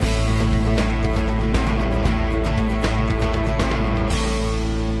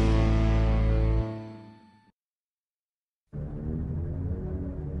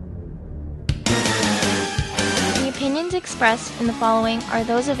expressed in the following are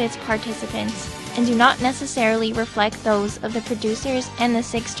those of its participants and do not necessarily reflect those of the producers and the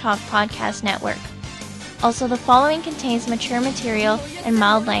Six Talk Podcast Network. Also, the following contains mature material and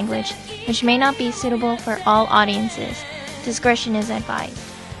mild language, which may not be suitable for all audiences. Discretion is advised.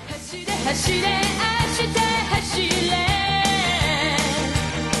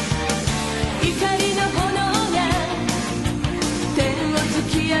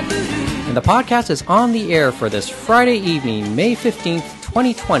 And the podcast is on the air for this Friday evening, May 15th,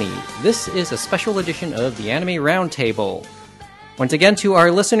 2020. This is a special edition of the Anime Roundtable. Once again, to our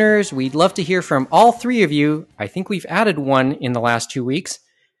listeners, we'd love to hear from all three of you. I think we've added one in the last 2 weeks.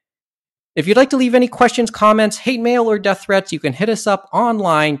 If you'd like to leave any questions, comments, hate mail, or death threats, you can hit us up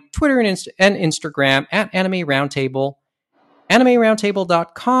online, Twitter and Instagram at Anime Roundtable.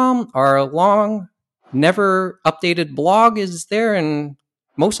 AnimeRoundtable.com, our long, never updated blog is there, and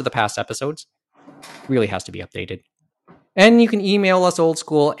most of the past episodes really has to be updated. And you can email us old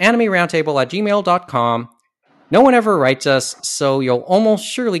school, animeroundtable@gmail.com. No one ever writes us, so you'll almost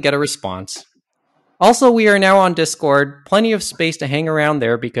surely get a response. Also, we are now on Discord. Plenty of space to hang around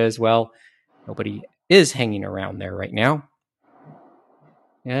there because, well, nobody is hanging around there right now.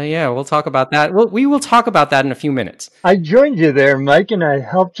 Yeah, we'll talk about that. We will talk about that in a few minutes. I joined you there, Mike, and I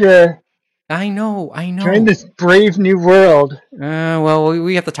helped you. I know. Join this brave new world. Well,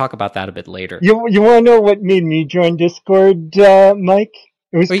 we have to talk about that a bit later. You want to know what made me join Discord, Mike?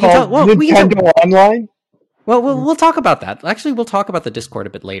 It was called Nintendo Online. Well, we'll talk about that. Actually, we'll talk about the Discord a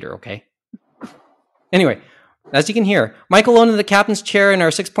bit later, okay? Anyway, as you can hear, Mike alone in the captain's chair in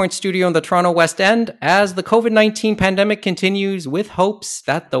our 6 Point studio in the Toronto West End as the COVID-19 pandemic continues with hopes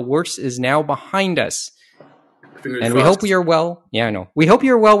that the worst is now behind us. And we hope you're well. Yeah, I know. We hope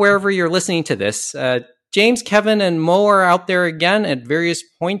you're well wherever you're listening to this. James, Kevin, and Mo are out there again at various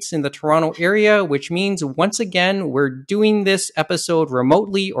points in the Toronto area, which means once again, we're doing this episode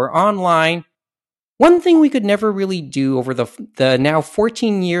remotely or online. One thing we could never really do over the now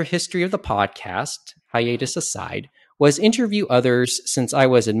 14-year history of the podcast, hiatus aside, was interview others since I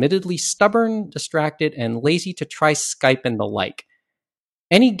was admittedly stubborn, distracted, and lazy to try Skype and the like.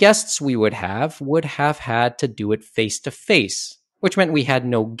 Any guests we would have had to do it face-to-face, which meant we had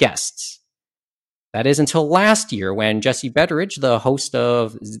no guests. That is until last year when Jesse Betteridge, the host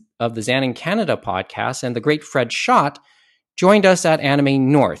of the Zan in Canada podcast, and the great Fred Schott joined us at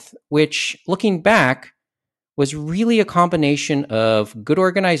Anime North, which, looking back, was really a combination of good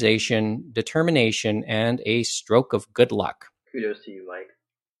organization, determination, and a stroke of good luck. Kudos to you, Mike.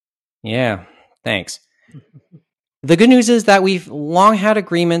 Yeah, thanks. The good news is that we've long had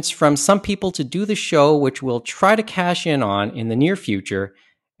agreements from some people to do the show, which we'll try to cash in on in the near future.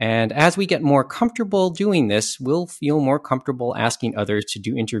 And as we get more comfortable doing this, we'll feel more comfortable asking others to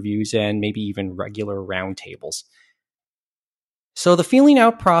do interviews and maybe even regular roundtables. So the feeling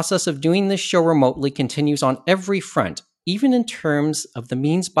out process of doing this show remotely continues on every front, even in terms of the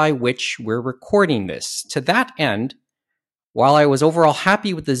means by which we're recording this. To that end, while I was overall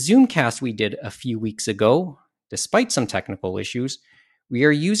happy with the Zoomcast we did a few weeks ago, despite some technical issues, we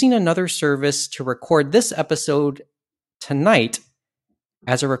are using another service to record this episode tonight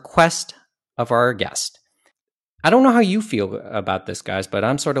as a request of our guest. I don't know how you feel about this, guys, but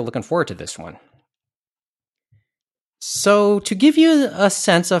I'm sort of looking forward to this one. So, to give you a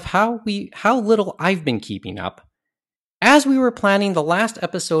sense of how little I've been keeping up, as we were planning the last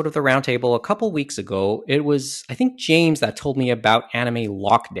episode of the Roundtable a couple weeks ago, it was, I think, James that told me about Anime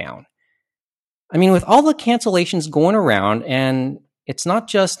Lockdown. I mean, with all the cancellations going around, and it's not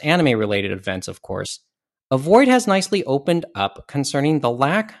just anime-related events, of course, a void has nicely opened up concerning the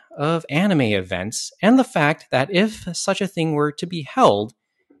lack of anime events and the fact that if such a thing were to be held,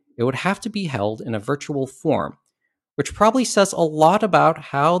 it would have to be held in a virtual form, which probably says a lot about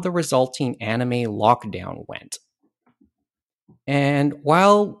how the resulting anime lockdown went. And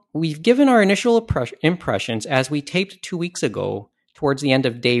while we've given our initial impressions as we taped 2 weeks ago towards the end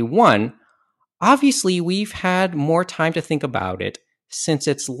of day one, obviously we've had more time to think about it since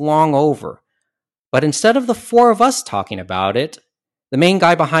it's long over. But instead of the four of us talking about it, the main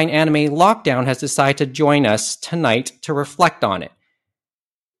guy behind Anime Lockdown has decided to join us tonight to reflect on it.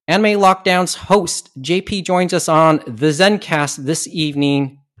 Anime Lockdown's host, JP, joins us on the Zencast this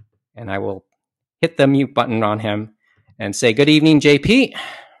evening, and I will hit the mute button on him and say good evening, JP.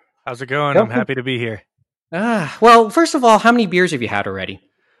 How's it going? I'm happy to be here. Well, first of all, how many beers have you had already?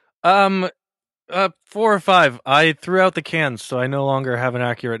 4 or 5. I threw out the cans, so I no longer have an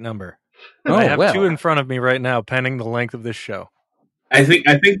accurate number. I have 2 in front of me right now, pending the length of this show. I think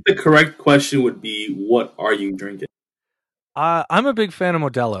the correct question would be, what are you drinking? I'm a big fan of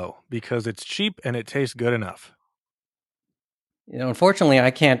Modelo because it's cheap and it tastes good enough. unfortunately,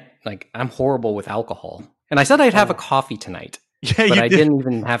 I can't. I'm horrible with alcohol, and I said I'd have a coffee tonight, but I didn't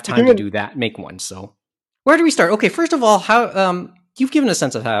even have time to do that. Make one. So, where do we start? Okay, first of all, how you've given a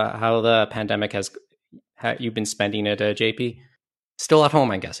sense of how the pandemic has how you've been spending it, JP. Still at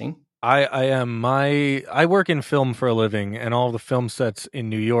home, I'm guessing. I am. I work in film for a living, and all the film sets in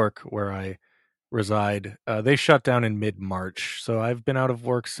New York, where I reside, they shut down in mid-March. So I've been out of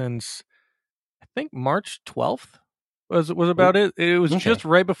work since I think March 12th was about it. It was just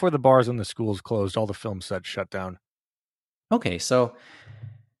right before the bars and the schools closed. All the film sets shut down. Okay, so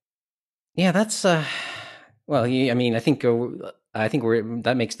yeah, that's well. I mean, I think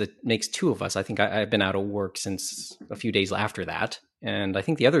that makes two of us. I think I've been out of work since a few days after that. And I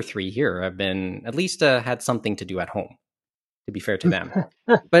think the other three here have been at least had something to do at home, to be fair to them.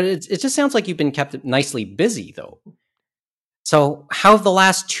 But it just sounds like you've been kept nicely busy, though. So how have the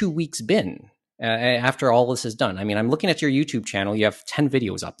last 2 weeks been after all this is done? I mean, I'm looking at your YouTube channel. You have 10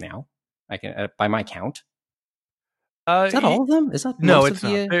 videos up now, I can by my count. Is that all of them? Is that no? It's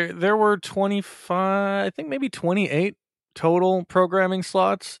not. There were 25, I think maybe 28 total programming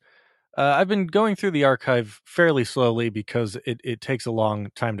slots. I've been going through the archive fairly slowly because it takes a long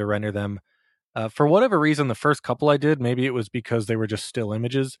time to render them. For whatever reason, the first couple I did, maybe it was because they were just still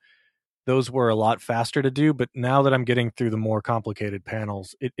images. Those were a lot faster to do, but now that I'm getting through the more complicated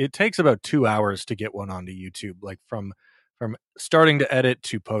panels, it takes about 2 hours to get one onto YouTube, like from starting to edit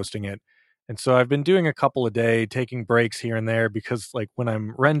to posting it. And so I've been doing a couple a day, taking breaks here and there because like when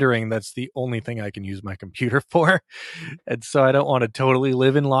I'm rendering, that's the only thing I can use my computer for. And so I don't want to totally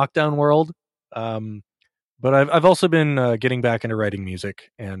live in lockdown world. But I've also been getting back into writing music,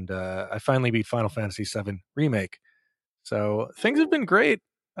 and I finally beat Final Fantasy VII Remake. So things have been great.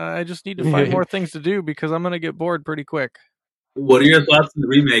 I just need to find more things to do because I'm going to get bored pretty quick. What are your thoughts on the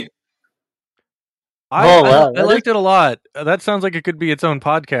remake? I liked it a lot. That sounds like it could be its own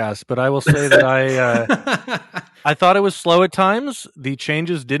podcast, but I will say that I thought it was slow at times. The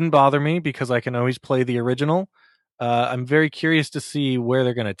changes didn't bother me because I can always play the original. I'm very curious to see where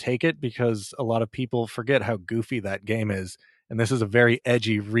they're going to take it because a lot of people forget how goofy that game is. And this is a very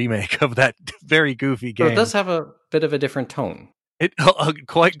edgy remake of that very goofy game. So it does have a bit of a different tone. It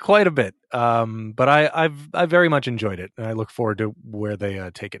quite a bit. But I very much enjoyed it. And I look forward to where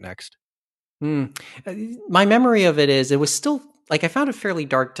they take it next. My memory of it is it was still like I found it fairly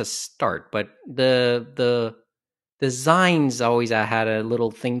dark to start, but the designs always had a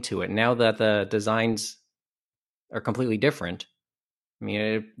little thing to it. Now that the designs are completely different, I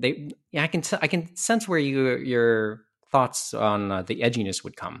mean, I can sense where your thoughts on the edginess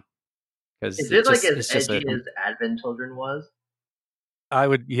would come. Is it like as edgy as Advent Children was? I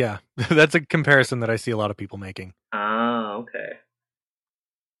would, yeah. That's a comparison that I see a lot of people making. Oh, okay.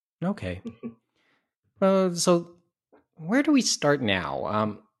 Okay. So where do we start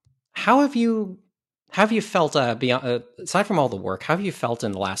now? How have you felt beyond aside from all the work? How have you felt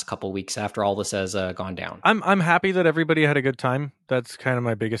in the last couple of weeks after all this has gone down? I'm happy that everybody had a good time. That's kind of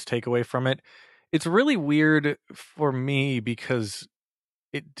my biggest takeaway from it. It's really weird for me because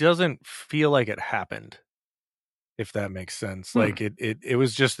it doesn't feel like it happened. If that makes sense. Like it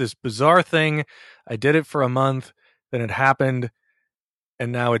was just this bizarre thing. I did it for a month, then it happened.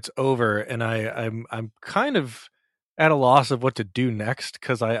 And now it's over, and I'm kind of at a loss of what to do next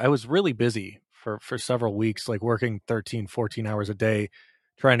because I was really busy for several weeks, like working 13, 14 hours a day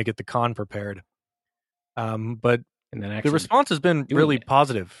trying to get the con prepared. But the response has been really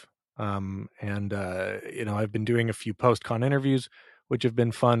positive. And I've been doing a few post-con interviews, which have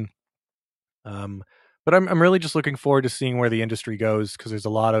been fun. But I'm really just looking forward to seeing where the industry goes because there's a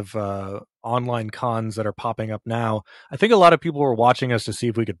lot of online cons that are popping up now. I think a lot of people were watching us to see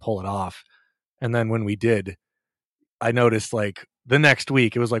if we could pull it off. And then when we did, I noticed like the next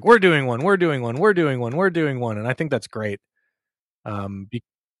week, it was like, we're doing one. And I think that's great.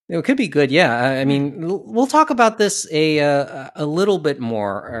 It could be good. Yeah. I mean, we'll talk about this a little bit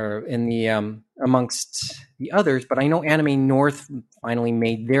more in the amongst the others, but I know Anime North finally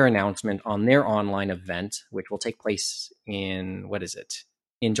made their announcement on their online event, which will take place in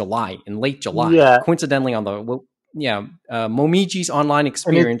in late July. Yeah. Coincidentally on Momiji's online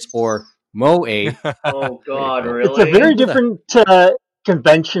experience or MOE. Oh God, really? It's a very different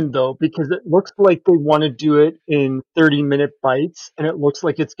convention though, because it looks like they want to do it in 30-minute bites, and it looks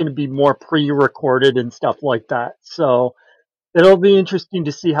like it's going to be more pre-recorded and stuff like that. So it'll be interesting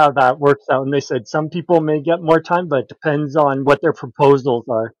to see how that works out. And they said some people may get more time, but it depends on what their proposals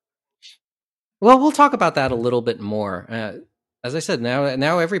are. Well, we'll talk about that a little bit more. As I said,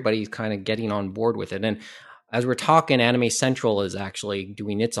 now everybody's kind of getting on board with it. And as we're talking, Anime Central is actually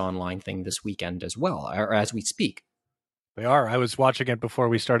doing its online thing this weekend as well, or as we speak. They are. I was watching it before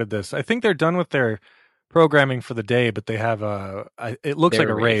we started this. I think they're done with their programming for the day, but they have it looks like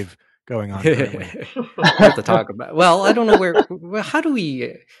a rave going on currently. We have to talk about. Well, I don't know how do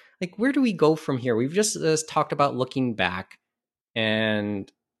we where do we go from here? We've just talked about looking back,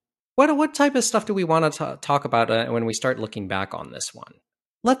 and what type of stuff do we want to talk about when we start looking back on this one?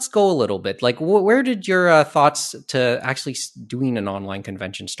 Let's go a little bit. Like, where did your thoughts to actually doing an online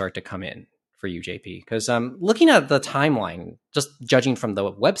convention start to come in for you, JP? Because looking at the timeline, just judging from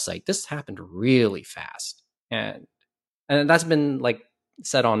the website, this happened really fast, and that's been like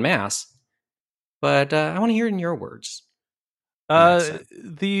said en masse. But I want to hear it in your words.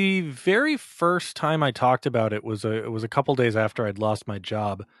 The very first time I talked about it was a couple days after I'd lost my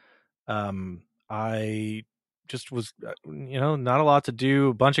job. I just was, not a lot to do.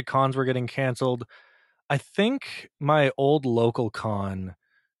 A bunch of cons were getting canceled. I think my old local con,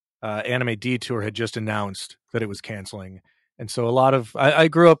 Anime Detour, had just announced that it was canceling. And so a lot of, I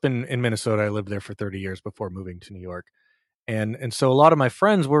grew up in Minnesota. I lived there for 30 years before moving to New York. And so a lot of my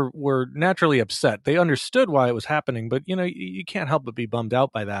friends were naturally upset. They understood why it was happening, but you can't help but be bummed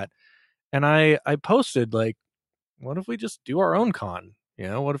out by that. And I posted, like, what if we just do our own con?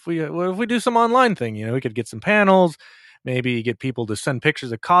 What if we do some online thing? We could get some panels, maybe get people to send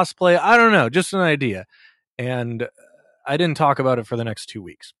pictures of cosplay. I don't know, just an idea. And I didn't talk about it for the next 2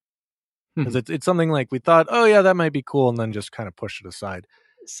 weeks because it's something like we thought, oh yeah, that might be cool, and then just kind of pushed it aside.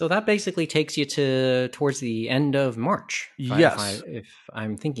 So that basically takes you towards the end of March. Yes. If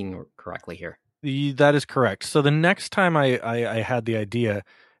I'm thinking correctly here. That is correct. So the next time I had the idea,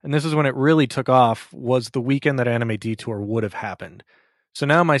 and this is when it really took off, was the weekend that Anime Detour would have happened. So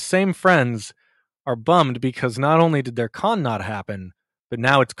now my same friends are bummed because not only did their con not happen, but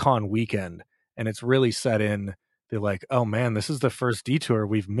now it's con weekend, and it's really set in. They're like, oh man, this is the first Detour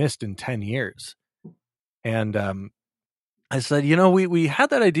we've missed in 10 years. And I said, we had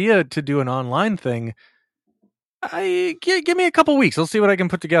that idea to do an online thing. Give me a couple weeks. I'll see what I can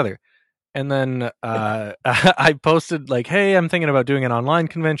put together. And then I posted, like, hey, I'm thinking about doing an online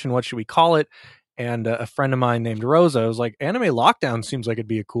convention. What should we call it? And a friend of mine named Rosa was like, Anime Lockdown seems like it'd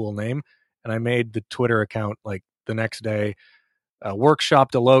be a cool name. And I made the Twitter account like the next day,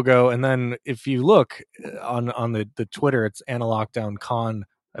 workshopped a logo. And then if you look on the Twitter, it's Anna Lockdown Con,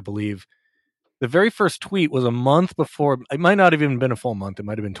 I believe. The very first tweet was a month before. It might not have even been a full month. It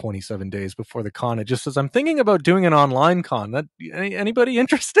might have been 27 days before the con. It just says, I'm thinking about doing an online con. That anybody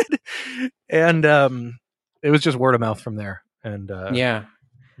interested? And it was just word of mouth from there. And yeah,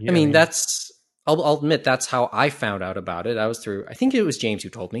 I mean, I'll admit that's how I found out about it. I was through, I think it was James who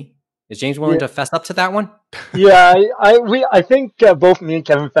told me. Is James willing to fess up to that one? Yeah, I think both me and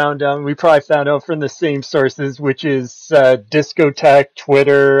Kevin found out. We probably found out from the same sources, which is Discotheque,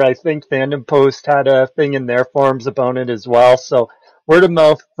 Twitter. I think Fandom Post had a thing in their forums about it as well. So word of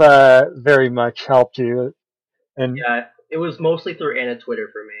mouth very much helped you. And yeah, it was mostly through Anna Twitter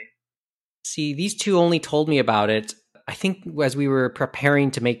for me. See, these two only told me about it, I think, as we were preparing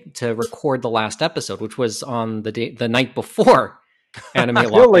to record the last episode, which was on the night before Anime Lockdown. I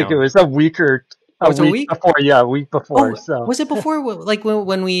feel like it was a week before. Yeah, a week before. So was it before, like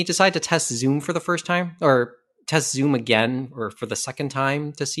when we decided to test Zoom for the first time, or test Zoom again, or for the second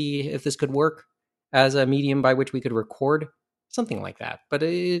time to see if this could work as a medium by which we could record, something like that. But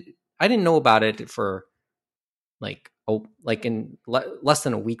I didn't know about it for in less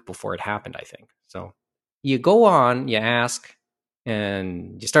than a week before it happened, I think. So you go on, you ask,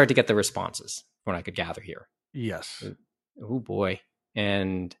 and you start to get the responses from what I could gather here. Yes. Oh boy.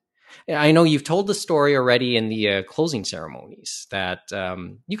 And I know you've told the story already in the closing ceremonies that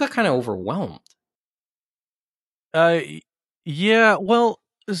you got kind of overwhelmed. Yeah. Well,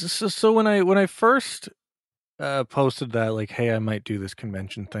 so when I first posted that, like, hey, I might do this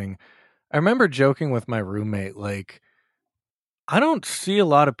convention thing, I remember joking with my roommate, like, I don't see a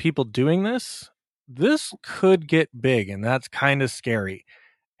lot of people doing this. This could get big, and that's kind of scary.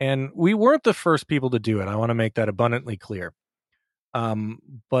 And we weren't the first people to do it. I want to make that abundantly clear.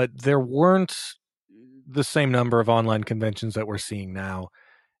 But there weren't the same number of online conventions that we're seeing now.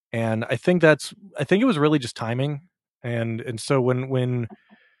 And I think it was really just timing. And so when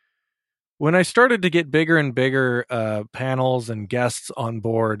I started to get bigger and bigger panels and guests on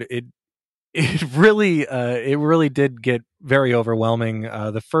board, it really did get very overwhelming.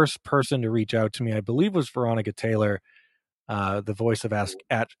 The first person to reach out to me, I believe, was Veronica Taylor, the voice of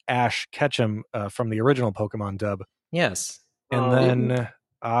Ash Ketchum from the original Pokemon dub. Yes. And then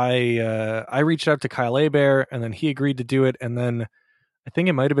I reached out to Kyle Hebert, and then he agreed to do it. And then I think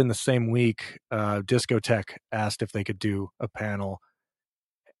it might have been the same week, Discotheque asked if they could do a panel.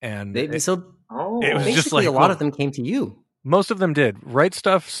 And it was just like, a lot of them came to you. Most of them did. Right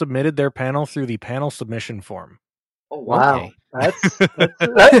Stuff submitted their panel through the panel submission form. Oh wow! Okay. That's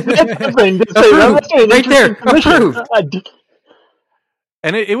something to say. That must be an Right there, interesting submission. approved.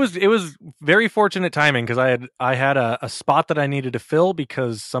 And it was very fortunate timing because I had a spot that I needed to fill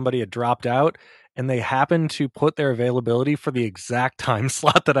because somebody had dropped out, and they happened to put their availability for the exact time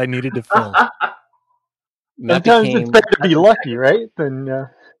slot that I needed to fill. Sometimes it's better to be lucky, right? Than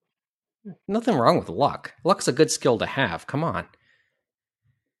nothing wrong with luck. Luck's a good skill to have. Come on.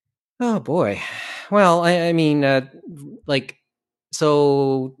 Oh boy. Well, I mean, like,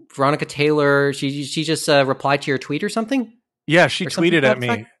 so Veronica Taylor, she just replied to your tweet or something. Yeah, she tweeted at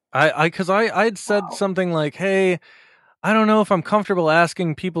me. Because I had said something like, "Hey, I don't know if I'm comfortable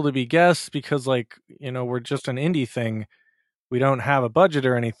asking people to be guests because, like, we're just an indie thing. We don't have a budget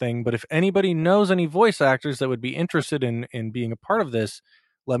or anything. But if anybody knows any voice actors that would be interested in being a part of this,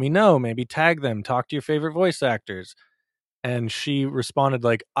 let me know. Maybe tag them. Talk to your favorite voice actors." And she responded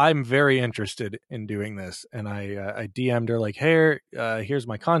like, "I'm very interested in doing this." And I DM'd her like, "Hey, here's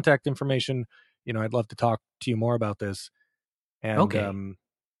my contact information. I'd love to talk to you more about this." And okay.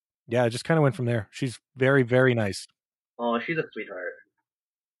 Yeah, it just kind of went from there. She's very, very nice. Oh, she's a sweetheart.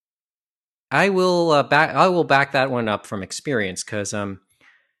 I will back that one up from experience because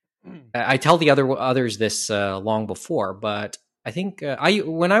I tell the others this long before, but I think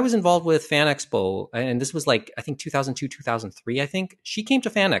when I was involved with Fan Expo, and this was like I think 2002, 2003, I think she came to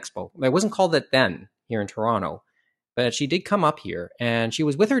Fan Expo. It wasn't called that then here in Toronto, but she did come up here, and she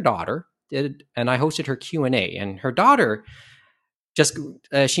was with her daughter. And I hosted her Q&A, and her daughter just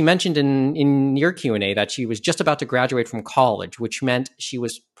she mentioned in your Q&A that she was just about to graduate from college, which meant she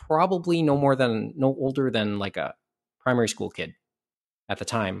was probably no older than like a primary school kid at the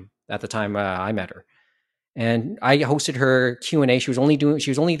time I met her. And I hosted her Q&A. She was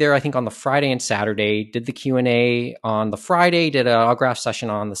only there I think on the Friday and Saturday, did the Q&A on the Friday, did an autograph session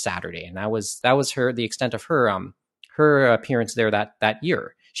on the Saturday, and that was the extent of her appearance there that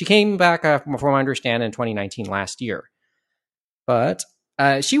year. She came back from what I understand in 2019 last year. But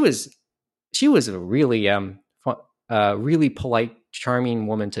she was a really really polite, charming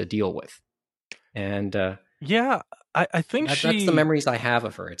woman to deal with, and yeah, I think that's the memories I have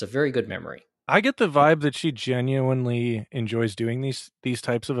of her. It's a very good memory. I get the vibe that she genuinely enjoys doing these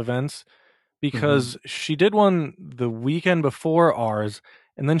types of events because she did one the weekend before ours,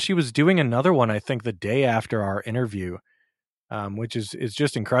 and then she was doing another one I think the day after our interview, which is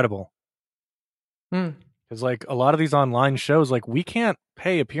just incredible. Because like a lot of these online shows, like we can't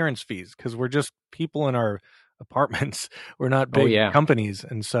pay appearance fees because we're just people in our apartments. We're not big companies,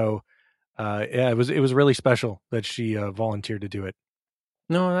 and so it was really special that she volunteered to do it.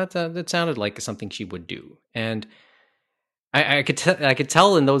 No, that sounded like something she would do, and I could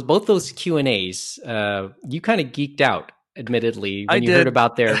tell in both those Q&As, you kind of geeked out. Admittedly, when you heard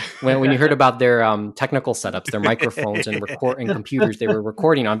about their technical setups, their microphones and computers they were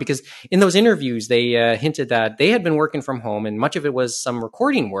recording on, because in those interviews they hinted that they had been working from home and much of it was some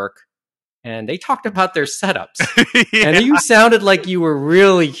recording work, and they talked about their setups. And you sounded like you were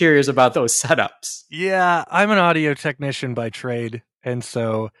really curious about those setups. Yeah, I'm an audio technician by trade, and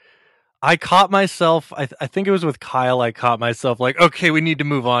so I caught myself. I think it was with Kyle. I caught myself like, okay, we need to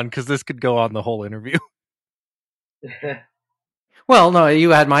move on because this could go on the whole interview. Well, no,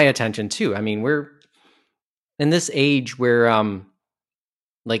 you had my attention too. I mean, we're in this age where,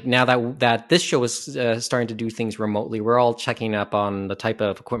 like now that this show is starting to do things remotely, we're all checking up on the type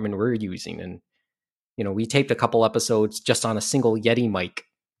of equipment we're using, and we taped a couple episodes just on a single Yeti mic.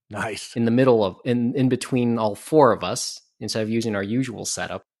 Nice. In the middle of in between all four of us instead of using our usual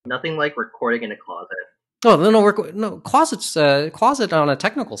setup. Nothing like recording in a closet. Closet on a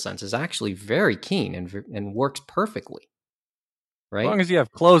technical sense is actually very keen and works perfectly. Right? As long as you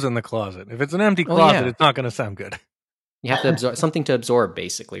have clothes in the closet. If it's an empty closet, it's not going to sound good. You have to absorb something to absorb,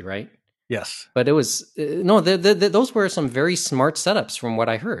 basically, right? Yes. But it was those were some very smart setups from what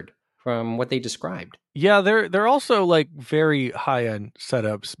I heard, from what they described. Yeah, they're also like very high end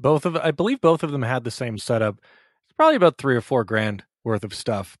setups. I believe both of them had the same setup. It's probably about $3,000 or $4,000 worth of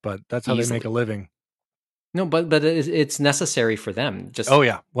stuff, but that's how they make a living. No, but it's necessary for them. Just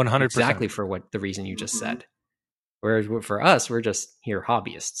 100%. Exactly for the reason you just said. Whereas for us, we're just here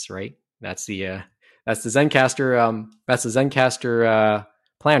hobbyists, right? That's the Zencastr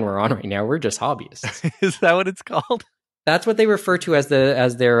plan we're on right now. We're just hobbyists. Is that what it's called? That's what they refer to as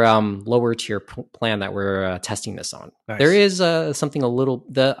their lower tier plan that we're testing this on. Nice. There is something a little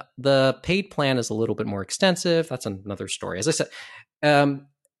the paid plan is a little bit more extensive. That's another story. As I said,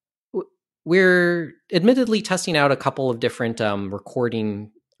 we're admittedly testing out a couple of different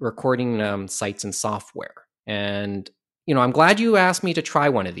recording sites and software. And I'm glad you asked me to try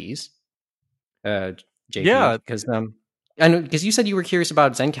one of these, JP. Yeah, because you said you were curious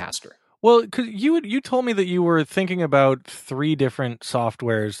about Zencastr. Well, because you told me that you were thinking about 3 different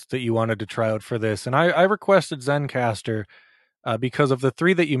softwares that you wanted to try out for this, and I requested Zencastr because of the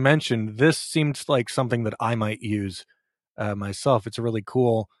 3 that you mentioned. This seemed like something that I might use myself. It's really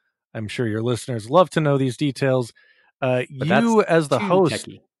cool. I'm sure your listeners love to know these details. You, as the host,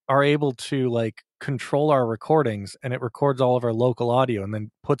 are able to like control our recordings, and it records all of our local audio and then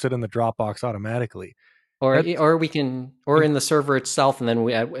puts it in the Dropbox automatically. Or we can, or in the server itself, and then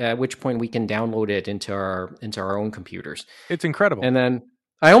at which point we can download it into our own computers. It's incredible. And then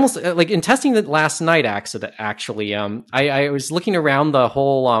I almost in testing it last night. Actually, I was looking around the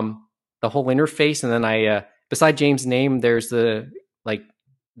whole interface, and then I beside James' name, there was the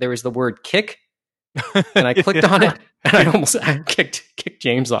word kick, and I clicked on it, and I kicked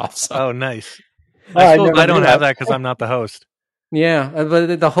James off. So. Oh, nice. I don't have that because I'm not the host. Yeah,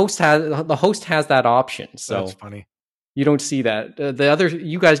 but the host has that option. So that's funny. You don't see that.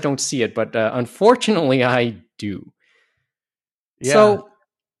 You guys don't see it, but unfortunately, I do. Yeah. So,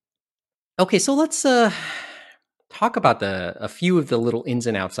 okay, so let's talk about a few of the little ins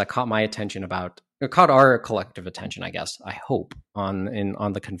and outs that caught my attention caught our collective attention, I guess. I hope on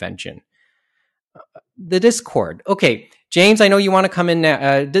the convention. The Discord. Okay, James, I know you want to come in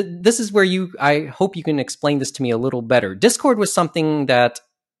now. This is where I hope you can explain this to me a little better. Discord was something that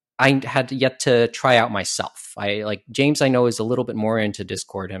I had yet to try out myself. James, I know, is a little bit more into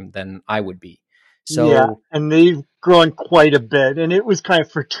Discord than I would be. So yeah, and they've grown quite a bit, and it was kind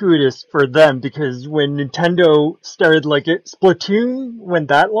of fortuitous for them because when Nintendo started, Splatoon, when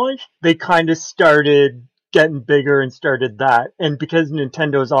that launched, they kind of started getting bigger and started that. And because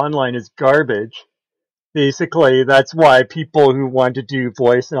Nintendo's online is garbage, basically that's why people who want to do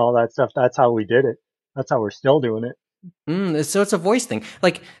voice and all that stuff, that's how we did it. That's how we're still doing it. So it's a voice thing.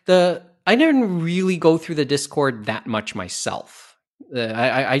 I didn't really go through the Discord that much myself.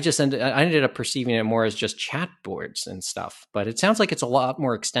 I ended up perceiving it more as just chat boards and stuff, but it sounds like it's a lot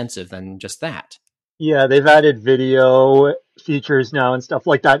more extensive than just that. Yeah, they've added video features now and stuff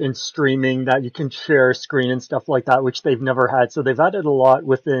like that in streaming that you can share a screen and stuff like that, which they've never had. So they've added a lot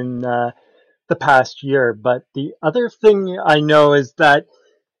within the past year. But the other thing I know is that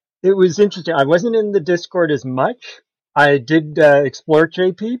it was interesting. I wasn't in the Discord as much. I did explore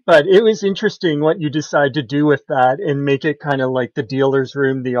JP, but it was interesting what you decide to do with that and make it kind of like the dealer's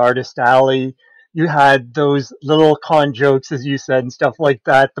room, the artist alley. You had those little con jokes, as you said, and stuff like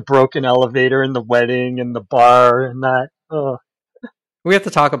that. The broken elevator and the wedding and the bar and that. Oh. We have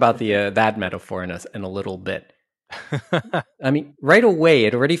to talk about that metaphor in a little bit. I mean, right away,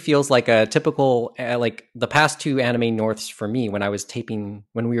 it already feels like a typical, like the past 2 Anime Norths for me when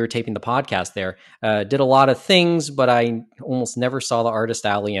we were taping the podcast there, did a lot of things, but I almost never saw the artist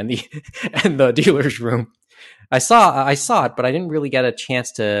alley and the dealer's room. I saw it, but I didn't really get a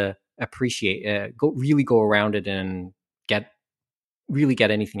chance to appreciate, go around it and get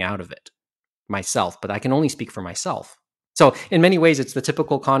anything out of it myself, but I can only speak for myself. So in many ways, it's been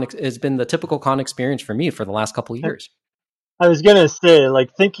the typical con experience for me for the last couple of years. I was going to say,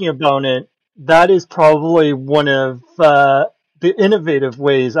 thinking about it, that is probably one of the innovative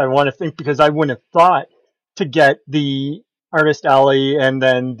ways I want to think, because I wouldn't have thought to get the artist alley and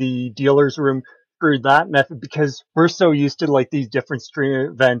then the dealer's room through that method, because we're so used to these different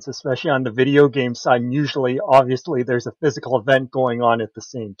stream events, especially on the video game side. And usually, obviously, there's a physical event going on at the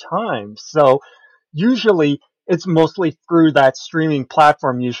same time. So usually it's mostly through that streaming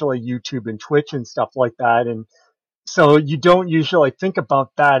platform, usually YouTube and Twitch and stuff like that. And so you don't usually think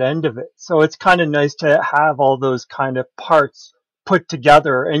about that end of it. So it's kind of nice to have all those kind of parts put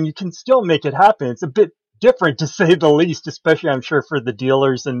together, and you can still make it happen. It's a bit different, to say the least, especially I'm sure for the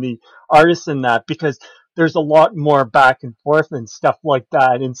dealers and the artists in that, because there's a lot more back and forth and stuff like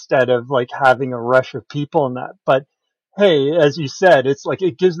that instead of having a rush of people in that. But hey, as you said, it's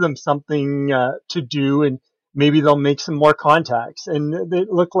it gives them something to do, and maybe they'll make some more contacts. And it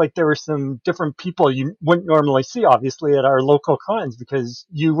looked like there were some different people you wouldn't normally see, obviously, at our local cons, because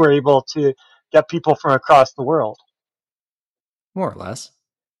you were able to get people from across the world. More or less.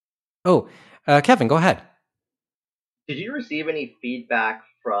 Oh, Kevin, go ahead. Did you receive any feedback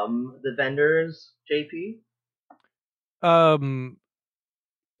from the vendors, JP?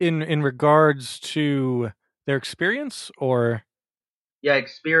 In regards to their experience, or? Yeah,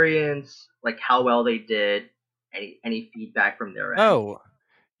 experience, how well they did. Any feedback from their end? Oh,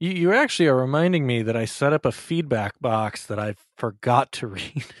 you actually are reminding me that I set up a feedback box that I forgot to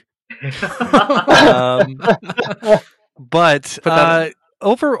read. But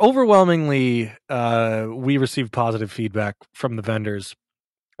overwhelmingly, we received positive feedback from the vendors.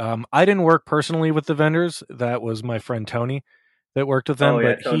 I didn't work personally with the vendors. That was my friend Tony that worked with them. Oh,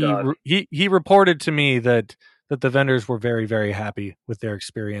 yeah, But Tone Dog. he reported to me that the vendors were very, very happy with their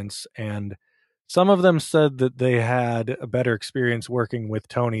experience, and some of them said that they had a better experience working with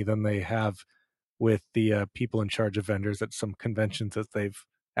Tony than they have with the people in charge of vendors at some conventions that they've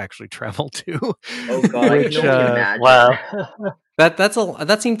actually traveled to. Oh God, I can Which, only imagine. Wow.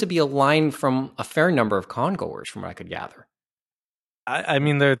 That seemed to be a line from a fair number of congoers, from what I could gather. I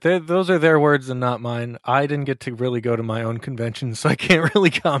mean, those are their words and not mine. I didn't get to really go to my own convention, so I can't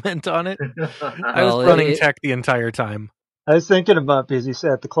really comment on it. I was Well, running tech the entire time. I was thinking about, because you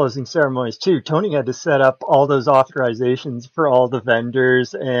said at the closing ceremonies too, Tony had to set up all those authorizations for all the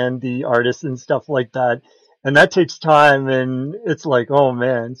vendors and the artists and stuff like that. And that takes time, and it's like, oh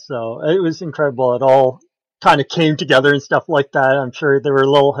man. So it was incredible. It all kind of came together and stuff like that. I'm sure there were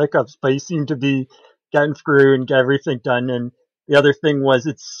little hiccups, but he seemed to be getting through and get everything done. And the other thing was,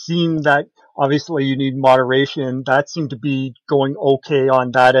 it seemed that obviously you need moderation. That seemed to be going okay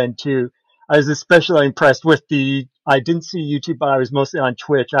on that end too. I was especially impressed with I didn't see YouTube, but I was mostly on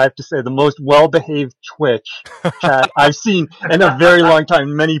Twitch. I have to say, the most well-behaved Twitch chat I've seen in a very long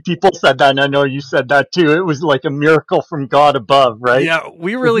time. Many people said that, and I know you said that too. It was like a miracle from God above, right? Yeah,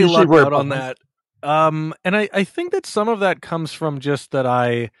 we really usually lucked we're out on behind. that. And I think that some of that comes from just that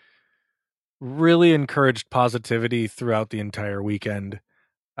I really encouraged positivity throughout the entire weekend.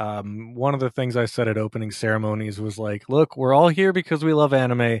 One of the things I said at opening ceremonies was like, look, we're all here because we love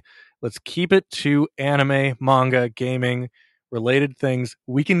anime. Let's keep it to anime, manga, gaming, related things.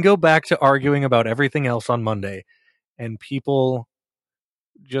 We can go back to arguing about everything else on Monday. And people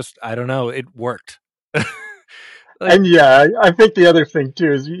just, I don't know, it worked. And yeah, I think the other thing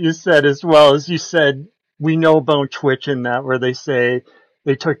too is you said, as well as you said, we know about Twitch in that, where they say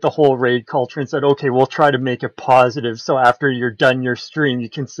they took the whole raid culture and said, okay, we'll try to make it positive. So after you're done your stream,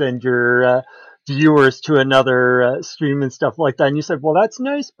 you can send your viewers to another stream and stuff like that. And you said, well, that's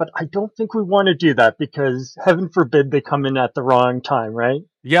nice, but I don't think we want to do that, because heaven forbid they come in at the wrong time, right?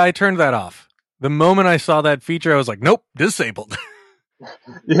 Yeah, I turned that off. The moment I saw that feature, I was like, nope, disabled.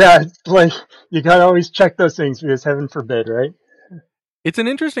 Yeah, it's like you gotta always check those things, because heaven forbid, right? It's an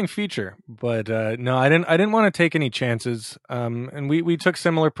interesting feature, but no, I didn't want to take any chances. And we took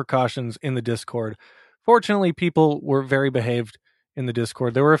similar precautions in the Discord. Fortunately, people were very behaved in the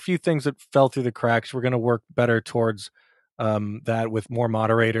Discord. There were a few things that fell through the cracks. We're going to work better towards that with more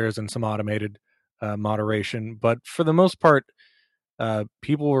moderators and some automated moderation. But for the most part,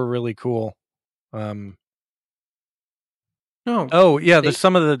 people were really cool. Oh yeah,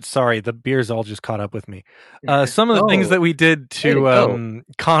 the beers all just caught up with me. Some of the things that we did to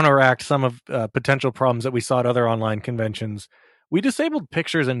counteract some of potential problems that we saw at other online conventions, we disabled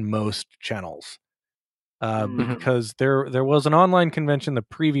pictures in most channels. Because there was an online convention the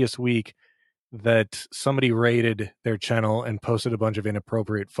previous week that somebody raided their channel and posted a bunch of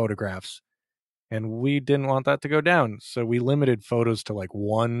inappropriate photographs. And we didn't want that to go down. So we limited photos to like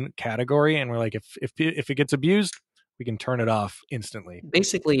one category, and we're like, if it gets abused, we can turn it off instantly.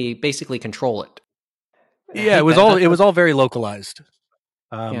 Basically control it. Yeah, it was all very localized.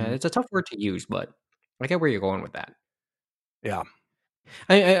 Yeah, it's a tough word to use, but I get where you're going with that. Yeah.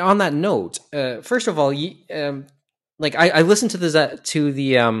 On that note, first of all, I listened to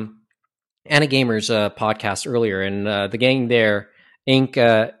the Anna Gamers podcast earlier, and the gang there, Ink,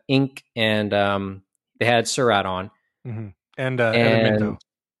 and they had Surat on, and Evan Minto.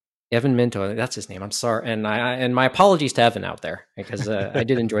 Evan Minto, that's his name. I'm sorry, and my apologies to Evan out there, because I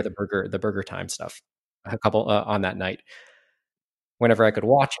did enjoy the burger time stuff a couple on that night whenever I could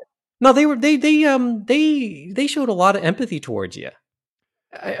watch it. No, they showed a lot of empathy towards you.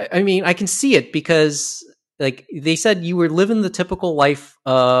 I mean, I can see it, because like they said, you were living the typical life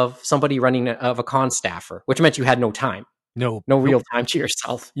of somebody running of a con staffer, which meant you had no time, no real time to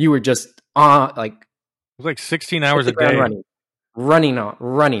yourself. You were just it was like 16 hours a day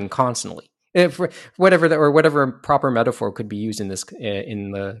running constantly. For whatever proper metaphor could be used in this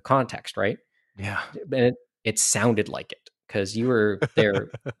in the context, right? Yeah, and it sounded like it, because you were there.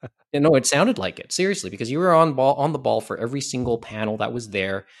 No, it sounded like it, seriously, because you were on the ball for every single panel that was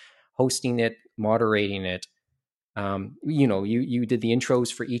there, hosting it, moderating it. You did the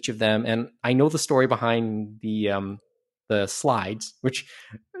intros for each of them, and I know the story behind the slides, which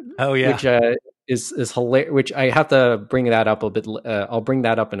is hilarious. Which I have to bring that up a bit. I'll bring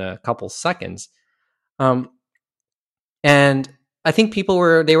that up in a couple seconds. And I think they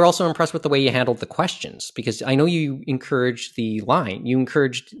were also impressed with the way you handled the questions, because I know you encouraged the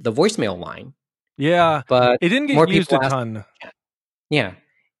voicemail line. Yeah, but it didn't get used a ton. Yeah,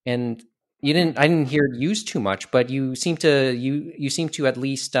 and I didn't hear it used too much, but you seem to at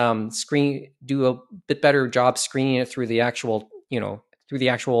least do a bit better job screening it through the actual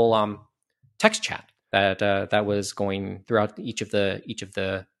text chat that was going throughout each of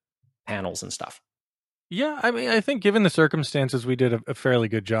the panels and stuff. Yeah, I mean, I think given the circumstances, we did a fairly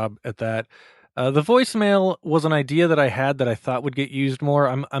good job at that. The voicemail was an idea that I had that I thought would get used more.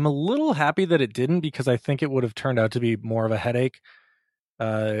 I'm a little happy that it didn't, because I think it would have turned out to be more of a headache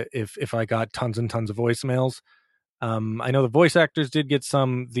if I got tons and tons of voicemails. I know the voice actors did get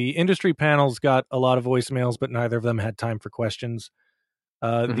some. The industry panels got a lot of voicemails, but neither of them had time for questions.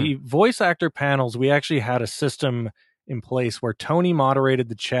 The voice actor panels, we actually had a system in place where Tony moderated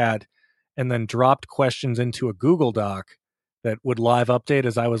the chat and then dropped questions into a Google Doc that would live update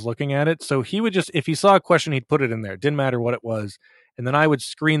as I was looking at it. So he would just, if he saw a question, he'd put it in there. It didn't matter what it was. And then I would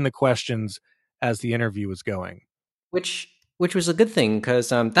screen the questions as the interview was going. Which was a good thing, because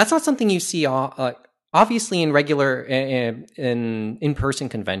that's not something you see obviously in regular in-person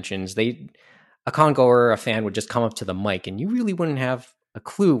conventions. A congoer or a fan would just come up to the mic and you really wouldn't have a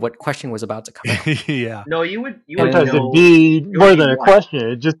clue what question was about to come out. Yeah. No, you would Sometimes know. it'd be more than a question.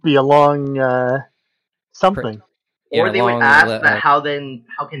 It'd just be a long something. Or Yeah, they would long, ask that how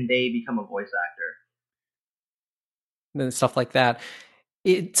can they become a voice actor? stuff like that.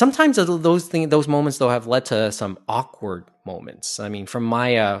 Sometimes those moments though have led to some awkward moments. I mean, from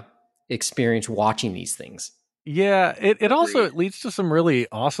my experience watching these things. Yeah, it also it leads to some really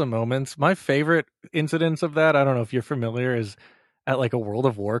awesome moments. My favorite incidents of that, I don't know if you're familiar, is at like a World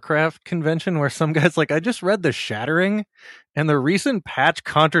of Warcraft convention where some guy's like, I just read The Shattering and the recent patch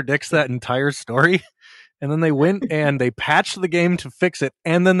contradicts that entire story. And then they went and they patched the game to fix it.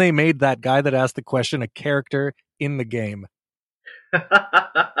 And then they made that guy that asked the question a character in the game.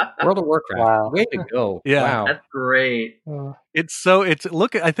 World of Warcraft. Wow. Way to go. Yeah. Wow. That's great. I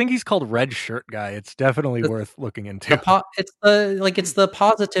think he's called Red Shirt Guy. It's definitely worth looking into. It's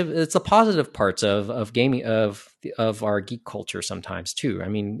the positive parts of gaming, of our geek culture sometimes too. I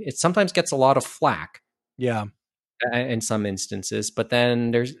mean, it sometimes gets a lot of flack. Yeah. In some instances, but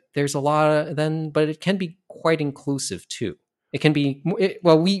then there's a lot of but it can be quite inclusive too. It can be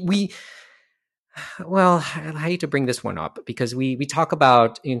I hate to bring this one up because we talk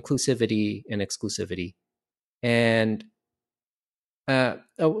about inclusivity and exclusivity, and I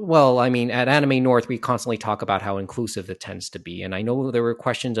mean, at Anime North we constantly talk about how inclusive it tends to be, and I know there were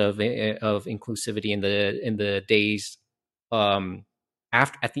questions of inclusivity in the days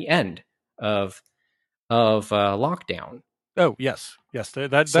at the end of lockdown. Oh yes,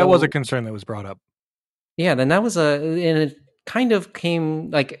 that was a concern that was brought up. Yeah, then that was and it kind of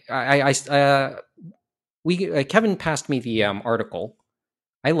came like Kevin passed me the article.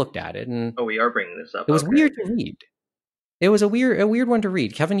 I looked at it, and we are bringing this up. It was weird to read. It was a weird one to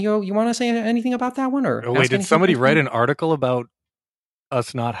read. Kevin, you want to say anything about that one, or wait, did somebody write an article about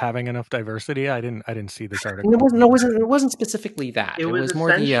us not having enough diversity? I didn't see this article. It wasn't specifically that. It was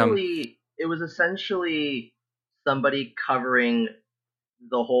more It was essentially somebody covering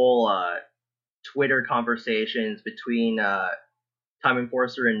the whole Twitter conversations between Time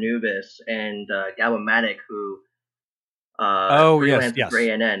Enforcer and Nubis and Gabomatic, who freelanced Gray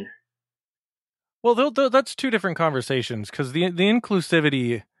NN. Well, that's two different conversations, because the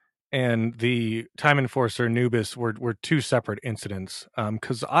inclusivity and the Time Enforcer Nubis were two separate incidents.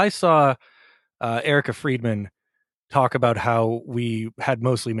 Because I saw Erica Friedman talk about how we had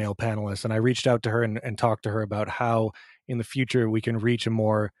mostly male panelists, and I reached out to her and talked to her about how in the future we can reach a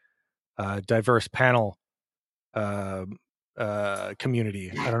more diverse panel community.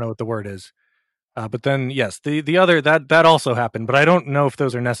 I don't know what the word is, but then yes, the other that also happened, but I don't know if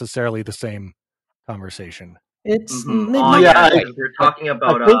those are necessarily the same conversation. It's we're talking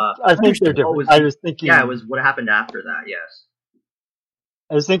about. I think they're different. I was thinking. Yeah, it was what happened after that. Yes.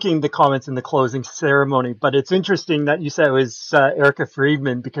 I was thinking the comments in the closing ceremony, but it's interesting that you said it was Erica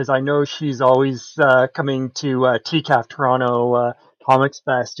Friedman, because I know she's always coming to TCAF Toronto Comics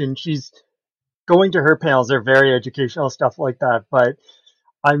Fest, and she's going to her panels. They're very educational, stuff like that, but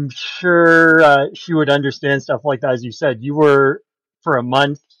I'm sure she would understand stuff like that. As you said, you were for a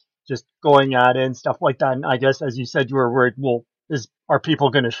month just going at it and stuff like that, and I guess, as you said, you were worried, well, are people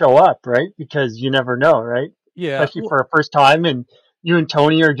going to show up, right? Because you never know, right? Yeah. Especially for a first time, and you and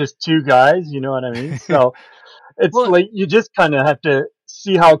Tony are just two guys, you know what I mean? So it's like you just kind of have to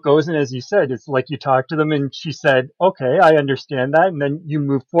see how it goes. And as you said, it's like you talk to them and she said, okay, I understand that. And then you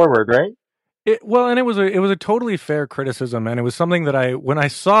move forward, right? It was a totally fair criticism. And it was something that when I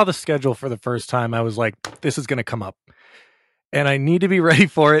saw the schedule for the first time, I was like, this is going to come up. And I need to be ready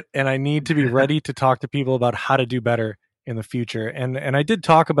for it. And I need to be ready to talk to people about how to do better in the future. And I did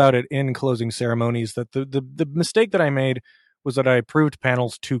talk about it in closing ceremonies that the mistake that I made was that I approved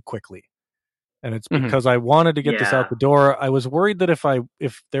panels too quickly. And it's because I wanted to get this out the door. I was worried that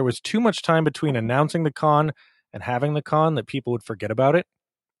if there was too much time between announcing the con and having the con, that people would forget about it.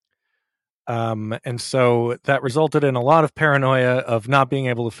 And so that resulted in a lot of paranoia of not being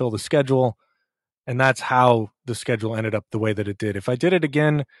able to fill the schedule. And that's how the schedule ended up the way that it did. If I did it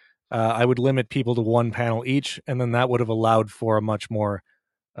again, I would limit people to one panel each, and then that would have allowed for a much more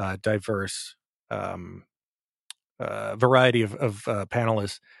diverse variety of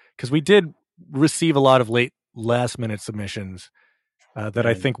panelists. Because we did receive a lot of last-minute submissions that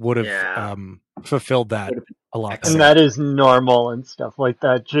I think would have fulfilled that a lot better. And that is normal and stuff like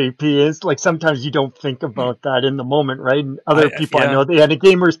that. JP is like, sometimes you don't think about that in the moment, right? And other people I know, they had a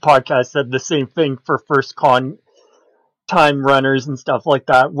Gamers podcast said the same thing for first con time runners and stuff like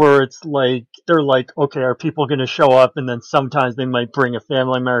that, where it's like, they're like, okay, are people going to show up? And then sometimes they might bring a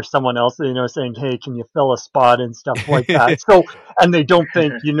family member or someone else, saying, hey, can you fill a spot and stuff like that. So, and they don't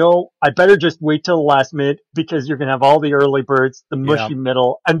think, I better just wait till the last minute, because you're going to have all the early birds, the mushy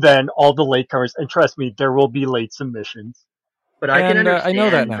middle, and then all the latecomers. And trust me, there will be late submissions. But I can understand, I know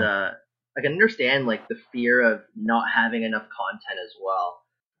that now. I can understand like the fear of not having enough content as well.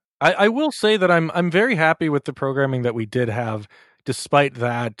 I will say that I'm very happy with the programming that we did have, despite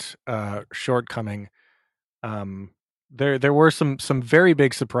that shortcoming. There were some very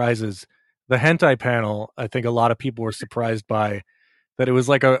big surprises. The hentai panel, I think a lot of people were surprised by, that it was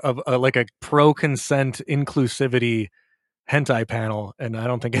like a pro consent inclusivity hentai panel, and I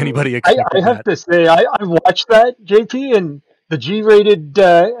don't think anybody expected I have to say, I watched that, JP, and the G-rated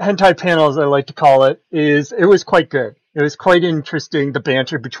hentai panel, as I like to call it, it was quite good. It was quite interesting, the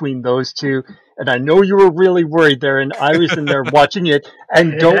banter between those two. And I know you were really worried there, and I was in there watching it.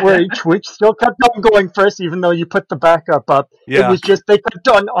 And don't worry, Twitch still kept on going for us, even though you put the backup up. Yeah. It was just, they kept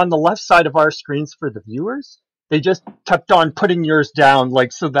on the left side of our screens for the viewers. They just kept on putting yours down,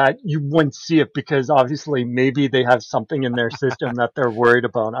 like, so that you wouldn't see it, because obviously maybe they have something in their system that they're worried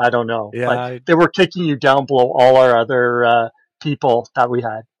about. I don't know. Yeah, but they were kicking you down below all our other people that we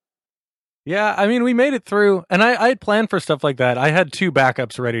had. Yeah, I mean, we made it through, and I had planned for stuff like that. I had 2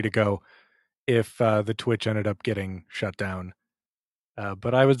 backups ready to go if the Twitch ended up getting shut down.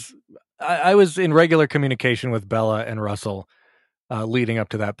 But I was in regular communication with Bella and Russell leading up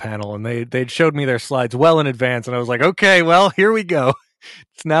to that panel, and they'd showed me their slides well in advance, and I was like, okay, well, here we go.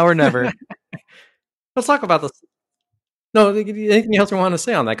 It's now or never. Let's talk about this. No, anything else you want to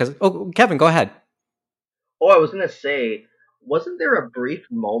say on that? Because Kevin, go ahead. I was going to say, wasn't there a brief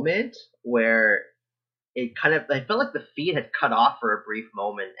moment where I felt like the feed had cut off for a brief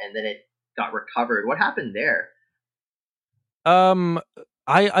moment and then it got recovered? What happened there?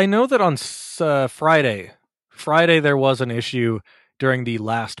 I know that on Friday there was an issue during the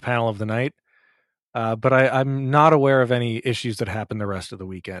last panel of the night, but I'm not aware of any issues that happened the rest of the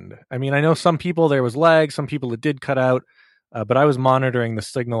weekend. I mean, I know some people there was lag, some people it did cut out, but I was monitoring the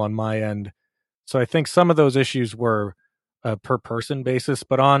signal on my end, so I think some of those issues were per person basis,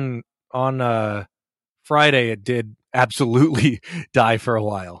 but on Friday it did absolutely die for a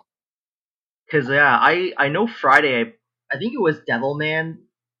while. Because I know Friday, I think it was Devilman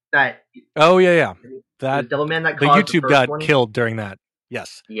that. Oh yeah, that Devilman that the caused YouTube the got one? killed during that.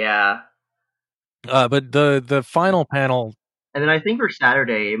 Yes. Yeah. But the final panel, and then I think for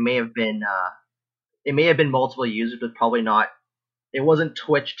Saturday it may have been multiple users, but probably not. It wasn't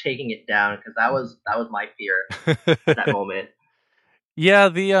Twitch taking it down, because that was my fear at that moment. Yeah,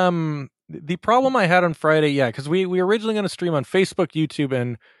 the problem I had on Friday, because we were originally going to stream on Facebook, YouTube,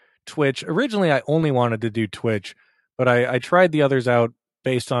 and Twitch. Originally, I only wanted to do Twitch, but I tried the others out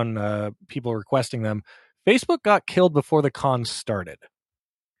based on people requesting them. Facebook got killed before the con started.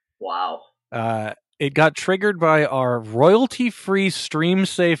 Wow. It got triggered by our royalty-free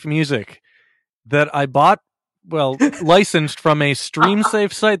stream-safe music that I bought, licensed from a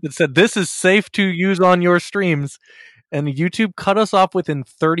stream-safe site that said, this is safe to use on your streams. And YouTube cut us off within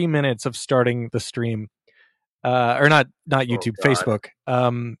 30 minutes of starting the stream. Or not YouTube, Facebook.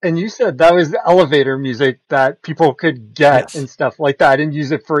 And you said that was the elevator music that people could get and stuff like that, and use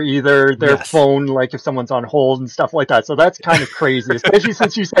it for either their phone, like if someone's on hold and stuff like that. So that's kind of crazy, especially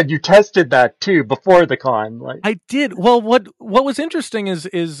since you said you tested that too before the con. Like, I did. Well, what was interesting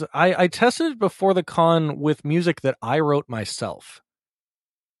is I tested it before the con with music that I wrote myself.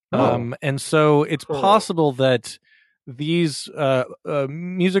 And so it's possible that these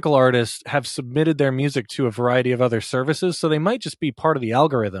musical artists have submitted their music to a variety of other services, so they might just be part of the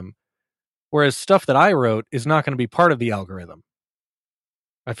algorithm, whereas stuff that I wrote is not going to be part of the algorithm.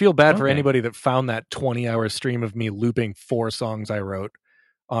 I feel bad for Okay. anybody that found that 20-hour stream of me looping 4 songs I wrote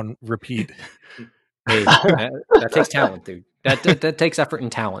on repeat. Hey, that takes talent, dude. That takes effort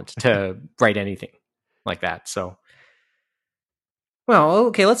and talent to write anything like that. So, well,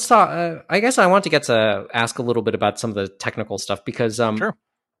 okay, let's talk. I guess I want to get to ask a little bit about some of the technical stuff because Sure.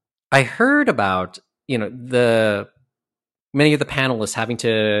 I heard about the many of the panelists having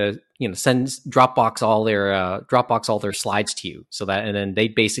to send Dropbox all their slides to you, so that and then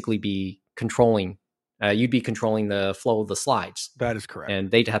they'd basically be controlling. You'd be controlling the flow of the slides, That is correct. and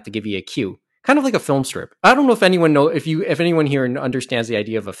they'd have to give you a cue, kind of like a film strip. I don't know if anyone here understands the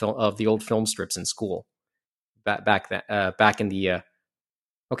idea of the old film strips in school. Back in the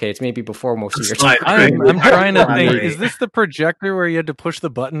okay, it's maybe before most of your time. I'm trying to think. Right. Is this the projector where you had to push the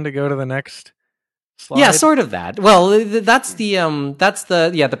button to go to the next slide? Yeah, sort of that. Well, that's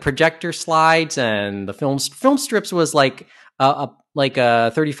the projector slides, and the film strips was like a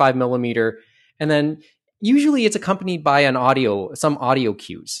 35 millimeter, and then usually it's accompanied by some audio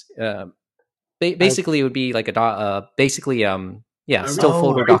cues. Basically, it would be like still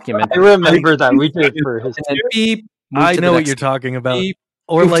photo documentary. I remember that we did for his. And then beep, move I to know the what next- you're talking about. beep,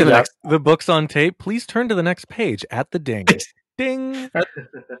 Or move to like the next. the books on tape. Please turn to the next page at the ding. Ding.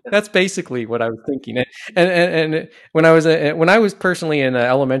 That's basically what I was thinking. And when I was personally in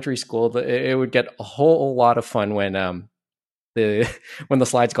elementary school, it would get a whole lot of fun when when the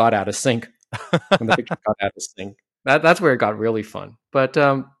slides got out of sync, when the picture got out of sync. That's where it got really fun. But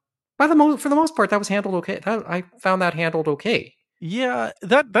for the most part, that was handled okay. I found that handled okay. Yeah,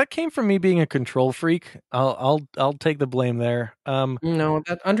 that came from me being a control freak. I'll take the blame there. No,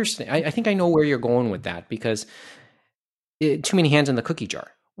 that understand. I think I know where you're going with that because too many hands in the cookie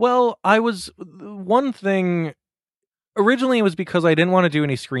jar. Well, I was one thing. Originally, it was because I didn't want to do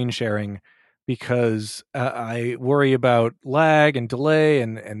any screen sharing because I worry about lag and delay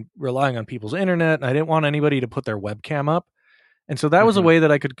and relying on people's internet. And I didn't want anybody to put their webcam up. And so that was a way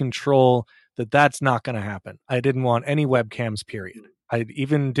that I could control that's not going to happen. I didn't want any webcams, period. I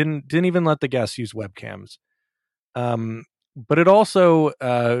even didn't even let the guests use webcams. But it also,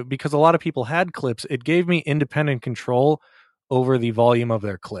 because a lot of people had clips, it gave me independent control over the volume of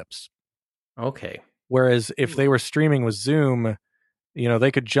their clips. Okay. Whereas if they were streaming with Zoom,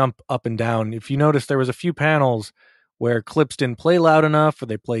 they could jump up and down. If you notice, there was a few panels where clips didn't play loud enough or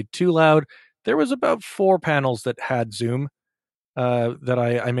they played too loud. There was about 4 panels that had Zoom that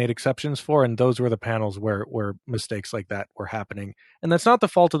I made exceptions for, and those were the panels where mistakes like that were happening. And that's not the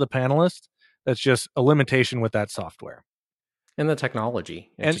fault of the panelist. That's just a limitation with that software. And the technology,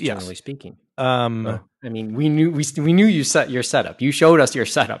 And just yes. generally speaking. Um, I mean, we knew you set your setup. You showed us your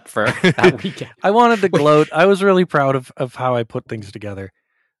setup for that weekend, I wanted to gloat. I was really proud of how I put things together.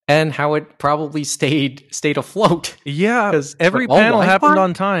 and how it probably stayed afloat. Yeah, 'Cause every all panel happened Wi-Fi?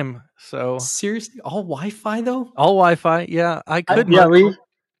 on time. So Seriously, all Wi-Fi though? all Wi-Fi. Yeah, I couldn't. Yeah, we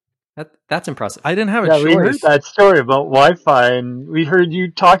That's impressive. I didn't have a we heard choice. that story about Wi-Fi, and we heard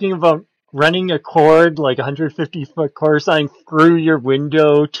you talking about running a cord, like 150-foot cord sign, through your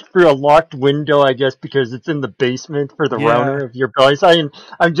window, through a locked window, I guess, because it's in the basement for the Yeah. router of your building. So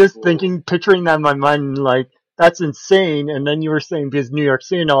I'm just picturing that in my mind, like, that's insane. And then you were saying, because New York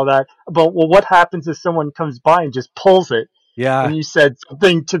City and all that, about, well, what happens if someone comes by and just pulls it? Yeah, And you said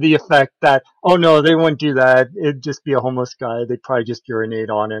something to the effect that, oh no, they wouldn't do that. It'd just be a homeless guy. They'd probably just urinate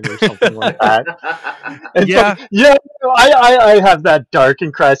on it or something like that. And Yeah. so, yeah, I have that dark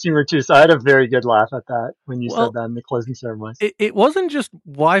and crass humor too, so I had a very good laugh at that when you Well, said that in the closing ceremony. it wasn't just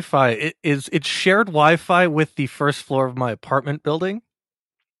Wi-Fi. It's shared Wi-Fi with the first floor of my apartment building.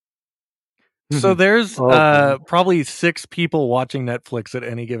 So there's Oh, probably 6 people watching Netflix at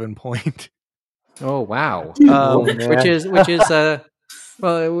any given point. Oh wow. Oh, man. which is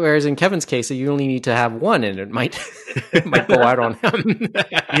well, whereas in Kevin's case, you only need to have one, and it might go out on him.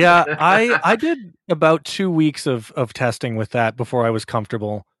 Yeah, I did about 2 weeks of testing with that before I was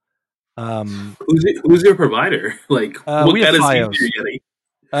comfortable. Who's your provider? Like, what we have kind of Fios. speed are you getting?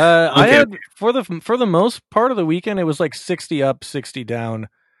 I Okay. had for the most part of the weekend, it was like 60 up, 60 down.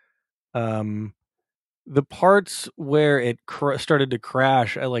 The parts where it started to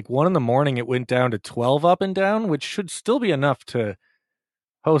crash at like 1 a.m, it went down to 12 up and down, which should still be enough to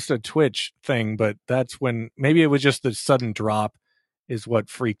host a Twitch thing. But that's when maybe it was just the sudden drop is what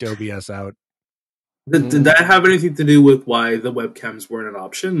freaked OBS out. Did that have anything to do with why the webcams weren't an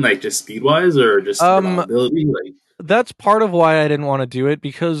option, like just speed wise, or just reliability? Like, That's part of why I didn't want to do it,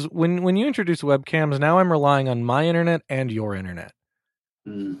 because when you introduce webcams, now I'm relying on my internet and your internet.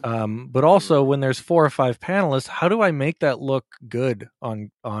 But also when there's 4 or 5 panelists, how do I make that look good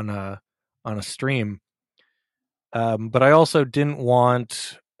on a stream? But I also didn't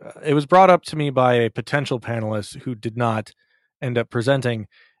want. It was brought up to me by a potential panelist who did not end up presenting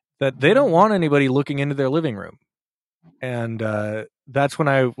that they don't want anybody looking into their living room, and that's when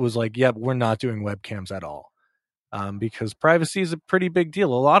I was like, "Yep, we're not doing webcams at all." Because privacy is a pretty big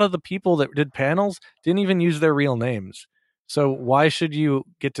deal. A lot of the people that did panels didn't even use their real names. So why should you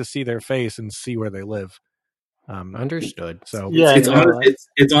get to see their face and see where they live? Understood. So Yeah,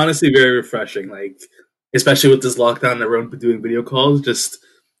 it's honestly very refreshing. Like, especially with this lockdown, everyone doing video calls, just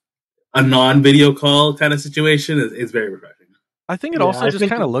a non-video call kind of situation is very refreshing. I think it also just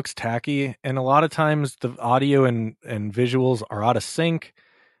kind of looks tacky, and a lot of times the audio and visuals are out of sync.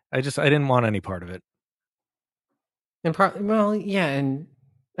 I didn't want any part of it. And and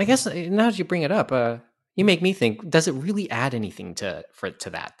I guess now that you bring it up, you make me think: does it really add anything to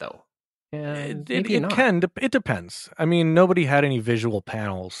that though? It depends. I mean, nobody had any visual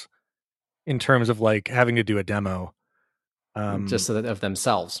panels in terms of like having to do a demo, just of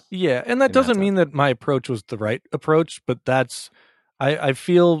themselves. Yeah, and that doesn't mean that my approach was the right approach, but I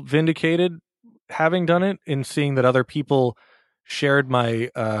feel vindicated having done it in seeing that other people shared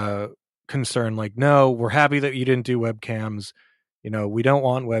my concern. Like, no, we're happy that you didn't do webcams. We don't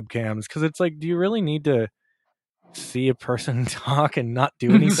want webcams, because it's like, do you really need to see a person talk and not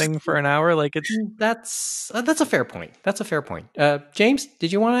do anything for an hour? Like, that's a fair point. That's a fair point. James,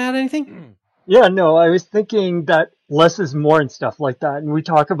 did you want to add anything? Yeah, no, I was thinking that less is more and stuff like that. And we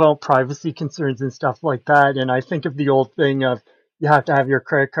talk about privacy concerns and stuff like that. And I think of the old thing of you have to have your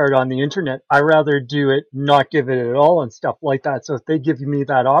credit card on the internet. I rather do it, not give it at all and stuff like that. So if they give me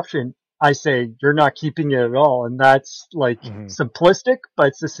that option, I say, you're not keeping it at all. And that's like simplistic, but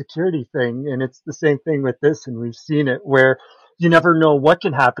it's a security thing. And it's the same thing with this. And we've seen it where you never know what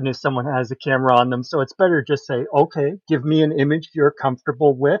can happen if someone has a camera on them. So it's better just say, okay, give me an image you're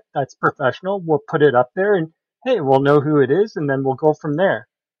comfortable with. That's professional. We'll put it up there and hey, we'll know who it is. And then we'll go from there.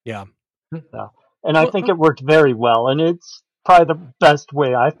 Yeah. So, and I think it worked very well. And it's probably the best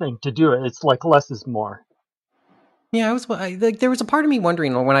way, I think, to do it. It's like less is more. Yeah, there was a part of me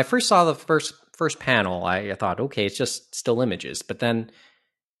wondering when I first saw the first panel. I thought, okay, it's just still images, but then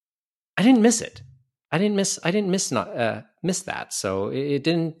I didn't miss it. I didn't miss that. So it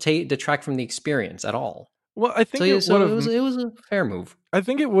didn't detract from the experience at all. Well, I think it was a fair move. I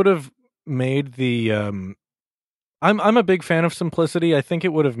think it would have made the. I'm a big fan of simplicity. I think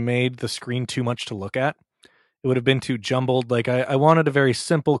it would have made the screen too much to look at. It would have been too jumbled. Like I wanted a very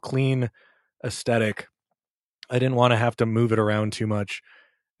simple, clean aesthetic. I didn't want to have to move it around too much,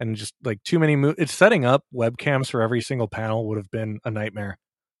 and just like too many it's setting up webcams for every single panel would have been a nightmare.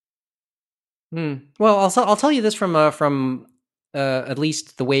 Well, I'll tell you this from at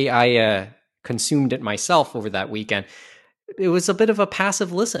least the way I consumed it myself over that weekend. It was a bit of a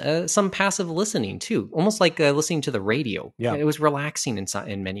passive some passive listening too, almost like listening to the radio. Yeah, it was relaxing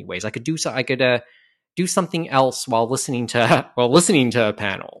in many ways. I could do do something else while listening to a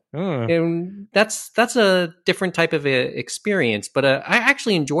panel, and that's a different type of experience. But I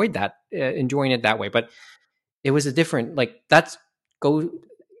actually enjoying it that way. But it was a different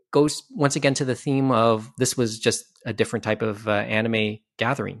goes once again to the theme of this was just a different type of anime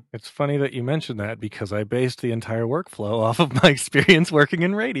gathering. It's funny that you mentioned that because I based the entire workflow off of my experience working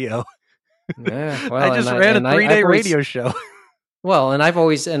in radio. Yeah, well, I just ran a 3-day radio show. Well, and I've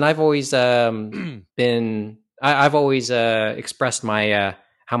always been I've always expressed my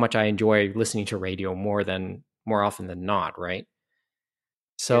how much I enjoy listening to radio more often than not, right?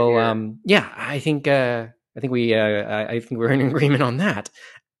 So I think we're in agreement on that.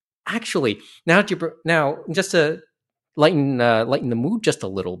 Actually, now just to lighten the mood just a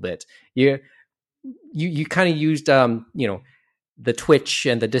little bit, you kind of used the Twitch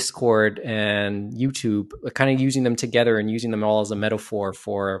and the Discord and YouTube, kind of using them together and using them all as a metaphor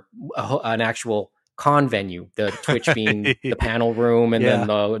for an actual con venue. The Twitch being the panel room, and then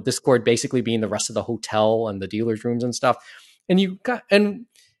the Discord basically being the rest of the hotel and the dealers' rooms and stuff. And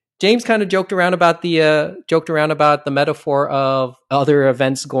James kind of joked around about the metaphor of other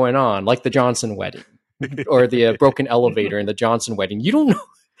events going on, like the Johnson wedding or the broken elevator in the Johnson wedding. You don't know.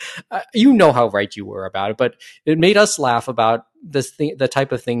 You know how right you were about it, but it made us laugh about the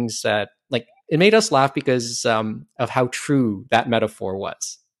type of things that, like, it made us laugh because of how true that metaphor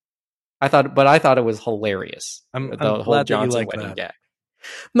was. I thought it was hilarious. I'm whole glad Johnson that you like wedding that. gag.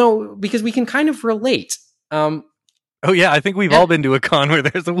 No, because we can kind of relate. Oh yeah, I think we've all been to a con where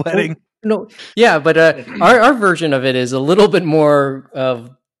there's a wedding. No, yeah, but our version of it is a little bit more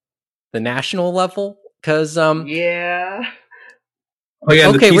of the national level because yeah. Oh, yeah,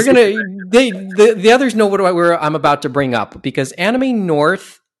 okay, we're gonna. The others know what I'm about to bring up because Anime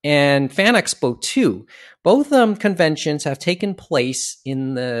North and Fan Expo 2. Both conventions have taken place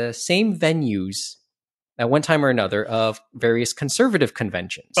in the same venues at one time or another of various conservative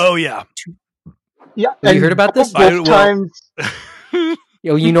conventions. Oh, yeah. Yeah, Have you heard about this? Both times.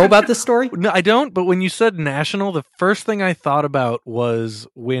 You know about this story? No, I don't, but when you said national, the first thing I thought about was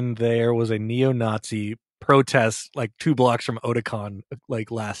when there was a neo-Nazi protest like 2 blocks from Otakon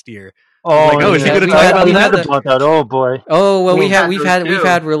like last year. Oh, like, is he going to we talk had- about we that? had about that? Oh boy. Oh well, we've had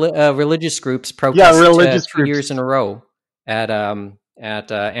too. religious groups protest religious 2 groups. years in a row at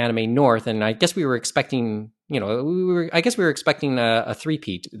Anime North, and I guess we were expecting, I guess we were expecting a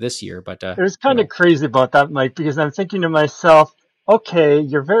three-peat this year, but It was kind of crazy about that, Mike, because I'm thinking to myself, okay,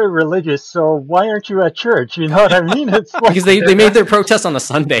 you're very religious, so why aren't you at church? You know what I mean? It's like, because they made their protest on a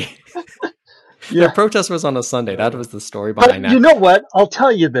Sunday. yeah. Their protest was on a Sunday. That was the story But behind that. you know what? I'll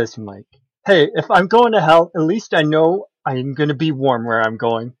tell you this, Mike. Hey, if I'm going to hell, at least I know I'm going to be warm where I'm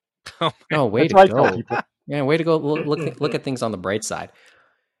going. Oh, way That's what I to tell go! people. Yeah, way to go! Look at things on the bright side.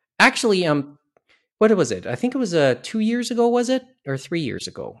 Actually, what was it? I think it was 2 years ago, was it, or 3 years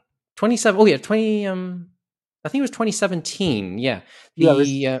ago? 27. Oh yeah, 20. I think it was 2017. Yeah,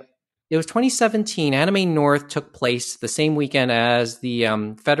 it was 2017. Anime North took place the same weekend as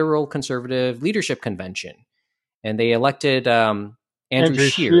the Federal Conservative Leadership Convention, and they elected Andrew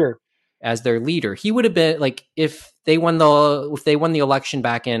Scheer as their leader. He would have been like if they won the election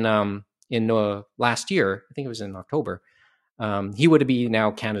back in last year. I think it was in October. He would be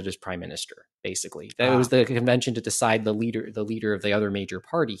now Canada's prime minister. Basically, that was the convention to decide the leader of the other major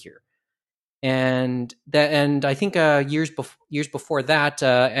party here. And I think years before that,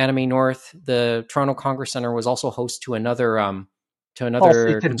 Anime North, the Toronto Congress Center, was also host to another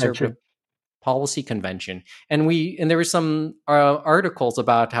conservative policy convention, and there were some articles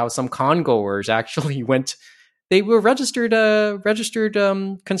about how some congoers actually went. They were registered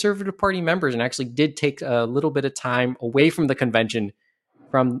Conservative Party members and actually did take a little bit of time away from the convention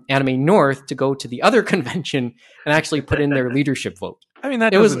from Anime North to go to the other convention and actually put in their leadership vote. I mean,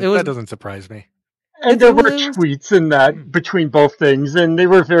 that doesn't surprise me. And there were tweets in that between both things, and they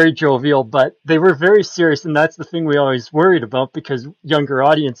were very jovial, but they were very serious, and that's the thing we always worried about, because younger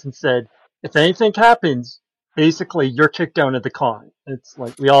audience and said, if anything happens, basically you're kicked down at the con. It's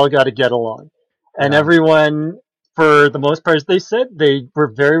like we all got to get along. And everyone, for the most part, as they said, they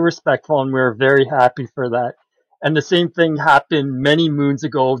were very respectful, and we were very happy for that. And the same thing happened many moons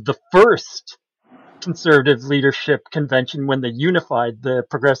ago, the first Conservative Leadership Convention, when they unified the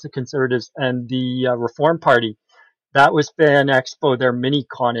Progressive Conservatives and the Reform Party. That was Fan Expo, their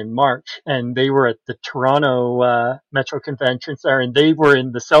mini-con in March, and they were at the Toronto Metro Convention Center, and they were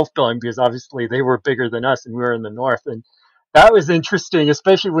in the South Building because obviously they were bigger than us and we were in the North. And that was interesting,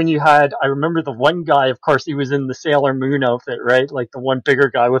 especially when you had, I remember the one guy, of course, he was in the Sailor Moon outfit, right? Like the one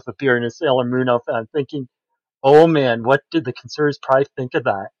bigger guy with a beard in a Sailor Moon outfit. I'm thinking, oh man, what did the Conservatives probably think of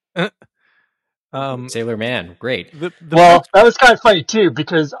that? Sailor Man, great. That was kind of funny too,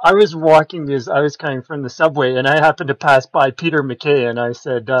 because I was walking as I was coming from the subway, and I happened to pass by Peter MacKay, and I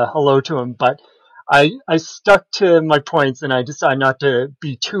said hello to him, but I stuck to my points, and I decided not to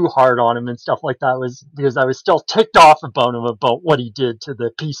be too hard on him and stuff like that, was because I was still ticked off about him about what he did to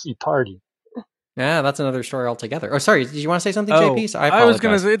the PC party. Yeah, that's another story altogether. Oh, sorry, did you want to say something, JP? I was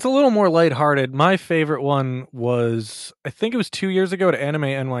going to say, it's a little more lighthearted. My favorite one was, I think it was 2 years ago at Anime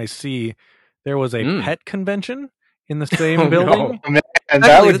NYC. There was a pet convention in the same building. No. And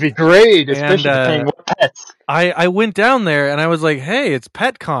that would be great, especially depending what pets. I went down there and I was like, hey, it's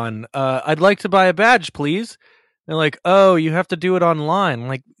PetCon. I'd like to buy a badge, please. They're like, oh, you have to do it online. I'm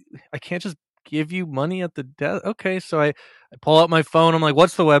like, I can't just give you money at the desk. Okay, so I pull out my phone. I'm like,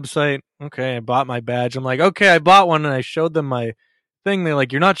 what's the website? Okay, I bought my badge. I'm like, okay, I bought one, and I showed them my thing. They're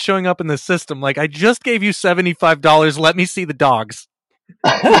like, you're not showing up in the system. Like, I just gave you $75. Let me see the dogs.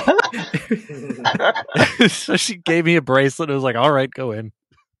 So she gave me a bracelet. It was like, all right, go in.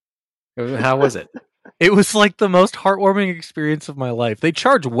 How was it? It was like the most heartwarming experience of my life. They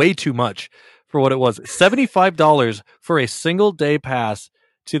charge way too much for what it was. $75 for a single day pass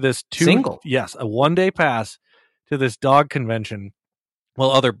to this Yes, a 1 day pass to this dog convention.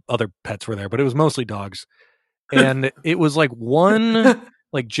 Well, other pets were there, but it was mostly dogs. And it was like one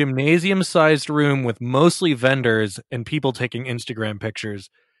like gymnasium sized room with mostly vendors and people taking Instagram pictures.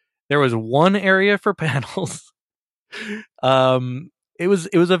 There was one area for panels. It was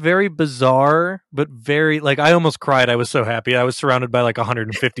a very bizarre, but very, like, I almost cried. I was so happy. I was surrounded by like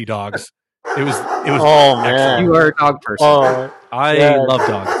 150 dogs. It was. Oh man, excellent. You are a dog person. Oh, I love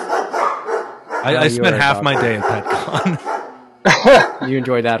dogs. I spent half my day at PetCon. You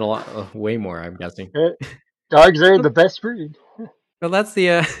enjoyed that a lot, way more, I'm guessing. Dogs are the best breed. Well, that's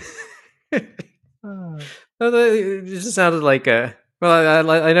the. It just sounded like a. Well,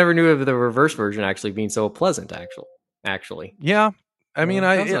 I never knew of the reverse version actually being so pleasant. Actually. Yeah, I mean,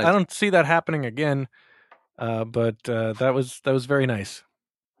 I sounds nice. I don't see that happening again. But that was very nice.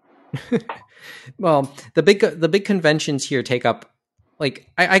 Well, the big conventions here take up, like,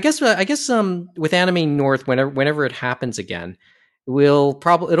 I guess with Anime North, whenever it happens again, it'll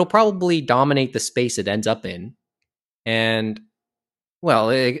probably dominate the space it ends up in, and well,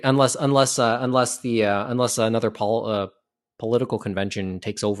 unless another political convention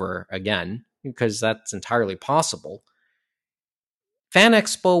takes over again, because that's entirely possible. Fan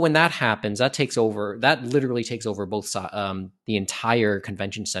Expo, when that happens, that literally takes over the entire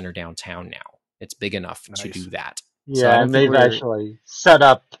convention center downtown now. It's big enough to do that. Yeah, So I don't and think they've actually set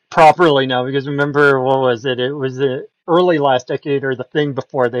up properly now, because remember, what was it? It was the early last decade or the thing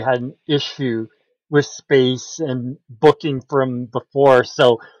before, they had an issue with space and booking from before.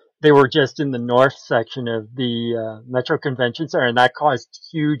 So they were just in the north section of the Metro Convention Center, and that caused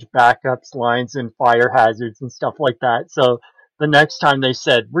huge backups, lines, and fire hazards and stuff like that. So the next time they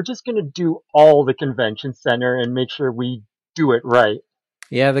said, we're just going to do all the convention center and make sure we do it right.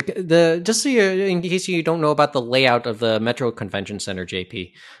 Yeah, the just so in case you don't know about the layout of the Metro Convention Center,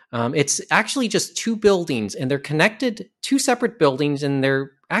 JP, it's actually just two buildings, and they're connected, two separate buildings, and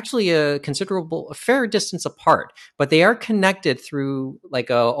they're actually a fair distance apart, but they are connected through like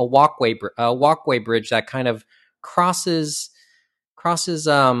a walkway bridge that kind of crosses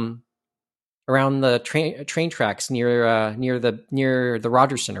around the train tracks near the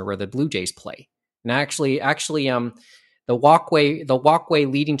Rogers Center where the Blue Jays play, and actually the walkway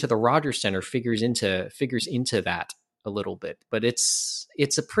leading to the Rogers Center figures into that a little bit, but it's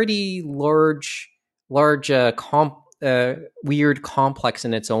a pretty large weird complex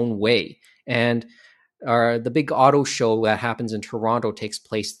in its own way. And the big auto show that happens in Toronto takes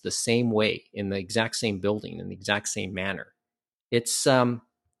place the same way, in the exact same building, in the exact same manner. It's the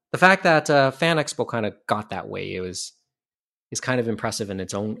fact that Fan Expo kind of got that way is kind of impressive in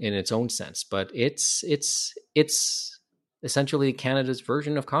its own sense, but it's essentially Canada's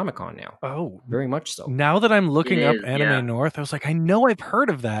version of Comic-Con now. Oh, very much so. Now that I'm looking up Anime North, I was like, I know I've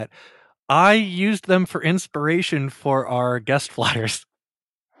heard of that. I used them for inspiration for our guest flyers.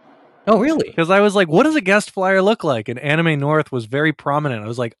 Oh, really? Because I was like, what does a guest flyer look like? And Anime North was very prominent. I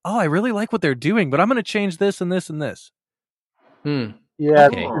was like, oh, I really like what they're doing, but I'm going to change this and this and this. Yeah,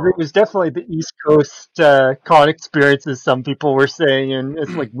 okay. It was definitely the East Coast con experience, as some people were saying, and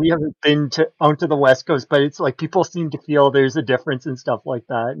it's like we haven't been onto the West Coast, but it's like people seem to feel there's a difference and stuff like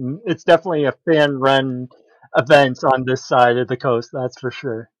that, and it's definitely a fan-run event on this side of the coast, that's for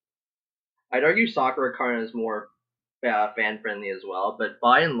sure. I'd argue SakuraCon is more fan-friendly as well, but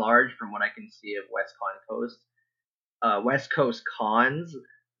by and large, from what I can see of West Coast cons,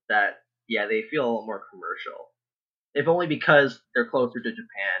 that they feel a little more commercial. If only because they're closer to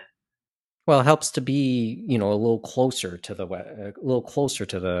Japan. Well, it helps to be, a little closer to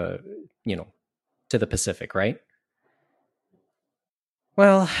the to the Pacific, right?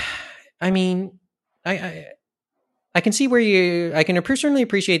 Well, I mean, I can see where I can certainly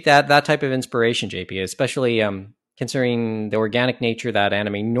appreciate that type of inspiration, JP, especially considering the organic nature that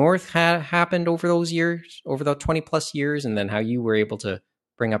Anime North happened over those years, over the 20 plus years, and then how you were able to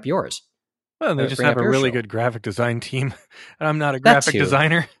bring up yours. Well, they just have a really good graphic design team, and I'm not a graphic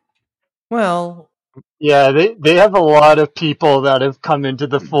designer. Well, yeah, they have a lot of people that have come into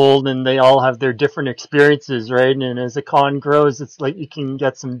the fold, and they all have their different experiences, right? And as a con grows, it's like you can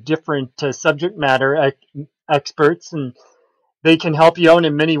get some different subject matter experts, and they can help you out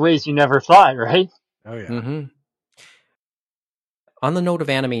in many ways you never thought, right? Oh, yeah. Mm-hmm. On the note of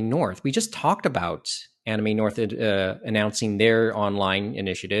Anime North, we just talked about Anime North announcing their online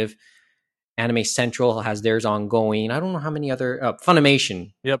initiative. Anime Central has theirs ongoing. I don't know how many other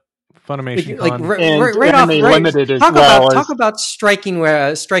Funimation. Yep, Funimation. Talk about striking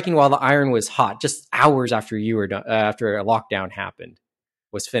while the iron was hot. Just hours after after a lockdown happened,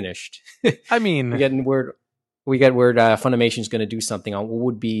 was finished. I mean, we get word Funimation is going to do something on what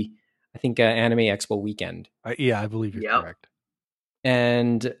would be, I think, Anime Expo weekend. I believe you're correct.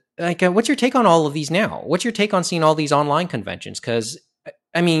 And what's your take on all of these now? What's your take on seeing all these online conventions? Because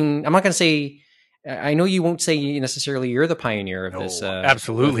I mean, I'm not going to say. I know you won't say necessarily you're the pioneer of this.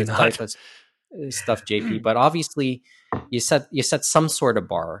 Absolutely not. Type of stuff, JP. But obviously, you set some sort of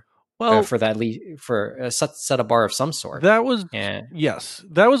bar. Well, for that, set a bar of some sort. That was yes,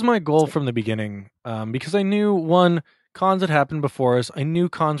 that was my goal from the beginning. Because I knew cons had happened before us. I knew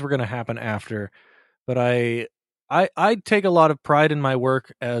cons were going to happen after, but I take a lot of pride in my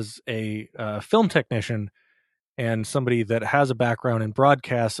work as a film technician. and somebody that has a background in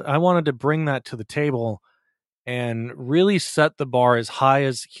broadcast, I wanted to bring that to the table and really set the bar as high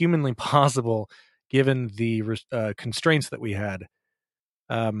as humanly possible, given the constraints that we had.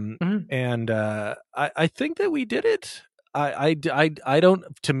 And I think that we did it. I don't.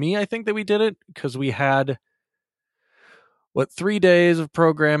 To me, I think that we did it because we had 3 days of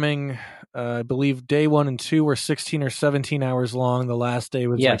programming. I believe day 1 and 2 were 16 or 17 hours long. The last day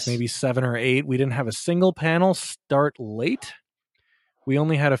was like maybe 7 or 8. We didn't have a single panel start late. We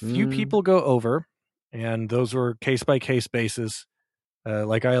only had a few people go over, and those were case by case basis.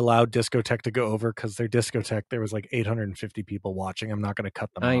 Like I allowed Discotech to go over because their Discotech, there was like 850 people watching. I'm not going to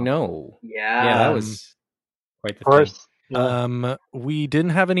cut them off. I know. Yeah. That was quite the Of course. thing. Yeah. We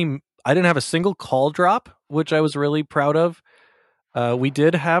didn't have I didn't have a single call drop, which I was really proud of. We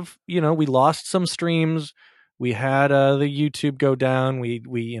did have, we lost some streams. We had the YouTube go down. We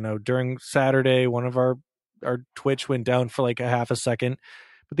during Saturday, one of our Twitch went down for like a half a second.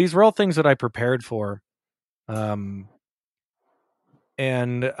 But these were all things that I prepared for. And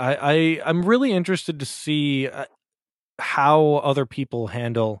I'm really interested to see how other people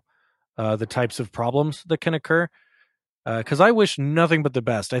handle the types of problems that can occur. Because I wish nothing but the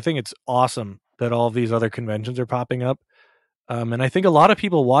best. I think it's awesome that all of these other conventions are popping up. And I think a lot of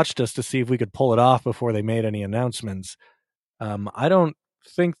people watched us to see if we could pull it off before they made any announcements. I don't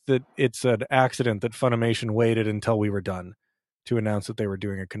think that it's an accident that Funimation waited until we were done to announce that they were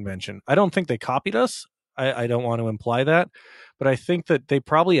doing a convention. I don't think they copied us. I don't want to imply that, but I think that they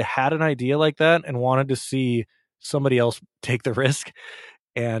probably had an idea like that and wanted to see somebody else take the risk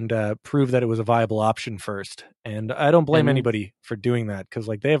and prove that it was a viable option first. And I don't blame anybody for doing that because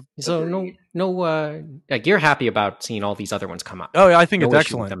like they have. So like you're happy about seeing all these other ones come up. Oh, I think no it's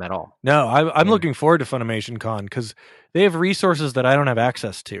excellent. Them at all. No, I'm looking forward to Funimation Con because they have resources that I don't have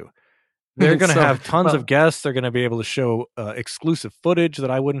access to. They're going to have tons of guests. They're going to be able to show exclusive footage that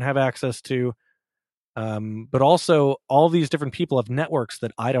I wouldn't have access to. But also all these different people have networks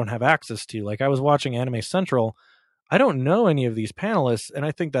that I don't have access to. Like I was watching Anime Central. I don't know any of these panelists, and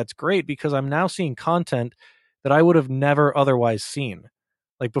I think that's great because I'm now seeing content that I would have never otherwise seen.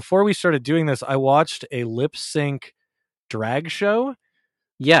 Like before we started doing this, I watched a lip sync drag show.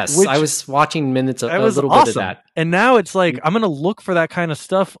 Yes, I was watching minutes of a little awesome. bit of that. And now it's like I'm going to look for that kind of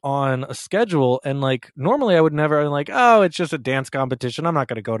stuff on a schedule, and like normally I would never. I'm like, oh, it's just a dance competition. I'm not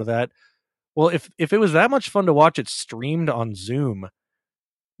going to go to that. Well, if it was that much fun to watch it streamed on Zoom,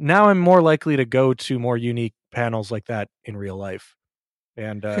 now I'm more likely to go to more unique panels like that in real life.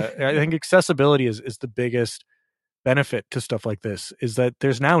 And I think accessibility is the biggest benefit to stuff like this, is that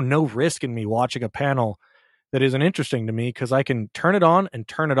there's now no risk in me watching a panel that isn't interesting to me because I can turn it on and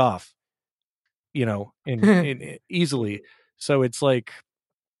turn it off, in easily. So it's like,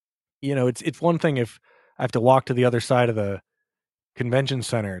 it's one thing if I have to walk to the other side of the convention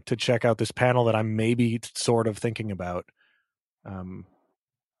center to check out this panel that I'm maybe sort of thinking about.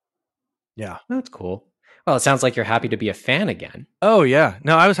 Yeah, that's cool. Well, it sounds like you're happy to be a fan again. Oh yeah,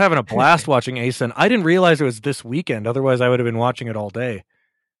 no, I was having a blast watching ASIN. I didn't realize it was this weekend. Otherwise, I would have been watching it all day.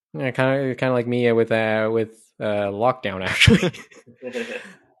 Yeah, kind of like me with lockdown, actually.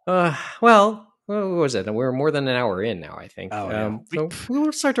 Well, what was it? We're more than an hour in now, I think. Oh, yeah. So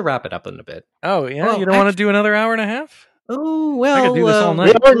we'll start to wrap it up in a bit. Oh yeah, well, you don't want to do another hour and a half? Oh well, I could do this all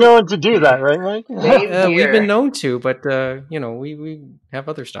night. We are known to do that, right, Mike? We've been known to, but we have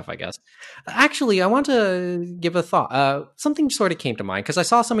other stuff, I guess. Actually, I want to give a thought. Something sort of came to mind because I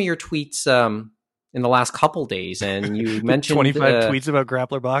saw some of your tweets in the last couple days, and you mentioned 25 tweets about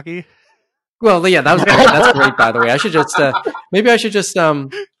Grappler Baki. Well, yeah, that was great. That's great, by the way. I should just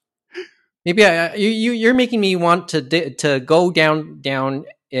you're making me want to go down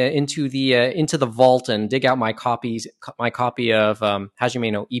into the vault and dig out my copy of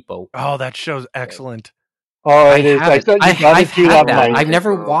Hajime no Ippo. Oh, that show's excellent. Oh, it is. I've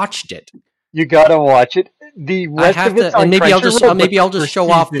never watched it. You gotta watch it. The rest of it's on and maybe I'll just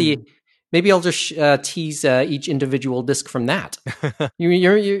show off the. Maybe I'll just tease each individual disc from that.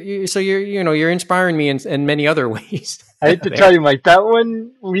 You're inspiring me in many other ways. I hate to tell you, Mike, that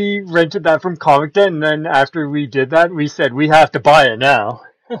one we rented that from Comic Den, and then after we did that, we said we have to buy it now.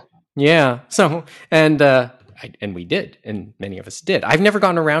 Yeah. So and we did, and many of us did. I've never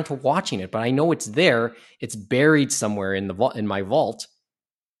gotten around to watching it, but I know it's there. It's buried somewhere in my vault.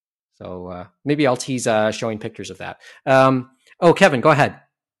 So maybe I'll tease showing pictures of that. Kevin, go ahead.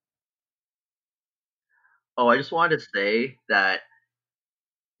 Oh, I just wanted to say that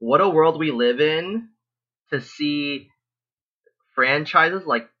what a world we live in to see franchises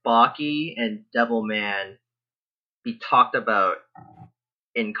like Baki and Devilman be talked about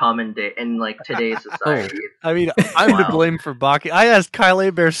in common day in like today's society. It's I mean, I'm to wild. blame for Baki. I asked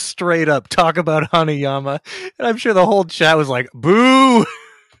Kyle Bear straight up, talk about Hanayama, and I'm sure the whole chat was like, boo!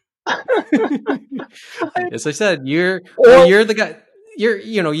 As I said, you're Or- you're the guy.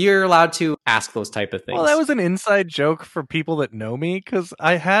 You're allowed to ask those type of things. Well, that was an inside joke for people that know me, because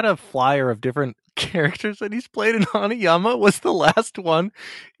I had a flyer of different characters that he's played, and Hanayama was the last one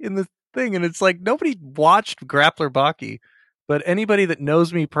in the thing, and it's like, nobody watched Grappler Baki, but anybody that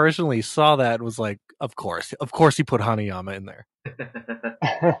knows me personally saw that and was like, of course he put Hanayama in there.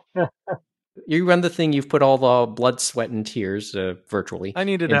 You run the thing. You've put all the blood, sweat, and tears virtually. I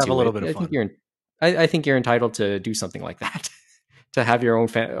needed to have a into little it. bit of fun. I think you're entitled to do something like that, to have your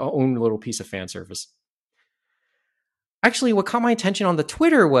own little piece of fan service. Actually, what caught my attention on the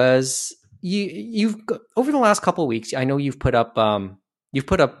Twitter was you've over the last couple of weeks. I know you've put up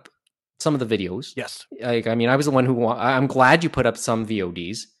some of the videos. Yes. I mean, I was the one who. I'm glad you put up some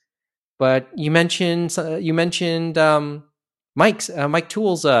VODs, but you mentioned Mike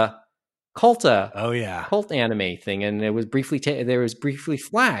Toole's cult Oh yeah. cult anime thing, and it was briefly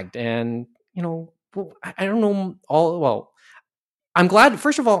flagged, and I don't know all. Well, I'm glad.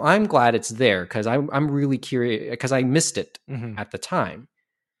 First of all, I'm glad it's there because I'm really curious because I missed it at the time.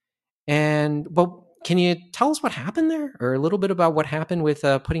 But can you tell us what happened there, or a little bit about what happened with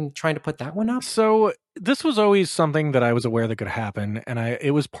trying to put that one up? So this was always something that I was aware that could happen, and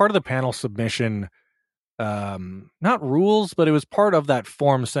it was part of the panel submission. Not rules, but it was part of that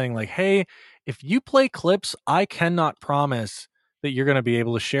form saying like, hey, if you play clips, I cannot promise that you're going to be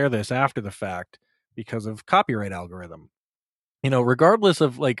able to share this after the fact because of copyright algorithm. Regardless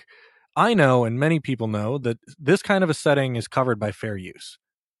of like, I know, and many people know that this kind of a setting is covered by fair use.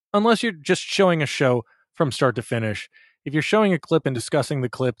 Unless you're just showing a show from start to finish. If you're showing a clip and discussing the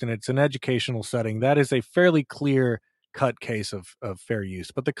clip and it's an educational setting, that is a fairly clear cut case of fair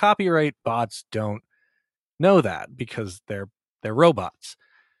use. But the copyright bots don't know that because they're robots.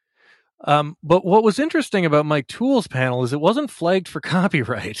 But what was interesting about Mike Toole's panel is it wasn't flagged for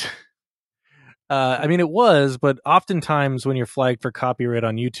copyright. I mean, it was, but oftentimes when you're flagged for copyright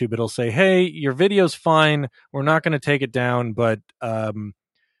on YouTube, it'll say, hey, your video's fine. We're not going to take it down, but,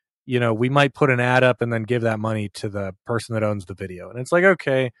 we might put an ad up and then give that money to the person that owns the video. And it's like,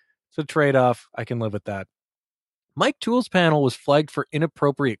 okay, it's a trade-off. I can live with that. Mike Toole's panel was flagged for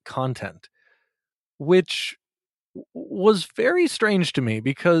inappropriate content, which was very strange to me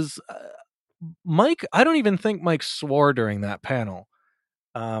because I don't even think Mike swore during that panel.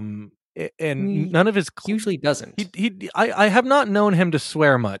 And none of his usually doesn't. I have not known him to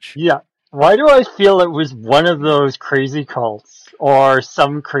swear much. Yeah. Why do I feel it was one of those crazy cults or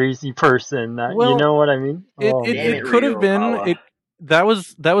some crazy person that, you know what I mean? It could have been. That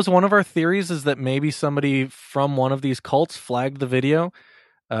was one of our theories, is that maybe somebody from one of these cults flagged the video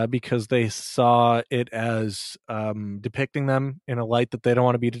because they saw it as depicting them in a light that they don't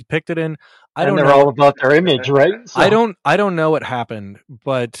want to be depicted in. They're all about their image, right? So. I don't know what happened,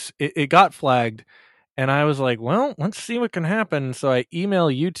 but it got flagged, and I was like, well, let's see what can happen. So I email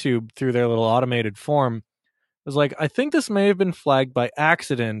YouTube through their little automated form. I was like, I think this may have been flagged by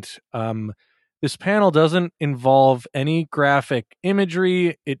accident. This panel doesn't involve any graphic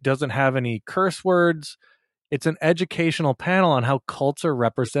imagery. It doesn't have any curse words. It's an educational panel on how cults are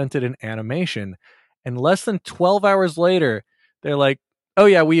represented in animation. And less than 12 hours later, they're like, oh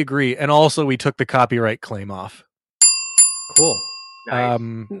yeah, we agree. And also we took the copyright claim off. Cool.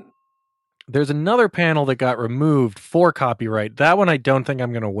 Nice. There's another panel that got removed for copyright. That one I don't think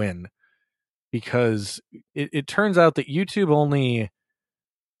I'm going to win, because it turns out that YouTube only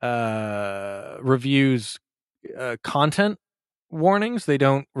reviews content warnings. They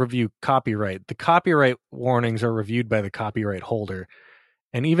don't review copyright. The copyright warnings are reviewed by the copyright holder.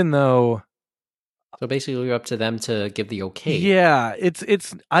 And even though, so basically you're up to them to give the okay. Yeah,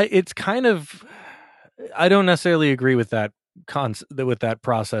 it's kind of, I don't necessarily agree with that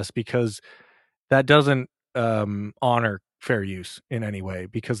process, because that doesn't honor fair use in any way,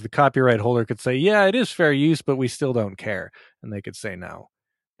 because the copyright holder could say, yeah, it is fair use, but we still don't care. And they could say no.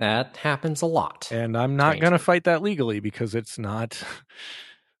 That happens a lot. And I'm not going to fight that legally, because it's not,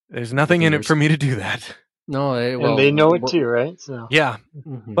 there's nothing in it for me to do that. No, and they know it too, right? So yeah,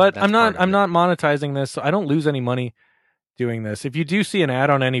 but I'm not monetizing this, so I don't lose any money doing this. If you do see an ad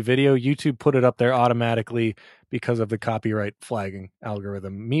on any video, YouTube put it up there automatically because of the copyright flagging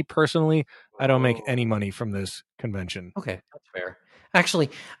algorithm. Me personally, I don't make any money from this convention. Okay, that's fair. Actually,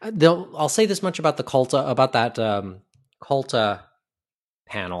 I'll say this much about the Culta, about that Culta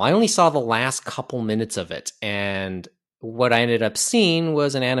panel. I only saw the last couple minutes of it, and what I ended up seeing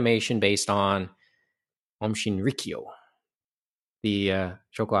was an animation based on Om Shinrikyo. the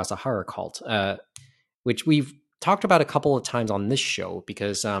Shoko Asahara cult, which we've talked about a couple of times on this show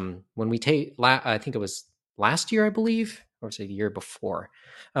because when we I think it was last year, I believe, or say the year before,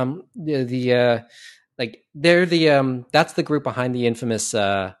 like they're that's the group behind the infamous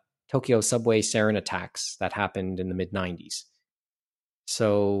Tokyo subway sarin attacks that happened in the mid 90s.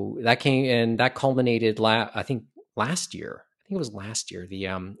 So that culminated I think last year. I think it was last year. The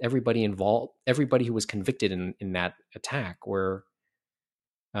everybody who was convicted in that attack were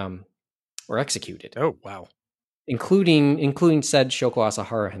executed. Oh wow! Including said Shoko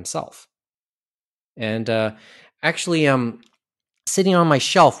Asahara himself. And actually, sitting on my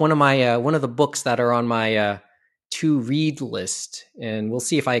shelf, one of the books that are on my to read list, and we'll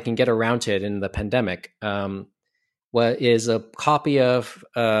see if I can get around to it in the pandemic. What is a copy of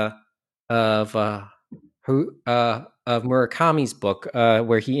Murakami's book,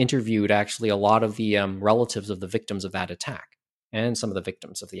 where he interviewed actually a lot of the relatives of the victims of that attack and some of the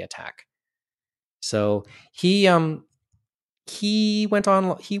victims of the attack. So he went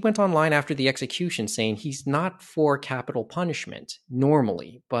online after the execution saying he's not for capital punishment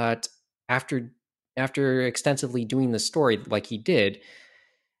normally, but after extensively doing the story like he did,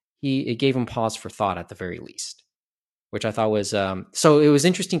 it gave him pause for thought at the very least, which I thought was so it was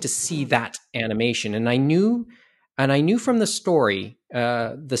interesting to see that animation. And I knew from the story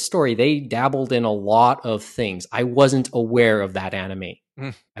they dabbled in a lot of things. I wasn't aware of that anime.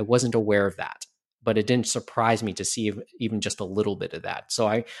 I wasn't aware of that, but it didn't surprise me to see even just a little bit of that.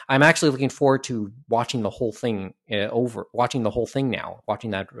 So I'm actually looking forward to watching the whole thing watching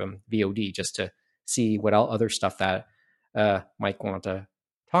that VOD just to see what other stuff that Mike want to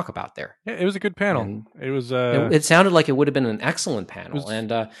talk about there. Yeah, it was a good panel. And it was. It sounded like it would have been an excellent panel,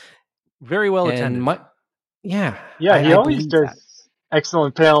 and very well attended. He always does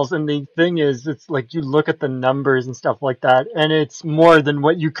excellent panels. And the thing is, it's like you look at the numbers and stuff like that, and it's more than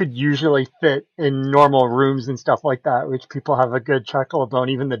what you could usually fit in normal rooms and stuff like that, which people have a good chuckle about.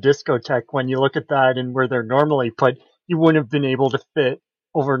 Even the discotheque, when you look at that and where they're normally put, you wouldn't have been able to fit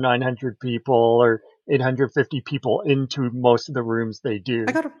over 900 people or 850 people into most of the rooms they do.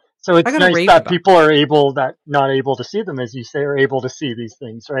 So it's nice that people are not able to see them, as you say, are able to see these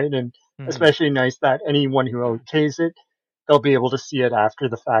things, right? And especially nice that anyone who okays it, they'll be able to see it after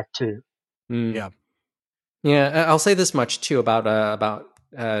the fact too. Yeah. I'll say this much too about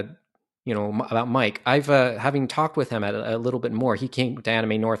Mike. I've having talked with him a little bit more. He came to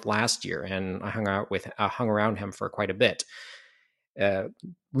Anime North last year, and I hung around him for quite a bit.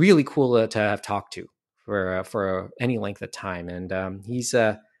 Really cool to have talked to for any length of time, and he's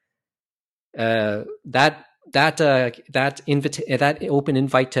that open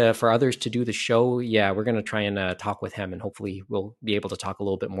invite for others to do the show. Yeah, we're going to try and talk with him, and hopefully we'll be able to talk a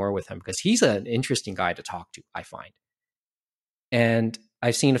little bit more with him because he's an interesting guy to talk to, I find. And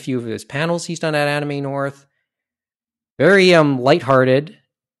I've seen a few of his panels he's done at Anime North. Very lighthearted.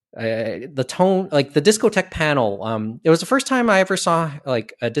 The tone, like the discotheque panel, it was the first time I ever saw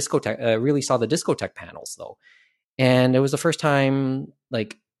like a discotheque, really saw the discotheque panels though. And it was the first time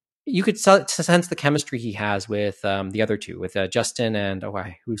like you could sense the chemistry he has with the other two, with Justin and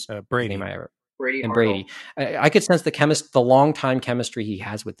who's Brady. Brady and Brady. I could sense the long time chemistry he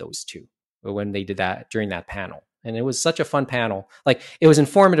has with those two when they did that during that panel. And it was such a fun panel. Like it was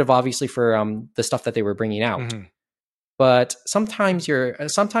informative, obviously, for the stuff that they were bringing out. Mm-hmm. But sometimes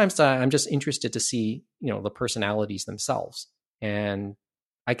I'm just interested to see, the personalities themselves, and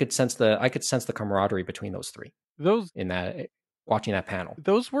I could sense the camaraderie between those three. Watching that panel,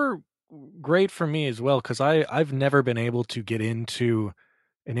 those were great for me as well because I've never been able to get into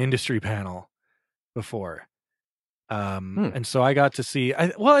an industry panel before, and so I got to see.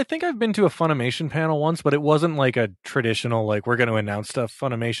 I think I've been to a Funimation panel once, but it wasn't like a traditional like we're going to announce stuff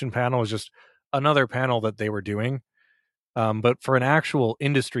Funimation panel. It was just another panel that they were doing. But for an actual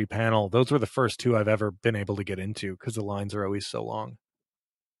industry panel, those were the first two I've ever been able to get into because the lines are always so long.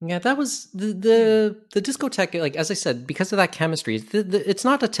 Yeah, that was the discotheque. Like as I said, because of that chemistry, it's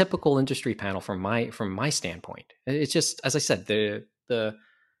not a typical industry panel from my standpoint. It's just as I said, the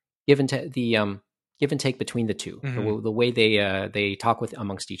give and take between the two, mm-hmm. the way they talk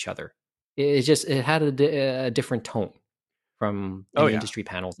amongst each other. It had a different tone from industry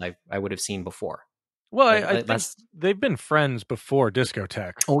panels I would have seen before. Well, I think they've been friends before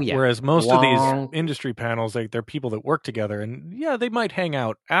discotheque. Oh yeah. Whereas most of these industry panels, they're people that work together, and yeah, they might hang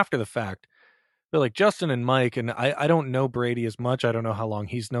out after the fact. They're like Justin and Mike, and I don't know Brady as much. I don't know how long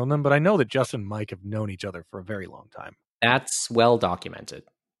he's known them, but I know that Justin and Mike have known each other for a very long time. That's well documented.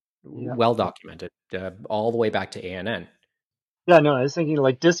 Yeah. Well documented, all the way back to ANN. Yeah, no, I was thinking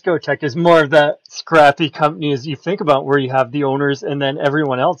like Discotech is more of that scrappy company as you think about, where you have the owners and then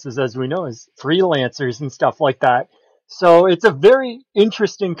everyone else is, as we know, is freelancers and stuff like that. So it's a very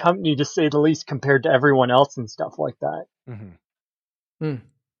interesting company to say the least compared to everyone else and stuff like that. Mm-hmm.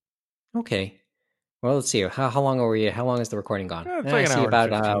 Okay. Well, let's see. How long are we? How long is the recording gone? Yeah, it's I like an see hour and about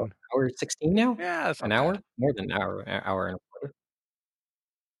 15. hour 16 now. Yeah, that's An not hour, bad. more than an hour and a quarter.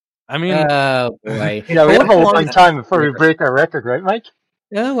 I mean, Oh boy. Yeah, we But have a how long long is time before we that? break our record, right, Mike?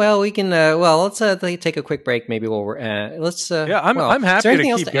 Well, we can. Well, let's take a quick break. Maybe we'll. Let's. yeah, I'm Well, is there happy to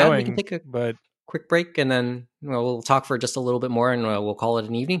anything else keep to add? We can going, take a but quick break and then we'll talk for just a little bit more, and we'll call it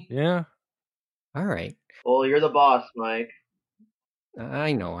an evening. yeah. All right. Well, you're the boss, Mike.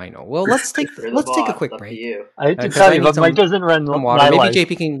 I know. Well, let's take You're the let's take a boss. quick Up to break. you. I hate to 'Cause tell I you, need but Mike some doesn't run water. my Maybe life.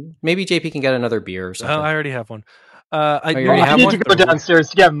 JP can get another beer or something. I already have one. you I already I have need one? to go downstairs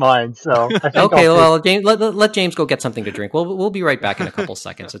to get mine, so I think Okay, I'll well, James, let James go get something to drink. We'll be right back in a couple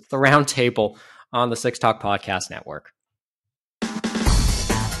seconds. It's the Round Table on the Six Talk Podcast Network.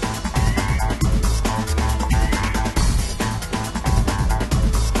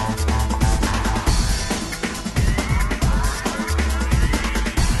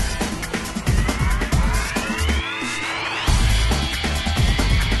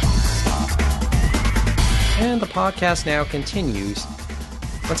 And the podcast now continues.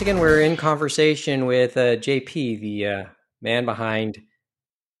 Once again, we're in conversation with JP, the man behind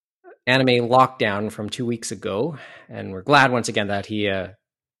Anime Lockdown from 2 weeks ago. And we're glad once again that he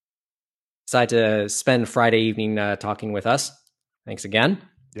decided to spend Friday evening talking with us. Thanks again.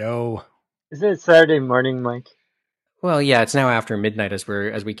 Yo. Is it Saturday morning, Mike? Well, yeah, it's now after midnight as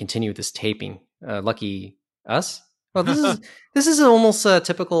we continue this taping. Lucky us. Well, this is almost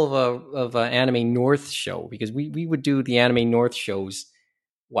typical of an Anime North show, because we would do the Anime North shows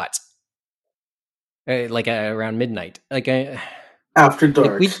around midnight, After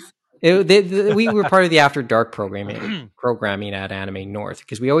dark. we were part of the After Dark programming at Anime North,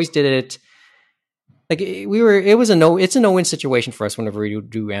 because we always did it. It's a no-win situation for us whenever we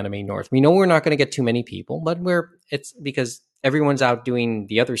do Anime North. We know we're not going to get too many people, but it's because everyone's out doing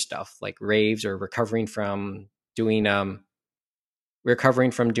the other stuff, like raves, or recovering from doing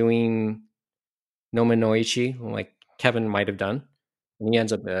Nomanoichi, like Kevin might have done, and he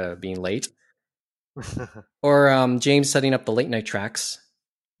ends up being late. Or James setting up the late night tracks,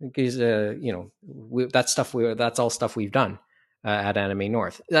 because that's all stuff we've done at Anime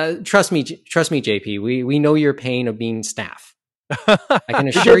North. Trust me, JP. We know your pain of being staff. I can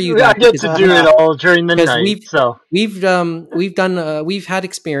assure you that I get to do it all during the night. We've had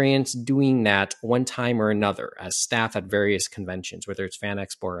experience doing that one time or another as staff at various conventions, whether it's Fan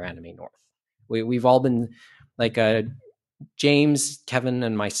Expo or Anime North. We've all been like James, Kevin,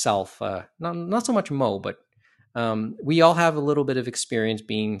 and myself. Not so much Mo, but we all have a little bit of experience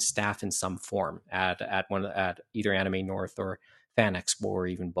being staff in some form at either Anime North or Fan Expo, or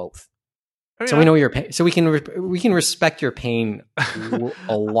even both. So we know your pain. So we can respect your pain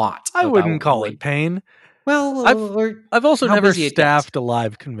a lot. I wouldn't call it pain. Well, I've also never staffed a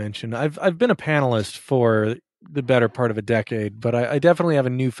live convention. I've been a panelist for the better part of a decade, but I definitely have a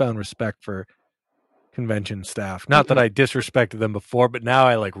newfound respect for convention staff. Not that I disrespected them before, but now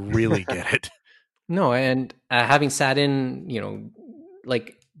I really get it. No, and having sat in,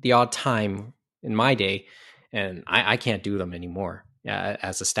 like the odd time in my day, and I can't do them anymore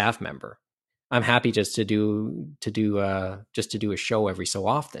as a staff member. I'm happy just to do a show every so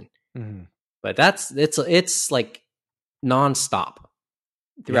often. Mm-hmm. But it's like nonstop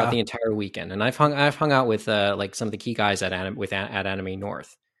throughout the entire weekend. And I've hung out with like some of the key guys at Anime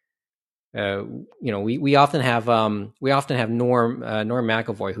North. We often have Norm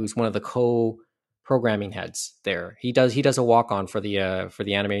McAvoy, who's one of the co-programming heads there. He does a walk on for the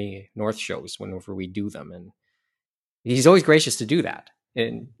Anime North shows whenever we do them, and he's always gracious to do that.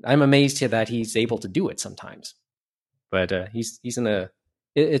 And I'm amazed that he's able to do it sometimes. But he's in a.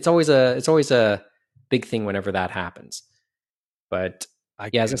 It's always a big thing whenever that happens. But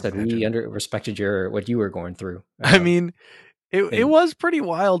as I said, we respected what you were going through. I mean, it was pretty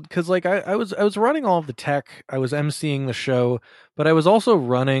wild, because I was running all of the tech. I was emceeing the show, but I was also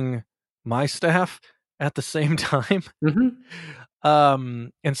running my staff at the same time. Mm-hmm.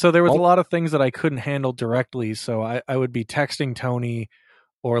 And so there was a lot of things that I couldn't handle directly. So I would be texting Tony,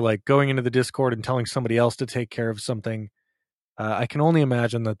 or going into the Discord and telling somebody else to take care of something. I can only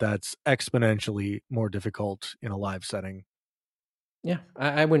imagine that that's exponentially more difficult in a live setting. Yeah,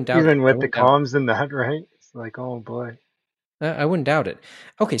 I wouldn't doubt it. Even with the comms and that, right? It's like, oh boy. I wouldn't doubt it.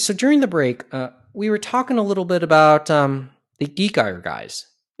 Okay, so during the break, we were talking a little bit about the Geek Hour guys.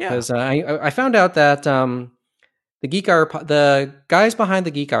 Yeah. Because I found out that the guys behind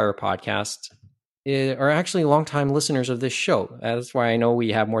the Geek Hour podcast are actually longtime listeners of this show. That's why I know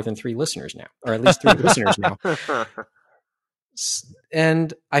we have more than 3 listeners now, or at least 3 listeners now.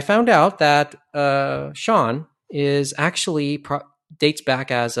 And I found out that Sean is actually dates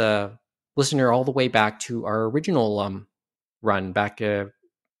back as a listener all the way back to our original run back in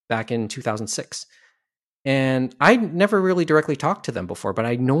 2006. And I never really directly talked to them before, but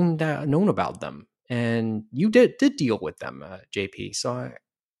I'd known about them. And you did deal with them, JP. So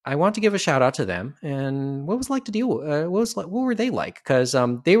I want to give a shout out to them. And what was it like to deal with? What were they like? Because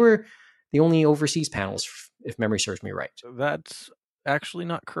they were the only overseas panels, if memory serves me right. That's actually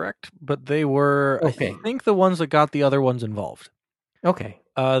not correct, but they were, okay. I think, the ones that got the other ones involved. Okay.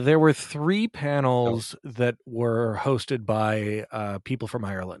 There were 3 panels that were hosted by people from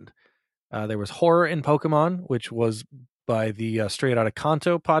Ireland. There was Horror in Pokemon, which was by the Straight Outta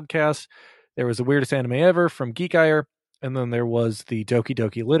Kanto podcast. There was The Weirdest Anime Ever from Geek Ire. And then there was the Doki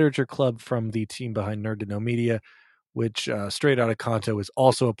Doki Literature Club from the team behind Nerd to Know Media, which Straight Outta Kanto is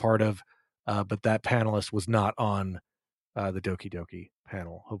also a part of. But that panelist was not on the Doki Doki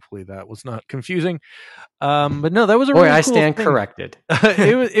panel. Hopefully that was not confusing. But no, that was a really cool I stand thing. corrected.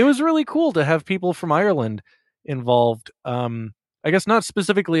 It was really cool to have people from Ireland involved. I guess not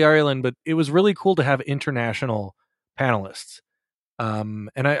specifically Ireland, but it was really cool to have international panelists. And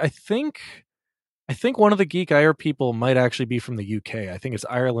I think one of the Geek Ire people might actually be from the UK. I think it's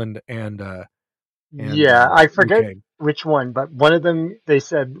Ireland and I forget UK. which one, but one of them they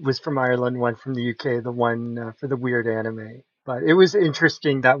said was from Ireland, one from the UK, the one for the weird anime. But it was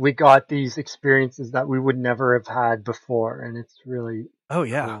interesting that we got these experiences that we would never have had before, and it's really oh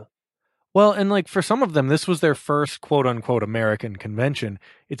yeah. cool. Well, and like for some of them, this was their first quote unquote American convention.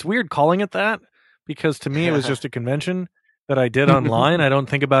 It's weird calling it that because to me it was just a convention that I did online. I don't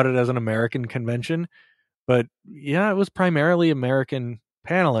think about it as an American convention, but yeah, it was primarily American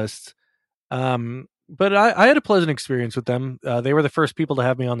panelists. But I had a pleasant experience with them. They were the first people to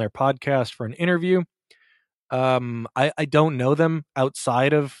have me on their podcast for an interview. I don't know them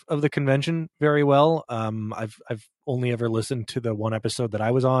outside of the convention very well. I've only ever listened to the one episode that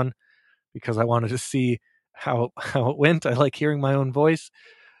I was on because I wanted to see how it went. I like hearing my own voice.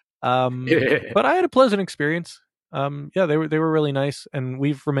 But I had a pleasant experience. Yeah, they were really nice, and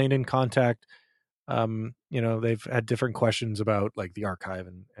we've remained in contact. They've had different questions about like the archive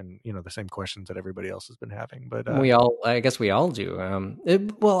and the same questions that everybody else has been having. But I guess we all do.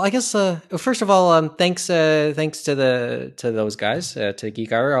 First of all, thanks to those guys, to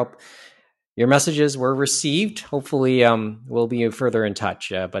Geek Hour. Your messages were received. Hopefully, we'll be further in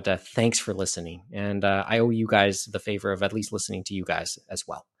touch. But thanks for listening, and I owe you guys the favor of at least listening to you guys as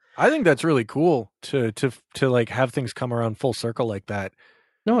well. I think that's really cool to like have things come around full circle like that.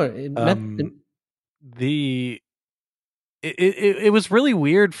 No, it was really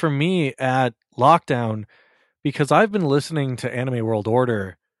weird for me at lockdown because I've been listening to Anime World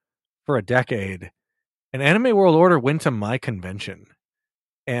Order for a decade, and Anime World Order went to my convention,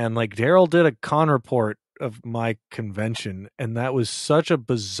 and like Daryl did a con report of my convention, and that was such a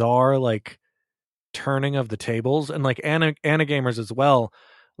bizarre like turning of the tables, and like Anagamers as well.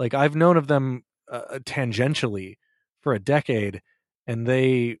 Like I've known of them tangentially for a decade, and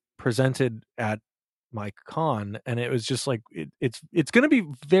they presented at my con, and it was just like it's going to be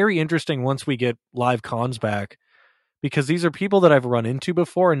very interesting once we get live cons back, because these are people that I've run into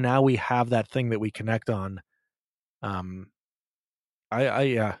before, and now we have that thing that we connect on.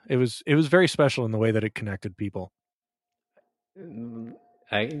 It was very special in the way that it connected people.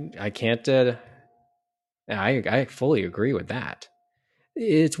 I can't. I fully agree with that.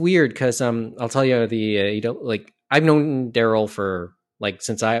 It's weird because I'll tell you I've known Daryl for like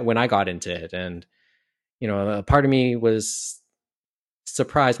since when I got into it, and a part of me was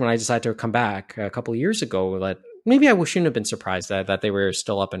surprised when I decided to come back a couple of years ago that maybe I shouldn't have been surprised that they were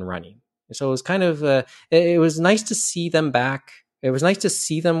still up and running. So it was kind of it was nice to see them back. It was nice to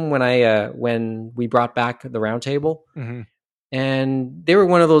see them when we brought back the roundtable. Mm-hmm. And they were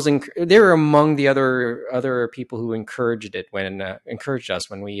one of those. They were among the other people who encouraged us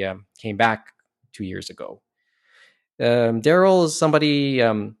when we came back 2 years ago. Daryl is somebody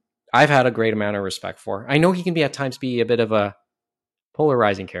I've had a great amount of respect for. I know he can at times be a bit of a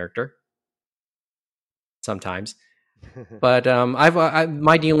polarizing character sometimes, but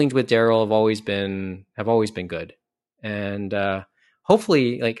my dealings with Daryl have always been good, and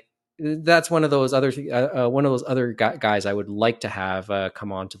hopefully, like. That's one of those other guys I would like to have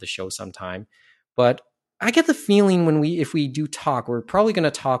come on to the show sometime. But I get the feeling if we do talk, we're probably going to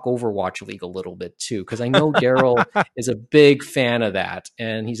talk Overwatch League a little bit too, because I know Daryl is a big fan of that,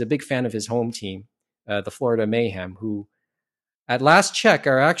 and he's a big fan of his home team, the Florida Mayhem, who at last check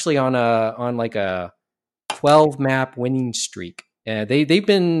are actually on a 12 map winning streak. They've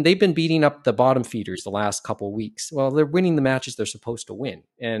been beating up the bottom feeders the last couple of weeks. Well, they're winning the matches they're supposed to win,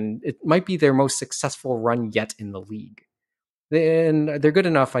 and it might be their most successful run yet in the league. And they're good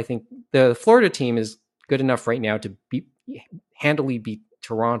enough. I think the Florida team is good enough right now to handily beat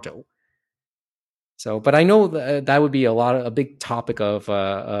Toronto. So, but I know that would be a big topic of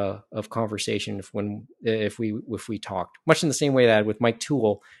conversation if we talked, much in the same way that with Mike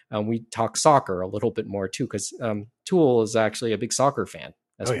Toole, we talk soccer a little bit more too, because Toole is actually a big soccer fan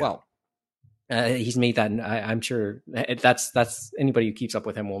as well. He's made that. I'm sure that's anybody who keeps up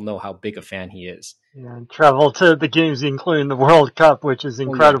with him will know how big a fan he is. Yeah, and travel to the games, including the World Cup, which is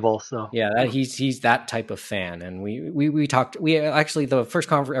incredible. So he's that type of fan, and we talked. We actually the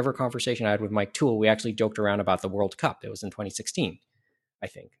first ever conversation I had with Mike Toole, we actually joked around about the World Cup. It was in 2016, I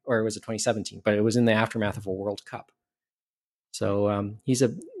think, or was it 2017? But it was in the aftermath of a World Cup. So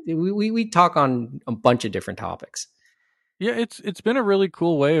we talk on a bunch of different topics. Yeah, it's been a really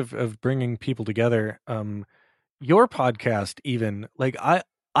cool way of bringing people together. Your podcast, even like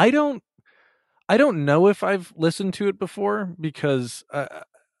I don't know if I've listened to it before because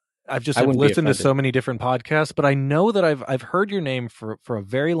I've listened to so many different podcasts, but I know that I've heard your name for a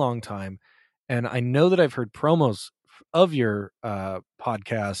very long time, and I know that I've heard promos of your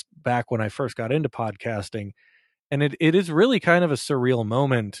podcast back when I first got into podcasting, and it is really kind of a surreal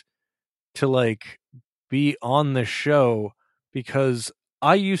moment to like be on the show, because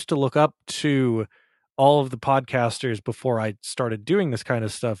I used to look up to all of the podcasters before I started doing this kind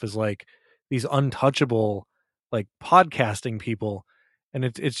of stuff as like these untouchable like podcasting people. And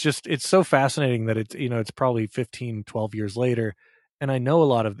it's so fascinating that it's probably 15, 12 years later. And I know a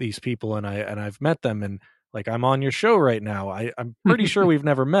lot of these people and I've met them, and like, I'm on your show right now. I'm pretty sure we've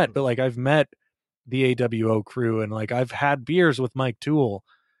never met, but like I've met the AWO crew, and like I've had beers with Mike Toole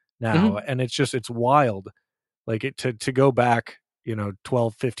now, and it's wild. Like to go back,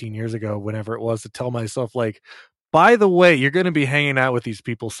 12, 15 years ago, whenever it was, to tell myself like, by the way, you're going to be hanging out with these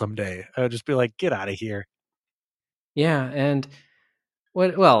people someday. I would just be like, get out of here. Yeah. And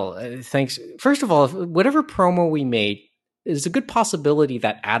thanks. First of all, whatever promo we made, there's a good possibility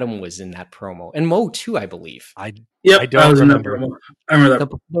that Adam was in that promo, and Mo too, I believe. I don't remember. I remember that.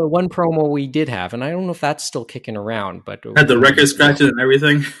 The one promo we did have, and I don't know if that's still kicking around, but had the record scratches and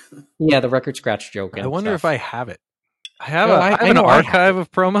everything. Yeah, the record scratch joke. I wonder if I have it. I have an archive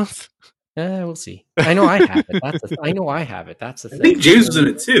of promos. We'll see. I know I have it. I know I have it. That's the thing. I think James was in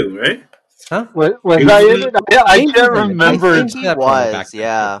it too, right? Huh? Was I in it? I can't remember. He was,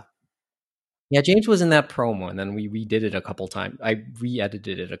 yeah. Yeah, James was in that promo, and then we redid it a couple times. I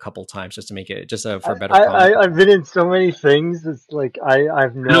re-edited it a couple times just to make it for better. I've been in so many things. It's like I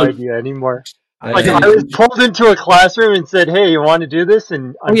have no idea anymore. Like I was pulled into a classroom and said, "Hey, you want to do this?"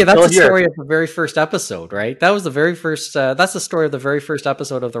 And that's the story of the very first episode, right? That was the very first. That's the story of the very first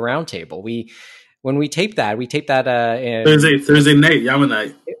episode of the Roundtable. When we taped that Thursday night, Yama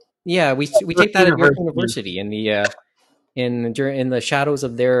night. Yeah, we taped that at York University in the shadows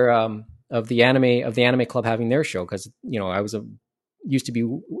of their of the anime club having their show, because I was used to be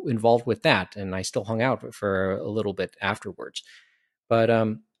involved with that, and I still hung out for a little bit afterwards. But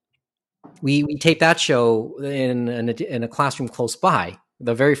we taped that show in a classroom close by,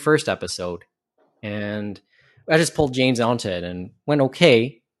 the very first episode, and I just pulled James onto it and went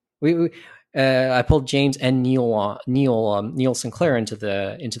okay. I pulled James and Neil Sinclair into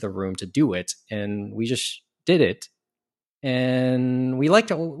the room to do it, and we just did it. And we liked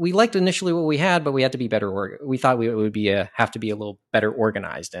initially what we had, but we had to be better. We thought we would have to be a little better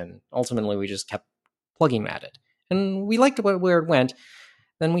organized, and ultimately we just kept plugging at it. And we liked where it went.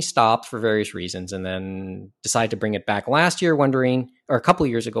 Then we stopped for various reasons, and then decided to bring it back last year, a couple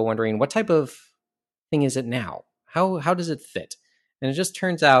of years ago, wondering what type of thing is it now? How does it fit? And it just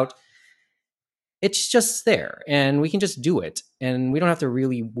turns out it's just there, and we can just do it, and we don't have to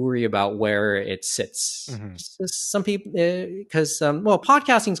really worry about where it sits. Mm-hmm. Some people, because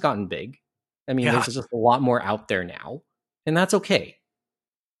podcasting's gotten big. I mean, there's just a lot more out there now, and that's okay.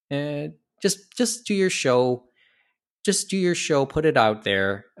 Just do your show. Just do your show. Put it out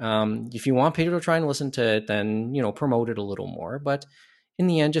there. If you want people to try and listen to it, then promote it a little more. But in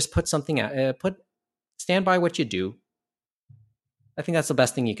the end, just put something out. Stand by what you do. I think that's the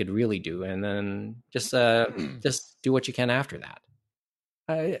best thing you could really do, and then just do what you can after that.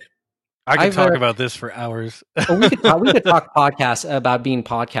 I could talk about this for hours. we could talk podcasts about being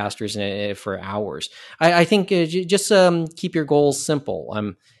podcasters for hours. I think just keep your goals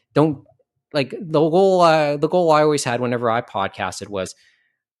simple. Don't like the goal. The goal I always had whenever I podcasted was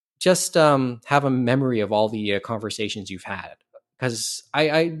just have a memory of all the conversations you've had. Because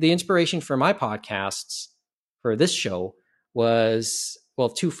the inspiration for my podcasts for this show was, well,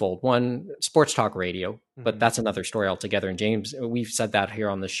 twofold. One, sports talk radio, but that's another story altogether. And James, we've said that here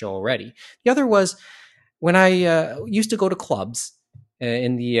on the show already. The other was when I used to go to clubs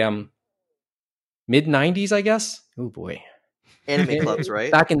in the mid 90s, I guess. Oh boy. Anime clubs,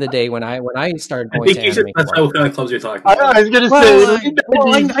 right? Back in the day when I started I going think to you should anime specify clubs. what kind of clubs you're talking I about. was going to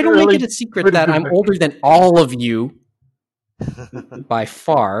Well, say, I don't make it a secret that I'm older than all of you by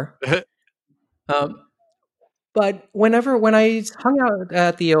far. But when I hung out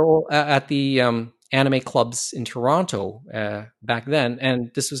at the anime clubs in Toronto back then,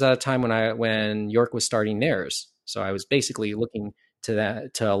 and this was at a time when York was starting theirs, so I was basically looking to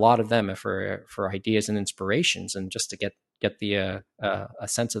a lot of them for ideas and inspirations, and just to get the a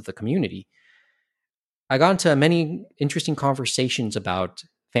sense of the community. I got into many interesting conversations about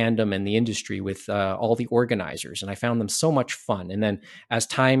fandom and the industry with all the organizers, and I found them so much fun. And then as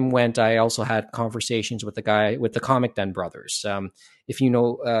time went, I also had conversations with the Comic Den brothers. If you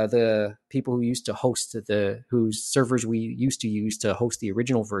know the people who used to host whose servers we used to use to host the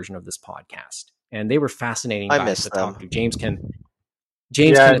original version of this podcast, and they were fascinating guys to talk to. James can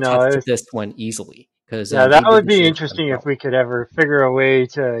attest to this one easily. Yeah, that would be interesting if we could ever figure a way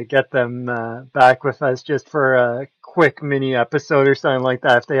to get them back with us just for a quick mini episode or something like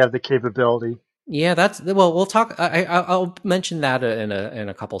that if they have the capability. Yeah, we'll talk. I'll mention that in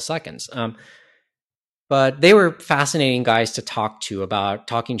a couple seconds. But they were fascinating guys to talk to about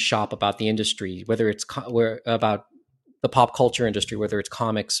talking shop about the industry, whether it's about the pop culture industry, whether it's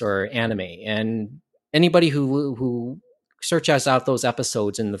comics or anime, and anybody who searches out those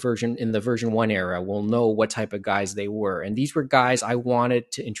episodes in the version 1 era will know what type of guys they were. And these were guys I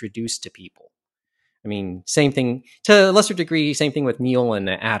wanted to introduce to people. I mean, same thing to a lesser degree, same thing with Neil and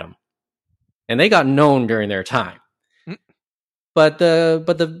Adam. And they got known during their time. But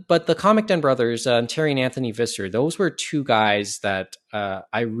the Comic Den brothers, Terry and Anthony Visser, those were two guys that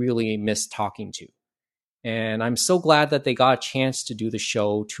I really missed talking to. And I'm so glad that they got a chance to do the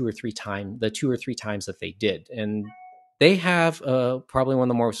show two or three times that they did. And they have probably one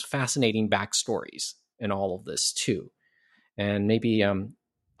of the most fascinating backstories in all of this too. And maybe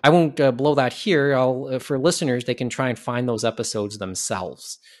I won't blow that here. For listeners, they can try and find those episodes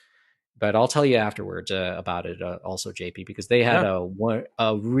themselves. But I'll tell you afterwards about it also, JP, because they had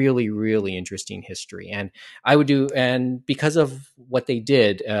a really, really interesting history. And because of what they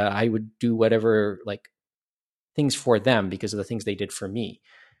did, I would do whatever things for them because of the things they did for me.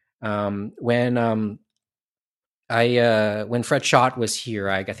 When Fred Schott was here,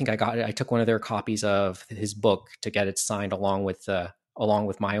 I think I took one of their copies of his book to get it signed along with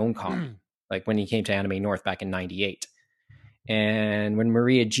my own copy, like when he came to Anime North back in '98. And when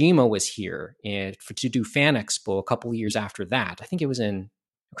Maria Jima was here to do Fan Expo a couple of years after that, I think it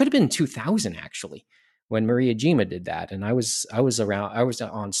could have been 2000 actually, when Maria Jima did that, and I was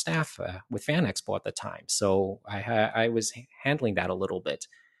on staff with Fan Expo at the time, so I was handling that a little bit.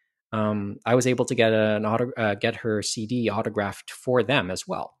 I was able to get her CD autographed for them as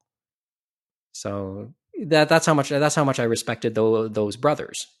well. So that's how much I respected those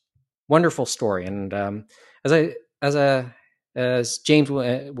brothers. Wonderful story, and as James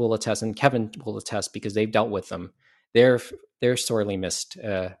will attest and Kevin will attest, because they've dealt with them, they're sorely missed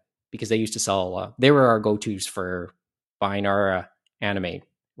because they used to sell. They were our go-tos for buying our anime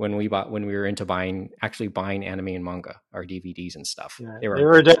when we were into buying anime and manga, our DVDs and stuff. Yeah, they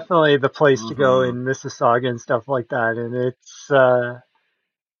were definitely the place to go in Mississauga and stuff like that. And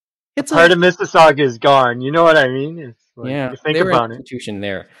it's part of Mississauga is gone. You know what I mean? It's you think about an institution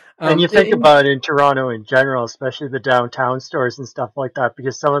there. And you think about it in Toronto in general, especially the downtown stores and stuff like that,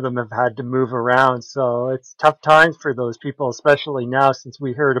 because some of them have had to move around. So it's tough times for those people, especially now since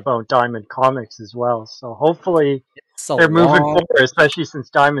we heard about Diamond Comics as well. So hopefully they're moving forward, especially since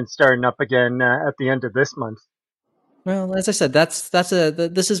Diamond's starting up again at the end of this month. Well, as I said,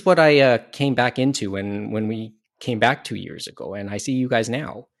 this is what I came back into when we came back 2 years ago, and I see you guys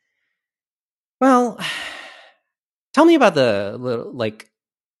now. Well, tell me about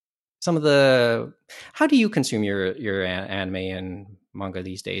some of the. How do you consume your anime and manga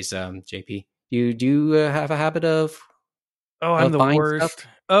these days, JP? Do you have a habit of? Oh, I'm the worst. Stuff?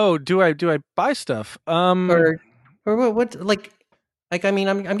 Oh, do I buy stuff? Or what? I mean,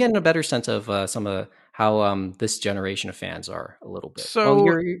 I'm getting a better sense of some of how this generation of fans are a little bit. So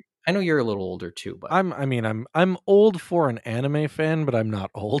I know you're a little older too, but I'm old for an anime fan, but I'm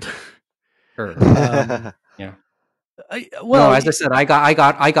not old. Sure. Yeah. No, as I said, I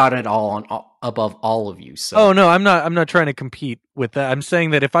got it all on above all of you. So. Oh no, I'm not trying to compete with that. I'm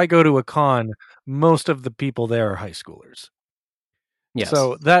saying that if I go to a con, most of the people there are high schoolers. Yes.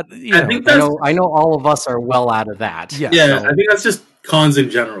 So that I know all of us are well out of that. Yeah. Yeah, I think that's just cons in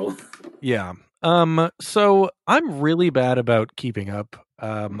general. Yeah. So I'm really bad about keeping up.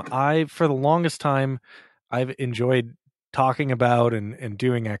 For the longest time, I've enjoyed talking about and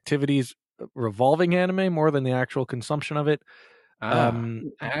doing activities revolving anime more than the actual consumption of it.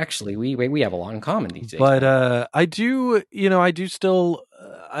 Actually, we have a lot in common these days. But I do still.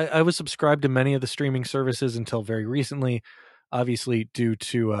 I was subscribed to many of the streaming services until very recently. Obviously, due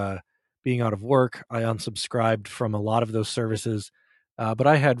to being out of work, I unsubscribed from a lot of those services. But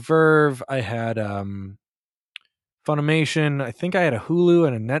I had Verve, I had Funimation, I think I had a Hulu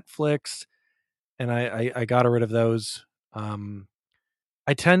and a Netflix, and I got rid of those.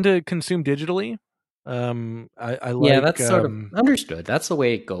 I tend to consume digitally. I like, that's sort of understood. That's the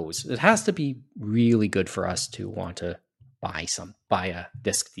way it goes. It has to be really good for us to want to buy a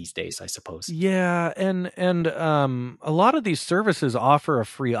disc these days, I suppose. Yeah, and a lot of these services offer a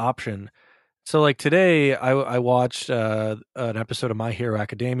free option. So like today, I watched an episode of My Hero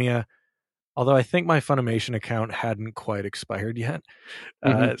Academia, although I think my Funimation account hadn't quite expired yet,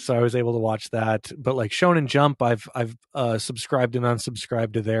 so I was able to watch that. But like Shonen Jump, I've subscribed and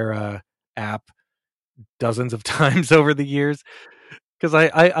unsubscribed to their app dozens of times over the years because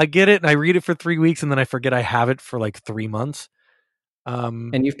I get it and I read it for 3 weeks and then I forget I have it for like 3 months.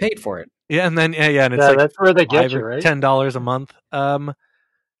 And you've paid for it. Yeah, and then and it's like that's where they get you, right? $10 a month.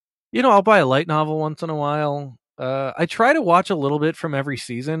 I'll buy a light novel once in a while. I try to watch a little bit from every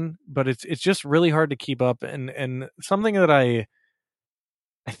season, but it's just really hard to keep up. And something that I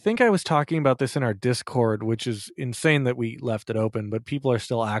think I was talking about this in our Discord, which is insane that we left it open, but people are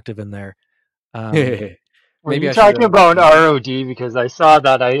still active in there. Were you talking about ROD? Because I saw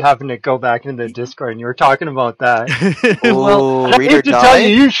that. I happened to go back into the Discord, and you were talking about that. Well, I have to tell you,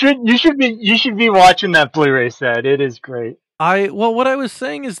 you should be watching that Blu-ray set. It is great. What I was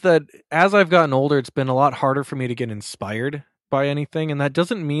saying is that as I've gotten older, it's been a lot harder for me to get inspired by anything, and that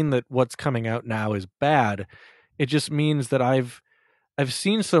doesn't mean that what's coming out now is bad. It just means that I've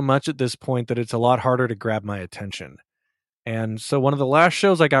seen so much at this point that it's a lot harder to grab my attention. And so one of the last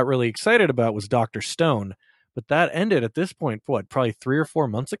shows I got really excited about was Dr. Stone, but that ended at this point, probably 3 or 4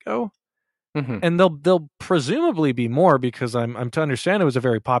 months ago? Mm-hmm. And there'll presumably be more because I'm to understand it was a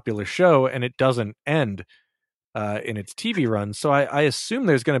very popular show and it doesn't end in its TV run. So I assume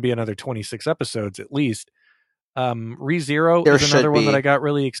there's going to be another 26 episodes at least. ReZero is another one that I got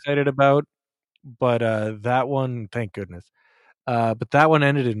really excited about, but that one, thank goodness. But that one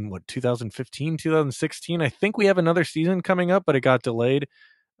ended in 2015, 2016. I think we have another season coming up, but it got delayed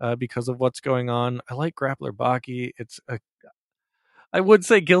because of what's going on. I like Grappler Baki. I would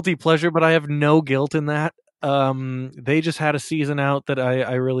say guilty pleasure, but I have no guilt in that. They just had a season out that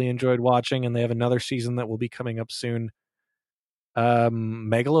I really enjoyed watching, and they have another season that will be coming up soon.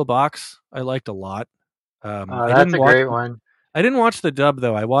 Megalobox, I liked a lot. That's a great one. I didn't watch the dub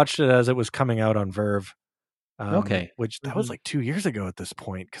though. I watched it as it was coming out on Verve. Which that was like 2 years ago at this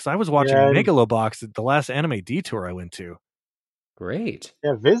point, because I was watching Megalobox at the last anime detour I went to. Great.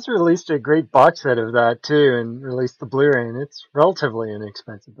 Yeah, Viz released a great box set of that too, and released the Blu-ray, and it's relatively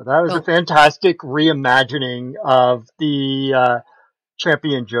inexpensive. But that was a fantastic reimagining of the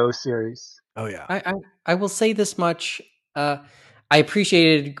Champion Joe series. Oh yeah. I will say this much. I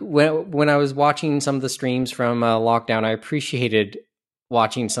appreciated when I was watching some of the streams from lockdown. I appreciated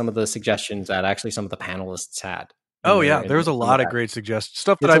watching some of the suggestions that actually some of the panelists had. Oh yeah, there was a lot of great suggestions,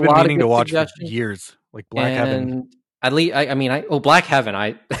 stuff that I've been meaning to watch for years, like Black Heaven. At least, Black Heaven.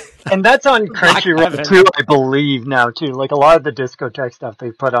 And that's on Crunchyroll too, I believe now too. Like a lot of the discotheque stuff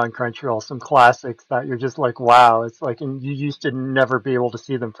they put on Crunchyroll, some classics that you're just like, wow, it's like, and you used to never be able to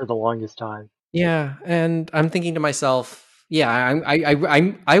see them for the longest time. Yeah, and I'm thinking to myself, yeah,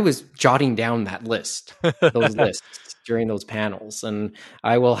 I was jotting down that list, those lists during those panels, and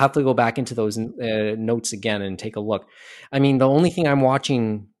I will have to go back into those notes again and take a look. I mean, the only thing I'm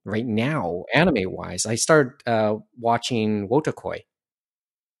watching right now, anime-wise, I started watching Wotakoi,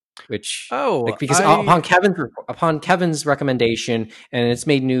 which upon Kevin's recommendation, and it's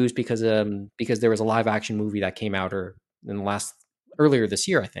made news because there was a live-action movie that came out earlier this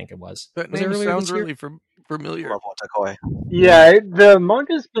year, I think it was. That name sounds really familiar. Love Wotakoi. Yeah, the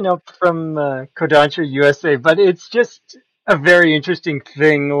manga's been up from Kodansha USA, but it's just a very interesting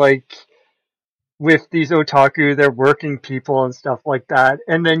thing. Like, with these otaku, they're working people and stuff like that,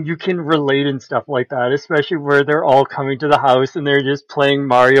 and then you can relate and stuff like that, especially where they're all coming to the house and they're just playing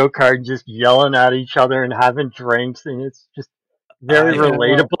Mario Kart, just yelling at each other and having drinks, and it's just very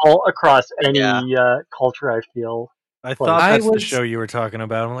relatable across any culture, I feel. I thought that's the show you were talking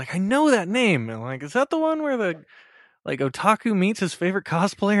about. I'm like, I know that name. And like, is that the one where the otaku meets his favorite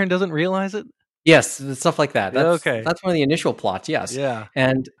cosplayer and doesn't realize it? Yes, stuff like that. That's, okay. That's one of the initial plots, yes. Yeah.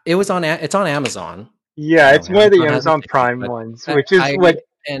 And it was it's on Amazon. Yeah, it's one of the Amazon Prime ones, which is what...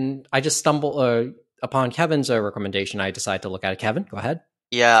 And I just stumbled upon Kevin's recommendation. I decided to look at it. Kevin, go ahead.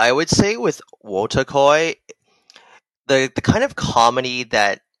 Yeah, I would say with Wotakoi, the kind of comedy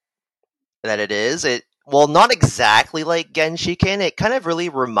that it is, well, not exactly like Genshiken. It kind of really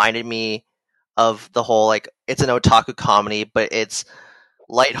reminded me of the whole, like, it's an otaku comedy, but it's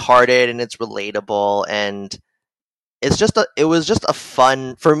lighthearted and it's relatable, and it was just a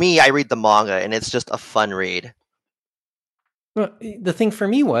fun, for me, I read the manga and it's just a fun read. Well, the thing for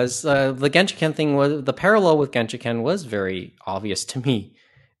me was the Genshiken thing was the parallel with Genshiken was very obvious to me.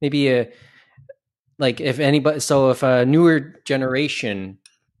 Maybe like if a newer generation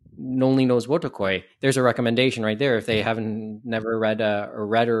only knows Wotakoi, there's a recommendation right there if they haven't never read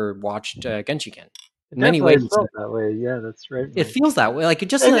or watched Genshiken. In many ways, felt that way. Yeah, that's right. It feels that way. Like it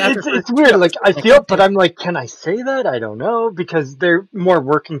just it's weird. Like I feel, but I'm like, can I say that? I don't know, because they're more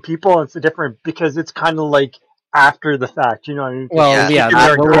working people. And it's different because it's kind of like after the fact. You know what I mean? Well, we had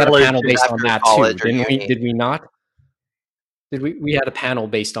a panel based on that too, didn't we? Did we not? We had a panel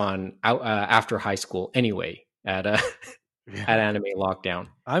based on after high school anyway at Anime Lockdown.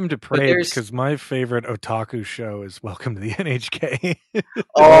 I'm depraved because my favorite otaku show is Welcome to the NHK.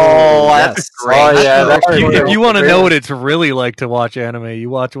 Oh, that's great. Oh, yeah, if you want to know what it's really like to watch anime, you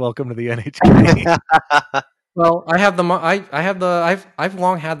watch Welcome to the NHK. Well, I've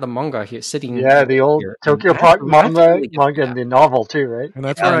long had the manga here sitting. Yeah, the old Tokyo Park manga and the novel too, right? And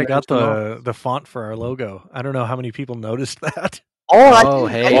that's where I got the font for our logo. I don't know how many people noticed that. Oh,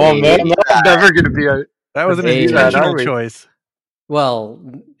 man, that's never going to be a... That was an intentional choice. Well,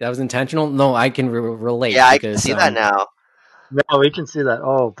 that was intentional. No, I can relate. Yeah, I can see that now. No, we can see that.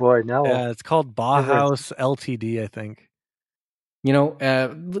 Oh boy, now. Yeah, it's called Bauhaus Ltd. I think. You know,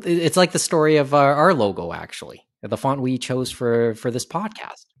 it's like the story of our logo. Actually, the font we chose for this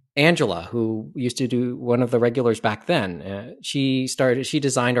podcast. Angela, who used to do one of the regulars back then, she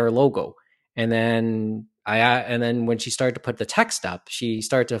designed our logo, and then when she started to put the text up, she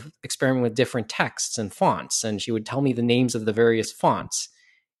started to experiment with different texts and fonts, and she would tell me the names of the various fonts.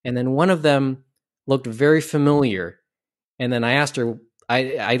 And then one of them looked very familiar. And then I asked her,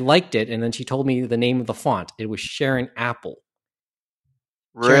 I liked it. And then she told me the name of the font. It was Sharon Apple.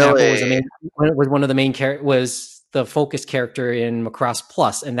 Really? Sharon Apple was one of the main was the focus character in Macross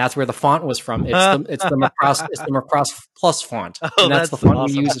Plus, and that's where the font was from. It's the Macross Plus font, and that's the font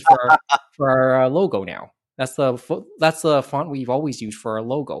awesome. We use for our logo now. That's the font we've always used for our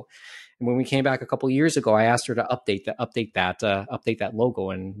logo. And when we came back a couple of years ago, I asked her to update that logo,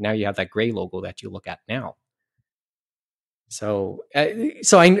 and now you have that gray logo that you look at now. So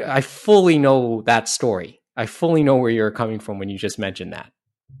I fully know that story. I fully know where you're coming from when you just mentioned that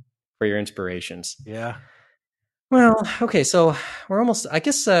for your inspirations. Yeah. Well, okay, so we're almost. I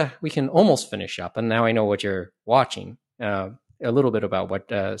guess we can almost finish up, and now I know what you're watching. A little bit about what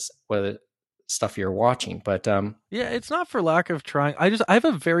stuff you're watching, but yeah, it's not for lack of trying. I have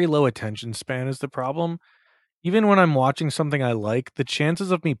a very low attention span is the problem. Even when I'm watching something I like, the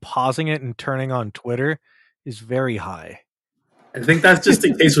chances of me pausing it and turning on Twitter is very high. I think that's just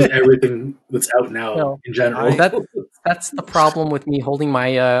the case with everything that's out now in general. That's the problem with me holding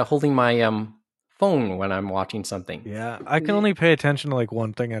my phone when I'm watching something. Yeah, I can only pay attention to like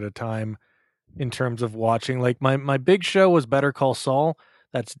one thing at a time in terms of watching. Like my big show was Better Call Saul.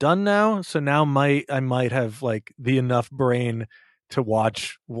 That's done now, so now I might have like the enough brain to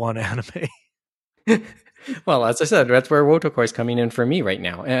watch one anime. Well, as I said, that's where Wotokoi is coming in for me right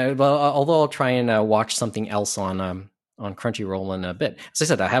now. Well, although I'll try and watch something else on Crunchyroll in a bit. As I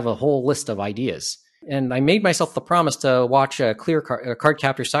said, I have a whole list of ideas. And I made myself the promise to watch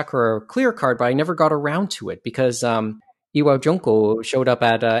Cardcaptor Sakura Clear Card, but I never got around to it because Iwa Junko showed up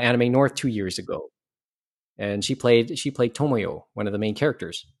at Anime North 2 years ago. And she played Tomoyo, one of the main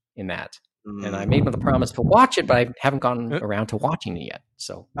characters in that. And I made the promise to watch it, but I haven't gotten around to watching it yet.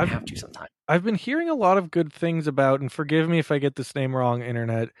 So I have to sometime. I've been hearing a lot of good things about, and forgive me if I get this name wrong,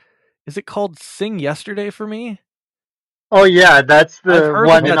 Internet. Is it called Sing Yesterday for Me? Oh yeah, that's the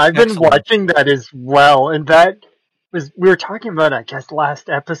one, and I've been watching that as well. And that was, we were talking about, I guess, last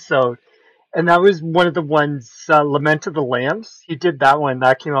episode. And that was one of the ones, Lament of the Lambs. He did that one.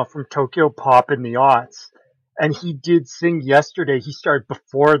 That came out from Tokyo Pop in the aughts. And he did Sing Yesterday. He started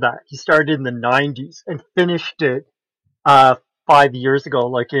before that. He started in the 90s and finished it 5 years ago,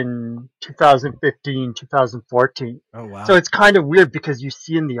 like in 2015, 2014. Oh wow. So it's kind of weird because you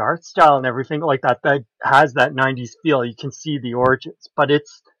see in the art style and everything like that, that has that 90s feel. You can see the origins, but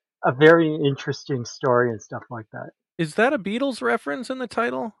it's a very interesting story and stuff like that. Is that a Beatles reference in the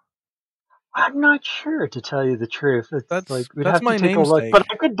title? I'm not sure, to tell you the truth. It's we'd that's have my to take a look, namesake. but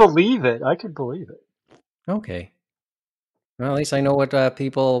I could believe it. Okay. Well, at least I know what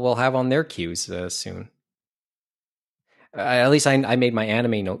people will have on their queues soon. At least I made my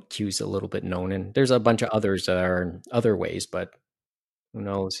anime queues a little bit known, and there's a bunch of others that are in other ways, but who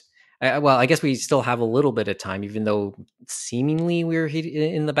knows? Well, I guess we still have a little bit of time, even though seemingly we're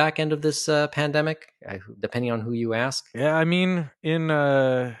in the back end of this pandemic, depending on who you ask. Yeah, I mean,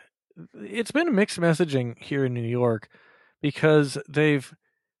 it's been mixed messaging here in New York because they've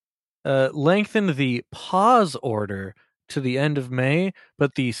lengthened the pause order to the end of May,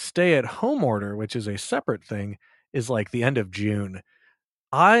 but the stay-at-home order, which is a separate thing, is like the end of June.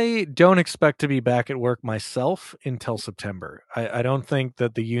 I don't expect to be back at work myself until September. I don't think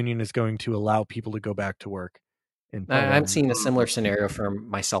that the union is going to allow people to go back to work. I'm seeing a similar scenario for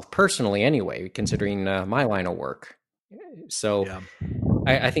myself personally anyway, considering my line of work. So yeah.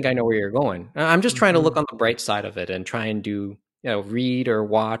 I think I know where you're going. I'm just trying to look on the bright side of it and try and do, read or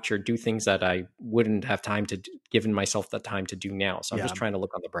watch or do things that I wouldn't have time to given myself the time to do now. So I'm just trying to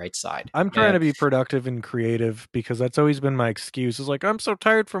look on the bright side. I'm trying to be productive and creative because that's always been my excuse. Is like, I'm so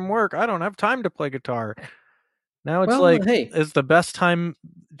tired from work. I don't have time to play guitar. Now it's it's the best time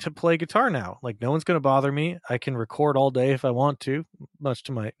to play guitar now. Like no one's going to bother me. I can record all day if I want to, much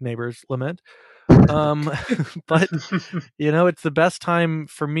to my neighbor's lament. But it's the best time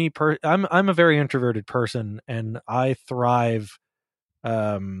for me. I'm a very introverted person, and I thrive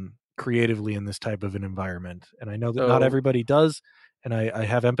creatively in this type of an environment. And I know that not everybody does, and I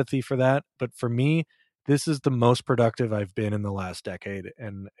have empathy for that. But for me, this is the most productive I've been in the last decade,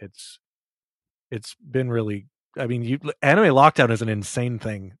 and it's been really. I mean, anime lockdown is an insane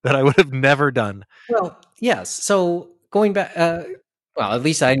thing that I would have never done. Well, yes. So going back, well, at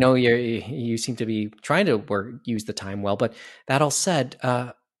least I know you seem to be trying to use the time well. But that all said,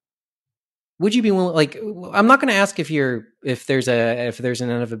 would you be willing? Like, I'm not going to ask if there's an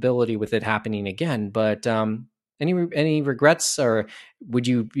inevitability with it happening again. But any regrets, or would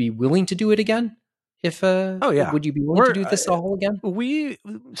you be willing to do it again? If would you be willing to do this all again?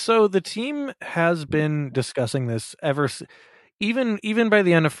 So the team has been discussing this even by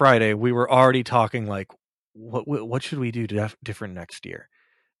the end of Friday. We were already talking like, what should we do different next year?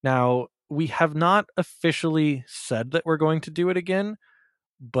 Now we have not officially said that we're going to do it again,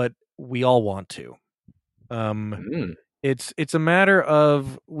 but we all want to. It's a matter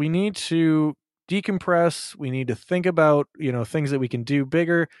of we need to decompress. We need to think about things that we can do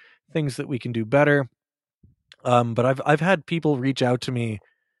bigger, things that we can do better. But I've had people reach out to me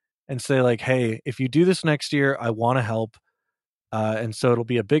and say like, hey, if you do this next year, I want to help. And so it'll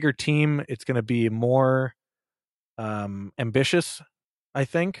be a bigger team. It's going to be more ambitious, I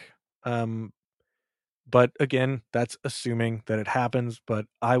think. But again, that's assuming that it happens, but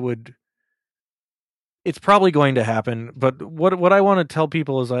it's probably going to happen. But what I want to tell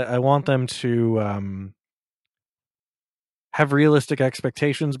people is I want them to have realistic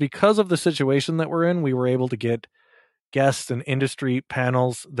expectations. Because of the situation that we're in, we were able to get guests and industry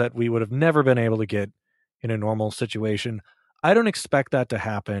panels that we would have never been able to get in a normal situation. I don't expect that to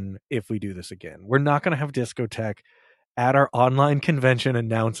happen if we do this again. We're not going to have Discotech at our online convention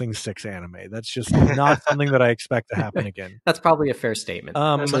announcing 6 anime. That's just not something that I expect to happen again. That's probably a fair statement.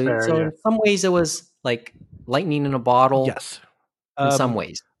 So in some ways it was like lightning in a bottle. Yes. In some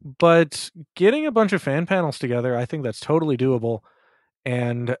ways. But getting a bunch of fan panels together, I think that's totally doable.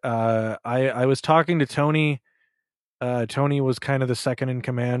 And I was talking to Tony. Tony was kind of the second in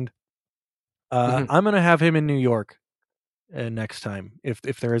command. I'm going to have him in New York next time, if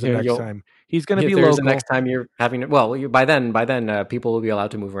there is a next time. He's going to be local. Next time you're having it. Well, by then people will be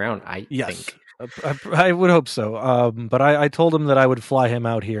allowed to move around. I think. I would hope so. But I told him that I would fly him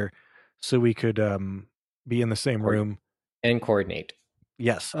out here so we could be in the same room and coordinate.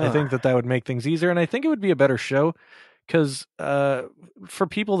 Yes, I think that would make things easier, and I think it would be a better show because for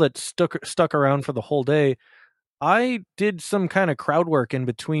people that stuck around for the whole day, I did some kind of crowd work in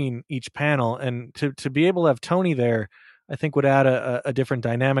between each panel, and to be able to have Tony there, I think would add a different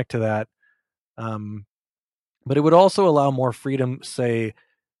dynamic to that. But it would also allow more freedom. Say,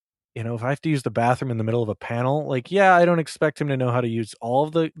 if I have to use the bathroom in the middle of a panel, like, I don't expect him to know how to use all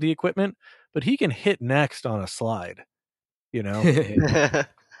of the equipment, but he can hit next on a slide.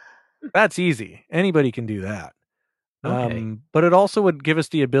 That's easy. Anybody can do that. Okay. But it also would give us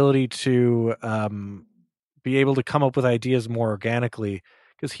the ability to be able to come up with ideas more organically,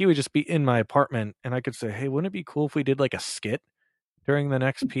 because he would just be in my apartment and I could say, hey, wouldn't it be cool if we did like a skit during the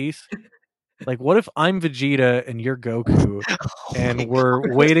next piece? Like, what if I'm Vegeta and you're Goku and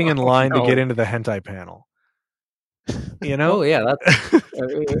we're waiting in line to get into the hentai panel? Oh yeah, that's.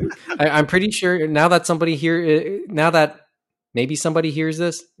 I'm pretty sure now that somebody here, now that maybe somebody hears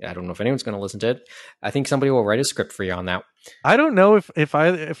this, I don't know if anyone's going to listen to it. I think somebody will write a script for you on that. I don't know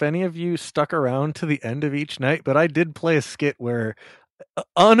if any of you stuck around to the end of each night, but I did play a skit where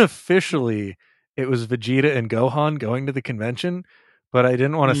unofficially it was Vegeta and Gohan going to the convention, but I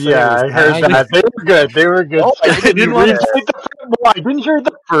didn't want to say. Yeah, I heard that. They were good. They were good. Oh, I didn't want I didn't hear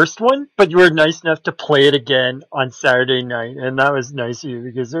the first one, but you were nice enough to play it again on Saturday night, and that was nice of you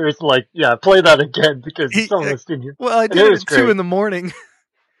because there was like, yeah, play that again because some of us didn't hear. Well, I did it at 2 a.m.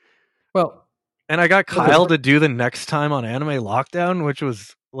 Well, and I got Kyle to do the next time on Anime Lockdown, which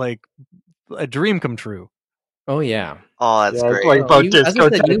was like a dream come true. Oh yeah. Oh, that's great. It's like about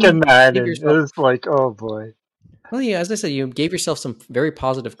discotheque and that, and it was like, oh boy. Well, yeah, as I said, you gave yourself some very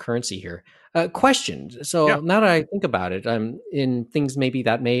positive currency here. Question. So now that I think about it, in things maybe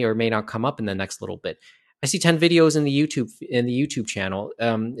that may or may not come up in the next little bit. I see 10 videos in the YouTube channel.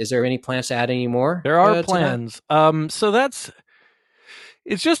 Is there any plans to add any more? There are plans. So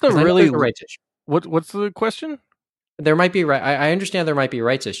it's just a really rights issue. What's the question? There might be I understand there might be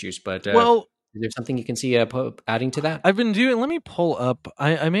rights issues, but is there something you can see adding to that? I've been doing. Let me pull up.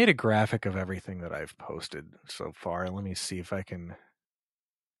 I made a graphic of everything that I've posted so far. Let me see if I can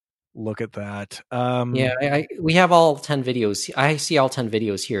look at that. We have all 10 videos. I see all 10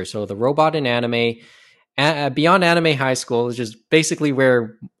 videos here. So the robot in anime, Beyond Anime High School, which is basically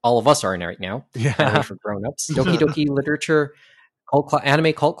where all of us are right now. Yeah, for grown-ups. Doki Doki Literature,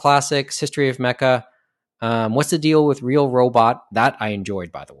 anime cult classics, History of Mecha. What's the deal with Real Robot? That I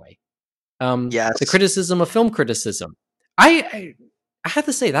enjoyed, by the way. Yes. The criticism of film criticism. I have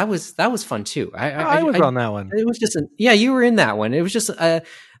to say that was fun too. I was on that one. It was just you were in that one. It was just I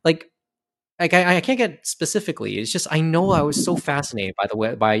can't get specifically. It's just I know I was so fascinated by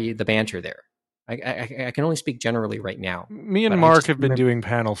the banter there. I can only speak generally right now. Me and Mark have been doing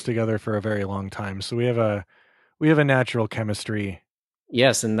panels together for a very long time, so we have a natural chemistry.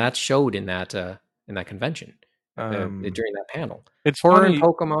 Yes, and that showed in that convention. During that panel. It's horror funny. and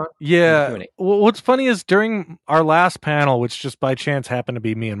Pokemon. Yeah. Well, what's funny is during our last panel, which just by chance happened to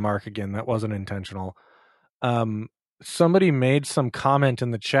be me and Mark again, that wasn't intentional. Somebody made some comment in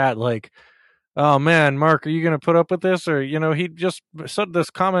the chat like, "Oh man, Mark, are you going to put up with this?" Or he just said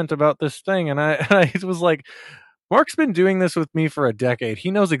this comment about this thing, and I was like, Mark's been doing this with me for a decade. He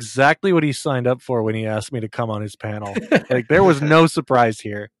knows exactly what he signed up for when he asked me to come on his panel. Like there was no surprise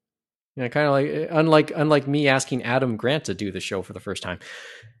here. Yeah, kind of like unlike me asking Adam Grant to do the show for the first time.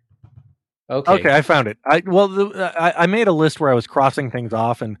 Okay, I found it. I made a list where I was crossing things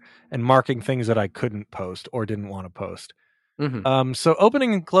off and marking things that I couldn't post or didn't want to post. Mm-hmm. So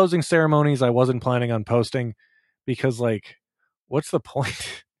opening and closing ceremonies, I wasn't planning on posting because, like, what's the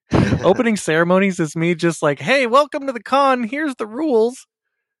point? Opening ceremonies is me just like, hey, welcome to the con. Here's the rules.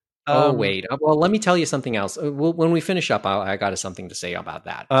 Wait. Well, let me tell you something else. When we finish up, I got something to say about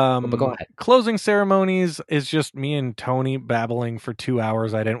that. But go ahead. Closing ceremonies is just me and Tony babbling for 2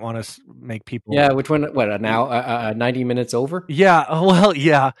 hours. I didn't want to make people. Yeah, which one? What now? 90 minutes over? Yeah. Well,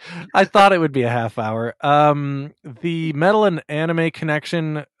 yeah. I thought it would be a half hour. The Metal and Anime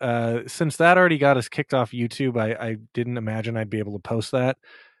Connection. Since that already got us kicked off YouTube, I didn't imagine I'd be able to post that.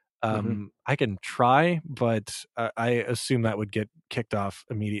 I can try, but I assume that would get kicked off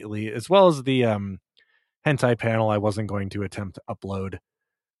immediately, as well as the hentai panel I wasn't going to attempt to upload.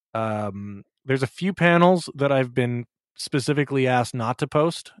 There's a few panels that I've been specifically asked not to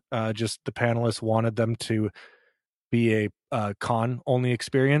post. Just the panelists wanted them to be a con only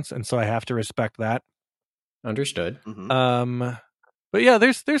experience, and so I have to respect that. Understood. But yeah,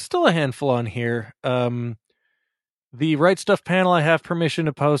 there's still a handful on here. The Right Stuff panel I have permission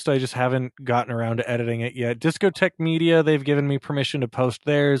to post. I just haven't gotten around to editing it yet. Discotheque Media, they've given me permission to post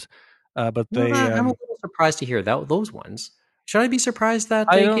theirs, but they. I'm a little surprised to hear those ones. Should I be surprised that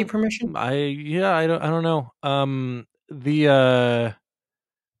they gave permission? I don't know. The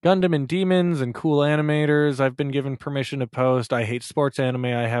Gundam and Demons and Cool Animators, I've been given permission to post. I Hate Sports Anime,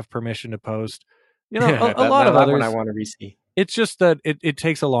 I have permission to post. A lot of others. One I want to re-see. It's just that it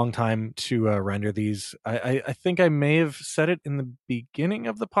takes a long time to render these. I think I may have said it in the beginning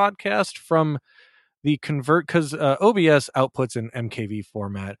of the podcast from the convert, because OBS outputs in MKV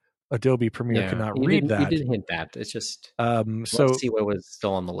format. Adobe Premiere cannot read that. You did hint that. It's just so let's see what was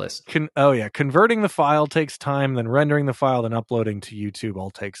still on the list. Converting the file takes time, then rendering the file, then uploading to YouTube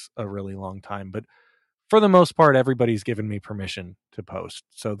all takes a really long time. But for the most part, everybody's given me permission to post.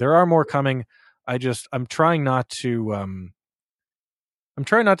 So there are more coming. I'm trying not to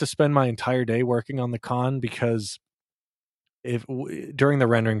spend my entire day working on the con, because during the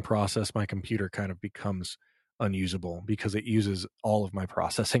rendering process, my computer kind of becomes unusable because it uses all of my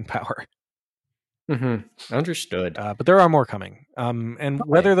processing power. Mm-hmm. Understood. But there are more coming. And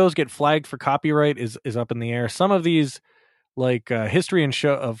whether those get flagged for copyright is up in the air. Some of these, like History of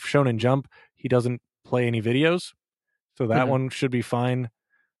Shonen Jump, he doesn't play any videos, so that one should be fine.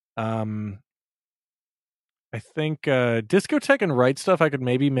 I think Discotek and Right Stuff, I could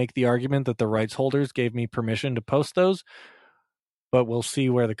maybe make the argument that the rights holders gave me permission to post those, but we'll see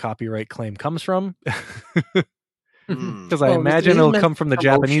where the copyright claim comes from. Because I imagine it'll come from the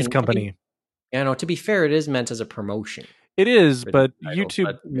Japanese company. Yeah, no, to be fair, it is meant as a promotion. It is, but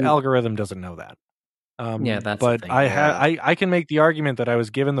YouTube algorithm doesn't know that. That's but the thing. I can make the argument that I was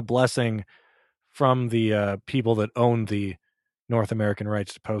given the blessing from the people that own the North American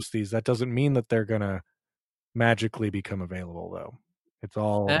rights to post these. That doesn't mean that they're gonna magically become available, though. It's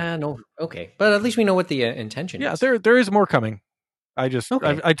all no, okay, but at least we know what the intention is. Yeah, there is more coming. I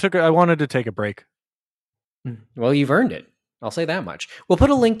wanted to take a break. Well, you've earned it. I'll say that much. We'll put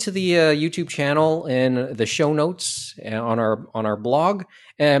a link to the YouTube channel in the show notes on our blog.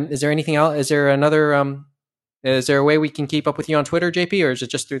 Is there anything else? Is there another? Is there a way we can keep up with you on Twitter, JP, or is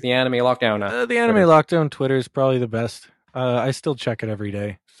it just through the Anime Lockdown? The Anime Lockdown Twitter is probably the best. I still check it every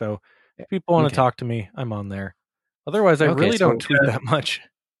day. So if people want to talk to me, I'm on there. Otherwise, I really don't tweet that much.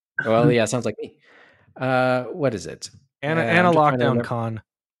 Well, yeah, sounds like me. What is it? Anna Lockdown Con.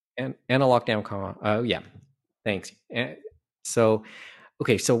 Anna Lockdown Con. Yeah. Thanks. So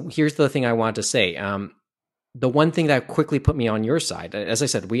here's the thing I want to say. The one thing that quickly put me on your side, as I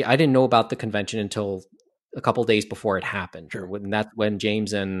said, I didn't know about the convention until a couple days before it happened. Sure. When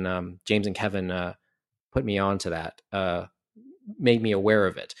James and Kevin put me on to that, made me aware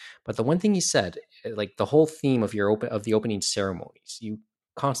of it. But the one thing you said, like the whole theme of the opening ceremonies, you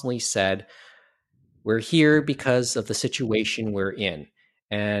constantly said, "We're here because of the situation we're in,"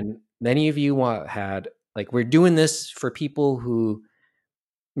 and many of you had. Like, we're doing this for people who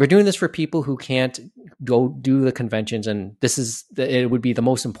can't go do the conventions, and it would be the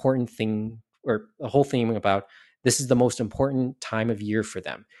most important thing, or the whole theme about this is the most important time of year for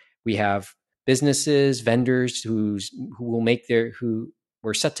them. We have businesses, vendors who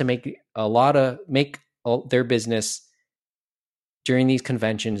were set to make their business during these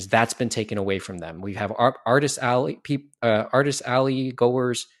conventions. That's been taken away from them. We have artist alley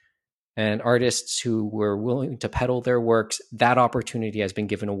goers and artists who were willing to peddle their works. That opportunity has been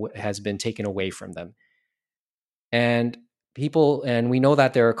taken away from them. And we know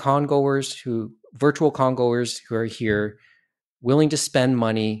that there are virtual con goers who are here willing to spend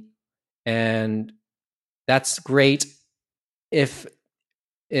money, and that's great. If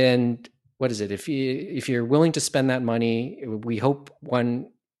you're willing to spend that money, we hope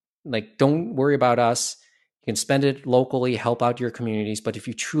don't worry about us. You can spend it locally, help out your communities. But if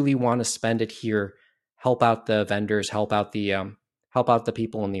you truly want to spend it here, help out the vendors, help out the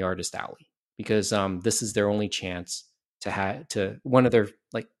people in the artist alley, because this is their only chance to one of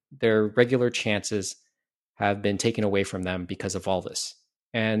their regular chances have been taken away from them because of all this.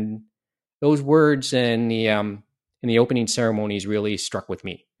 And those words in the opening ceremonies really struck with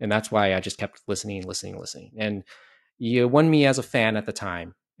me, and that's why I just kept listening. And you won me as a fan at the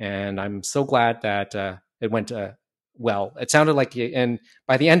time, and I'm so glad that it went well. It sounded like and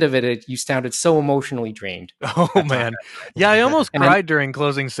by the end of it, you sounded so emotionally drained. Oh man, yeah, I almost cried during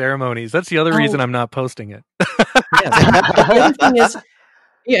closing ceremonies. That's the other reason I'm not posting it. The other thing is,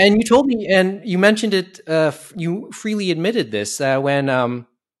 yeah, and you told me, and you mentioned it. You freely admitted this when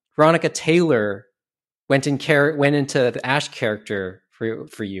Veronica Taylor went into the Ash character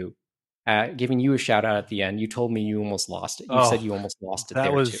for you, giving you a shout out at the end. You told me you almost lost it. You said you almost lost it.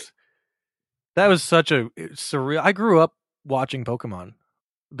 That was such a surreal. I grew up watching Pokemon.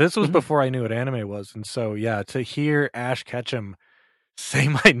 This was before I knew what anime was, and so yeah, to hear Ash Ketchum say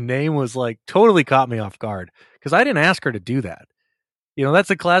my name was like totally caught me off guard, because I didn't ask her to do that. You know, that's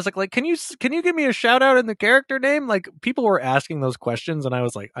a classic. Like, can you give me a shout out in the character name? Like, people were asking those questions, and I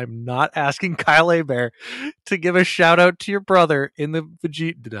was like, I'm not asking Kyle Hebert to give a shout out to your brother in the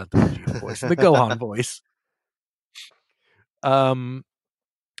Vegeta voice, the Gohan voice.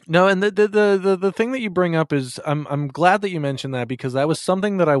 No, and the thing that you bring up is I'm glad that you mentioned that, because that was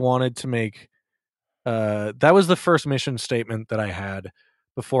something that I wanted to make. That was the first mission statement that I had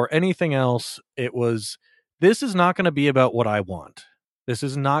before anything else, it was, this is not going to be about what I want. This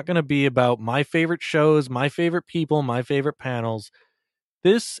is not going to be about my favorite shows, my favorite people, my favorite panels.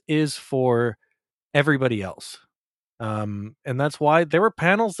 This is for everybody else. And that's why there were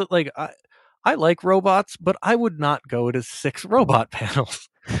panels that, like, I like robots, but I would not go to 6 robot panels,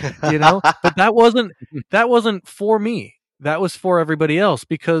 you know? But that wasn't for me. That was for everybody else,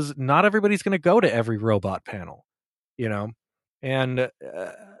 because not everybody's going to go to every robot panel, you know? And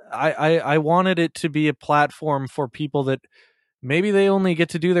I wanted it to be a platform for people that maybe they only get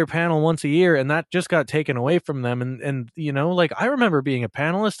to do their panel once a year, and that just got taken away from them. And you know, like, I remember being a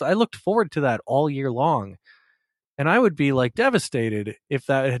panelist. I looked forward to that all year long. And I would be, like, devastated if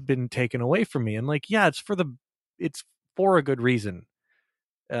that had been taken away from me. And, like, yeah, it's for a good reason.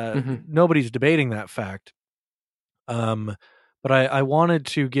 Nobody's debating that fact. But I wanted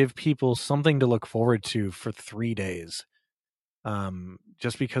to give people something to look forward to for 3 days.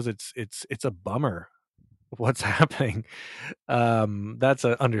 Just because it's a bummer what's happening. That's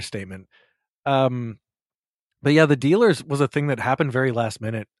an understatement. But yeah, the dealers was a thing that happened very last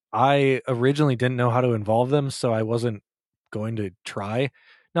minute. I originally didn't know how to involve them, so I wasn't going to try.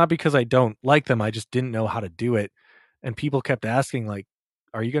 Not because I don't like them, I just didn't know how to do it. And people kept asking, like,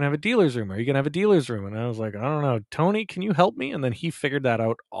 are you going to have a dealer's room? Are you going to have a dealer's room? And I was like, I don't know. Tony, can you help me? And then he figured that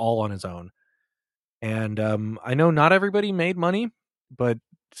out all on his own. And I know not everybody made money, but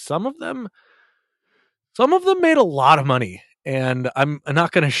some of them made a lot of money. And I'm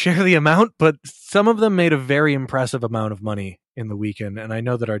not going to share the amount, but some of them made a very impressive amount of money in the weekend. And I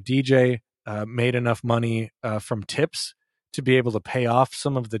know that our DJ made enough money from tips to be able to pay off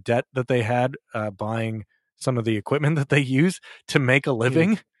some of the debt that they had buying some of the equipment that they use to make a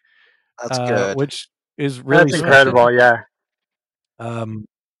living. That's good. Which is really That's incredible. Yeah.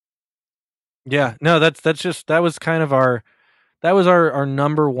 Yeah, no, that was kind of our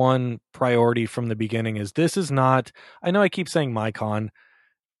number one priority from the beginning. Is this is not, I know I keep saying my con,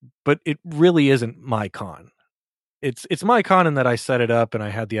 but it really isn't my con. It's my con in that I set it up and I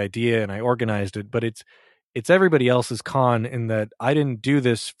had the idea and I organized it, but it's everybody else's con in that I didn't do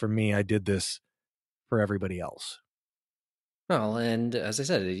this for me. I did this for everybody else. Well, and as I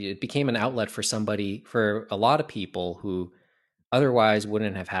said, it became an outlet for a lot of people who otherwise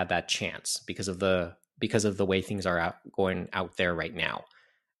wouldn't have had that chance because of the way things are going out there right now.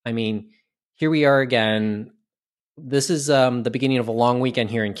 I mean, here we are again. This is the beginning of a long weekend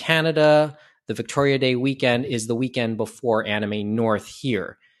here in Canada. The Victoria Day weekend is the weekend before Anime North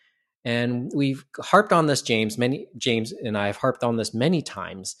here. And we've harped on this, James and I have harped on this many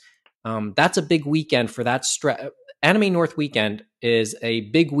times. That's a big weekend for that Anime North weekend is a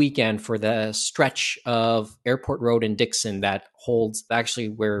big weekend for the stretch of Airport Road and Dixon that holds actually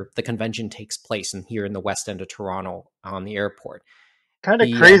where the convention takes place, and here in the west end of Toronto on the airport. Kind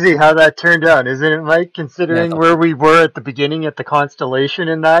of crazy how that turned out, isn't it, Mike? Considering where we were at the beginning at the Constellation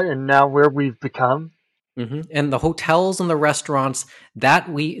and that, and now where we've become. Mm-hmm. And the hotels and the restaurants that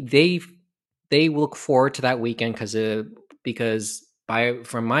they look forward to that weekend because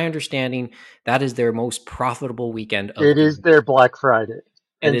from my understanding, that is their most profitable weekend. It is their Black Friday.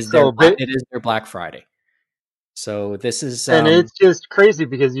 It is their Black Friday. So this is, and it's just crazy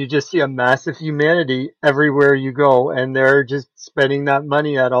because you just see a massive humanity everywhere you go, and they're just spending that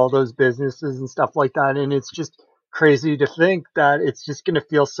money at all those businesses and stuff like that. And it's just crazy to think that it's just going to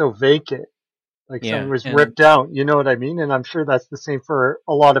feel so vacant, like something was ripped out. You know what I mean? And I'm sure that's the same for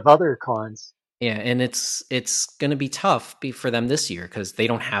a lot of other cons. Yeah, and it's going to be tough for them this year because they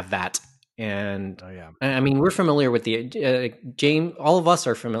don't have that. And I mean, we're familiar with the James. All of us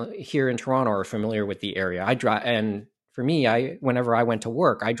are familiar here in Toronto. Are familiar with the area. I drive, and for me, whenever I went to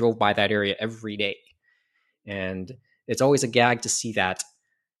work, I drove by that area every day, and it's always a gag to see that,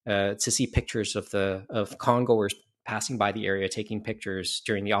 to see pictures of congoers passing by the area taking pictures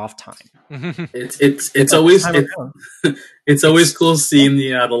during the off time. It's always cool seeing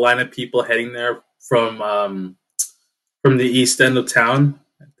the line of people heading there from the east end of town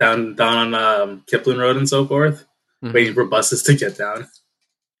down on Kipling Road and so forth, waiting for buses to get down.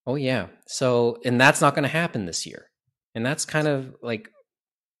 Oh yeah, so and that's not going to happen this year, and that's kind of like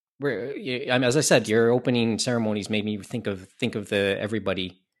as I said, your opening ceremonies made me think of the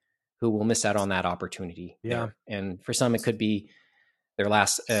everybody who will miss out on that opportunity. Yeah. There. And for some, it could be their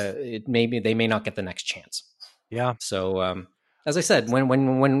last, they may not get the next chance. Yeah. So, as I said,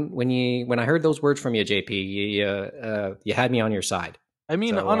 when I heard those words from you, JP, you had me on your side. I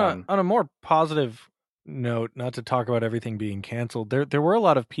mean, so, on a more positive note, not to talk about everything being canceled, there were a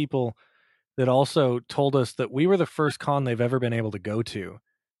lot of people that also told us that we were the first con they've ever been able to go to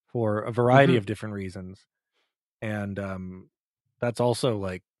for a variety of different reasons. And, that's also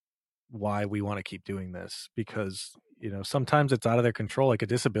like why we want to keep doing this, because sometimes it's out of their control. Like a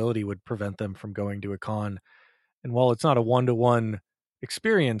disability would prevent them from going to a con, and while it's not a one-to-one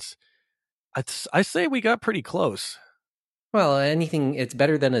experience, I say we got pretty close. Well, it's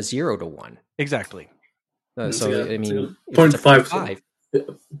better than a 0-1. Exactly. So I mean, 0.5.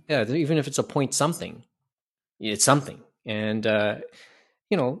 Yeah, even if it's a point something, it's something. And when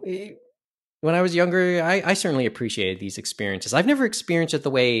I was younger, I certainly appreciated these experiences. I've never experienced it the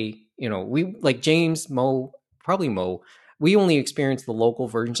way we, like James, Mo, probably Mo. We only experienced the local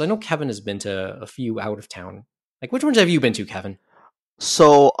versions. I know Kevin has been to a few out of town. Like, which ones have you been to, Kevin?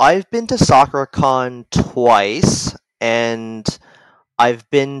 So I've been to SoccerCon twice, and I've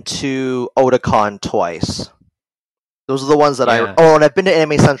been to Otakon twice. Those are the ones that and I've been to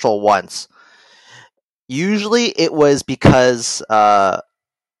Anime Central once. Usually it was because of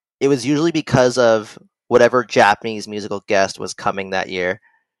whatever Japanese musical guest was coming that year.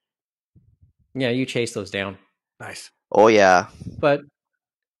 Yeah, you chased those down. Nice. Oh yeah. But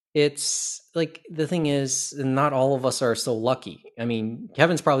it's like, the thing is, not all of us are so lucky. I mean,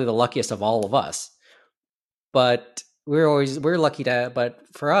 Kevin's probably the luckiest of all of us. But we're lucky but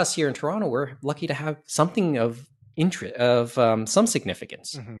for us here in Toronto, we're lucky to have something of interest, of some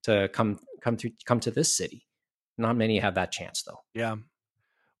significance, to come to this city. Not many have that chance, though. Yeah.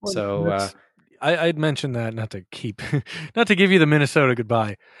 Well, so I'd mentioned that, not to give you the Minnesota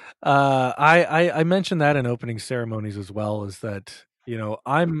goodbye. I mentioned that in opening ceremonies as well, is that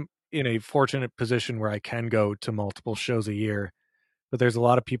I'm in a fortunate position where I can go to multiple shows a year, but there's a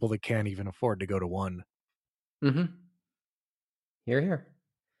lot of people that can't even afford to go to one. Mm-hmm. Here.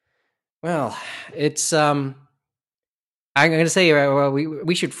 Well, it's I'm going to say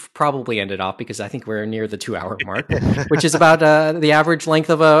we should probably end it off, because I think we're near the 2-hour mark, which is about the average length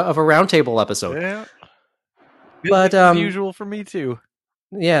of a roundtable episode. Yeah, but usual for me too.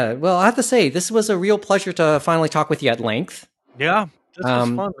 Yeah, well, I have to say, this was a real pleasure to finally talk with you at length. Yeah, this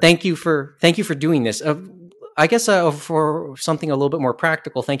was fun. Thank you for doing this. I guess for something a little bit more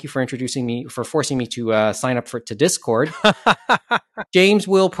practical, thank you for forcing me to sign up to Discord. James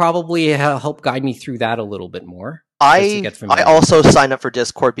will probably help guide me through that a little bit more. I also signed up for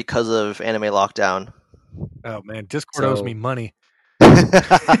Discord because of Anime Lockdown. Oh man, Discord owes me money.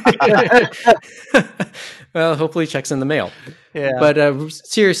 Well, hopefully checks in the mail. Yeah. But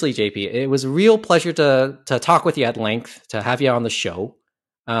seriously, JP, it was a real pleasure to talk with you at length, to have you on the show.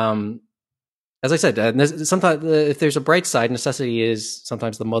 As I said, sometimes if there's a bright side, necessity is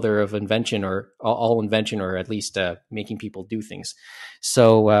sometimes the mother of invention, or all invention, or at least making people do things.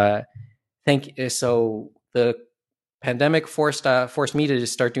 So So the pandemic forced me to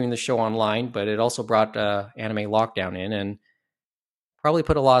just start doing the show online, but it also brought Anime Lockdown in, and probably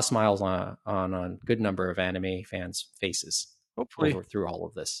put a lot of smiles on a good number of anime fans' faces. Hopefully, through all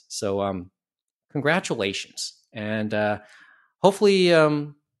of this. So, congratulations, and hopefully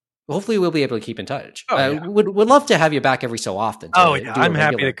we'll be able to keep in touch. Would love to have you back every so often. I'm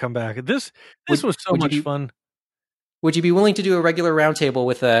happy to come back. This was so much fun. Would you be willing to do a regular roundtable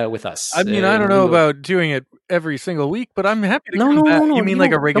with us? I mean, I don't know about doing it every single week, but I'm happy to come back. You mean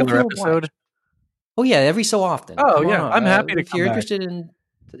like a regular episode? Oh yeah, every so often. Oh yeah, I'm happy to come back. If you're interested in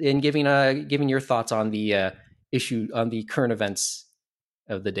giving your thoughts on the issue, on the current events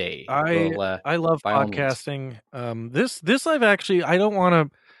of the day. I love podcasting. This I've actually, I don't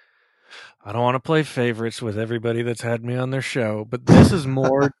want to play favorites with everybody that's had me on their show, but this is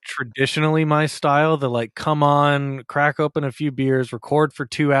more traditionally my style. The come on, crack open a few beers, record for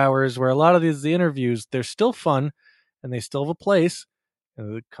 2 hours, where a lot of the interviews, they're still fun and they still have a place.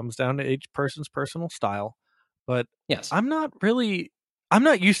 And it comes down to each person's personal style. But yes, I'm not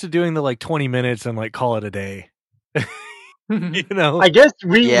used to doing the 20 minutes and call it a day. I guess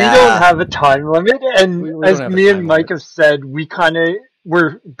we don't have a time limit, and as me and Mike have said,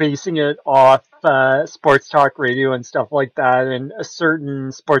 we're basing it off sports talk radio and stuff like that, and a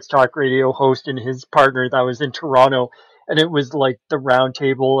certain sports talk radio host and his partner that was in Toronto, and it was like the round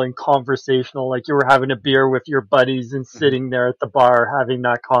table and conversational, like you were having a beer with your buddies and sitting there at the bar having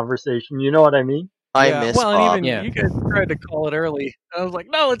that conversation. You know what I mean? I miss Bob. And even you guys tried to call it early. I was like,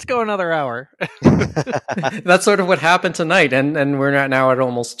 no, let's go another hour. That's sort of what happened tonight, and we're now at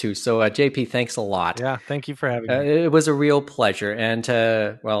almost 2. So, JP, thanks a lot. Yeah, thank you for having me. It was a real pleasure. And,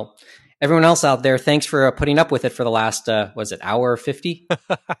 everyone else out there, thanks for putting up with it for the last, hour 50?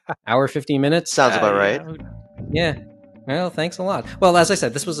 Hour 50 minutes? Sounds about right. Yeah. Well, thanks a lot. Well, as I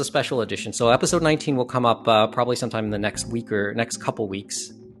said, this was a special edition. So episode 19 will come up probably sometime in the next week or next couple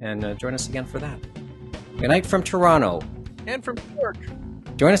weeks. And join us again for that. Good night from Toronto. And from New York.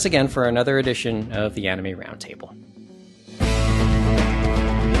 Join us again for another edition of the Anime Roundtable.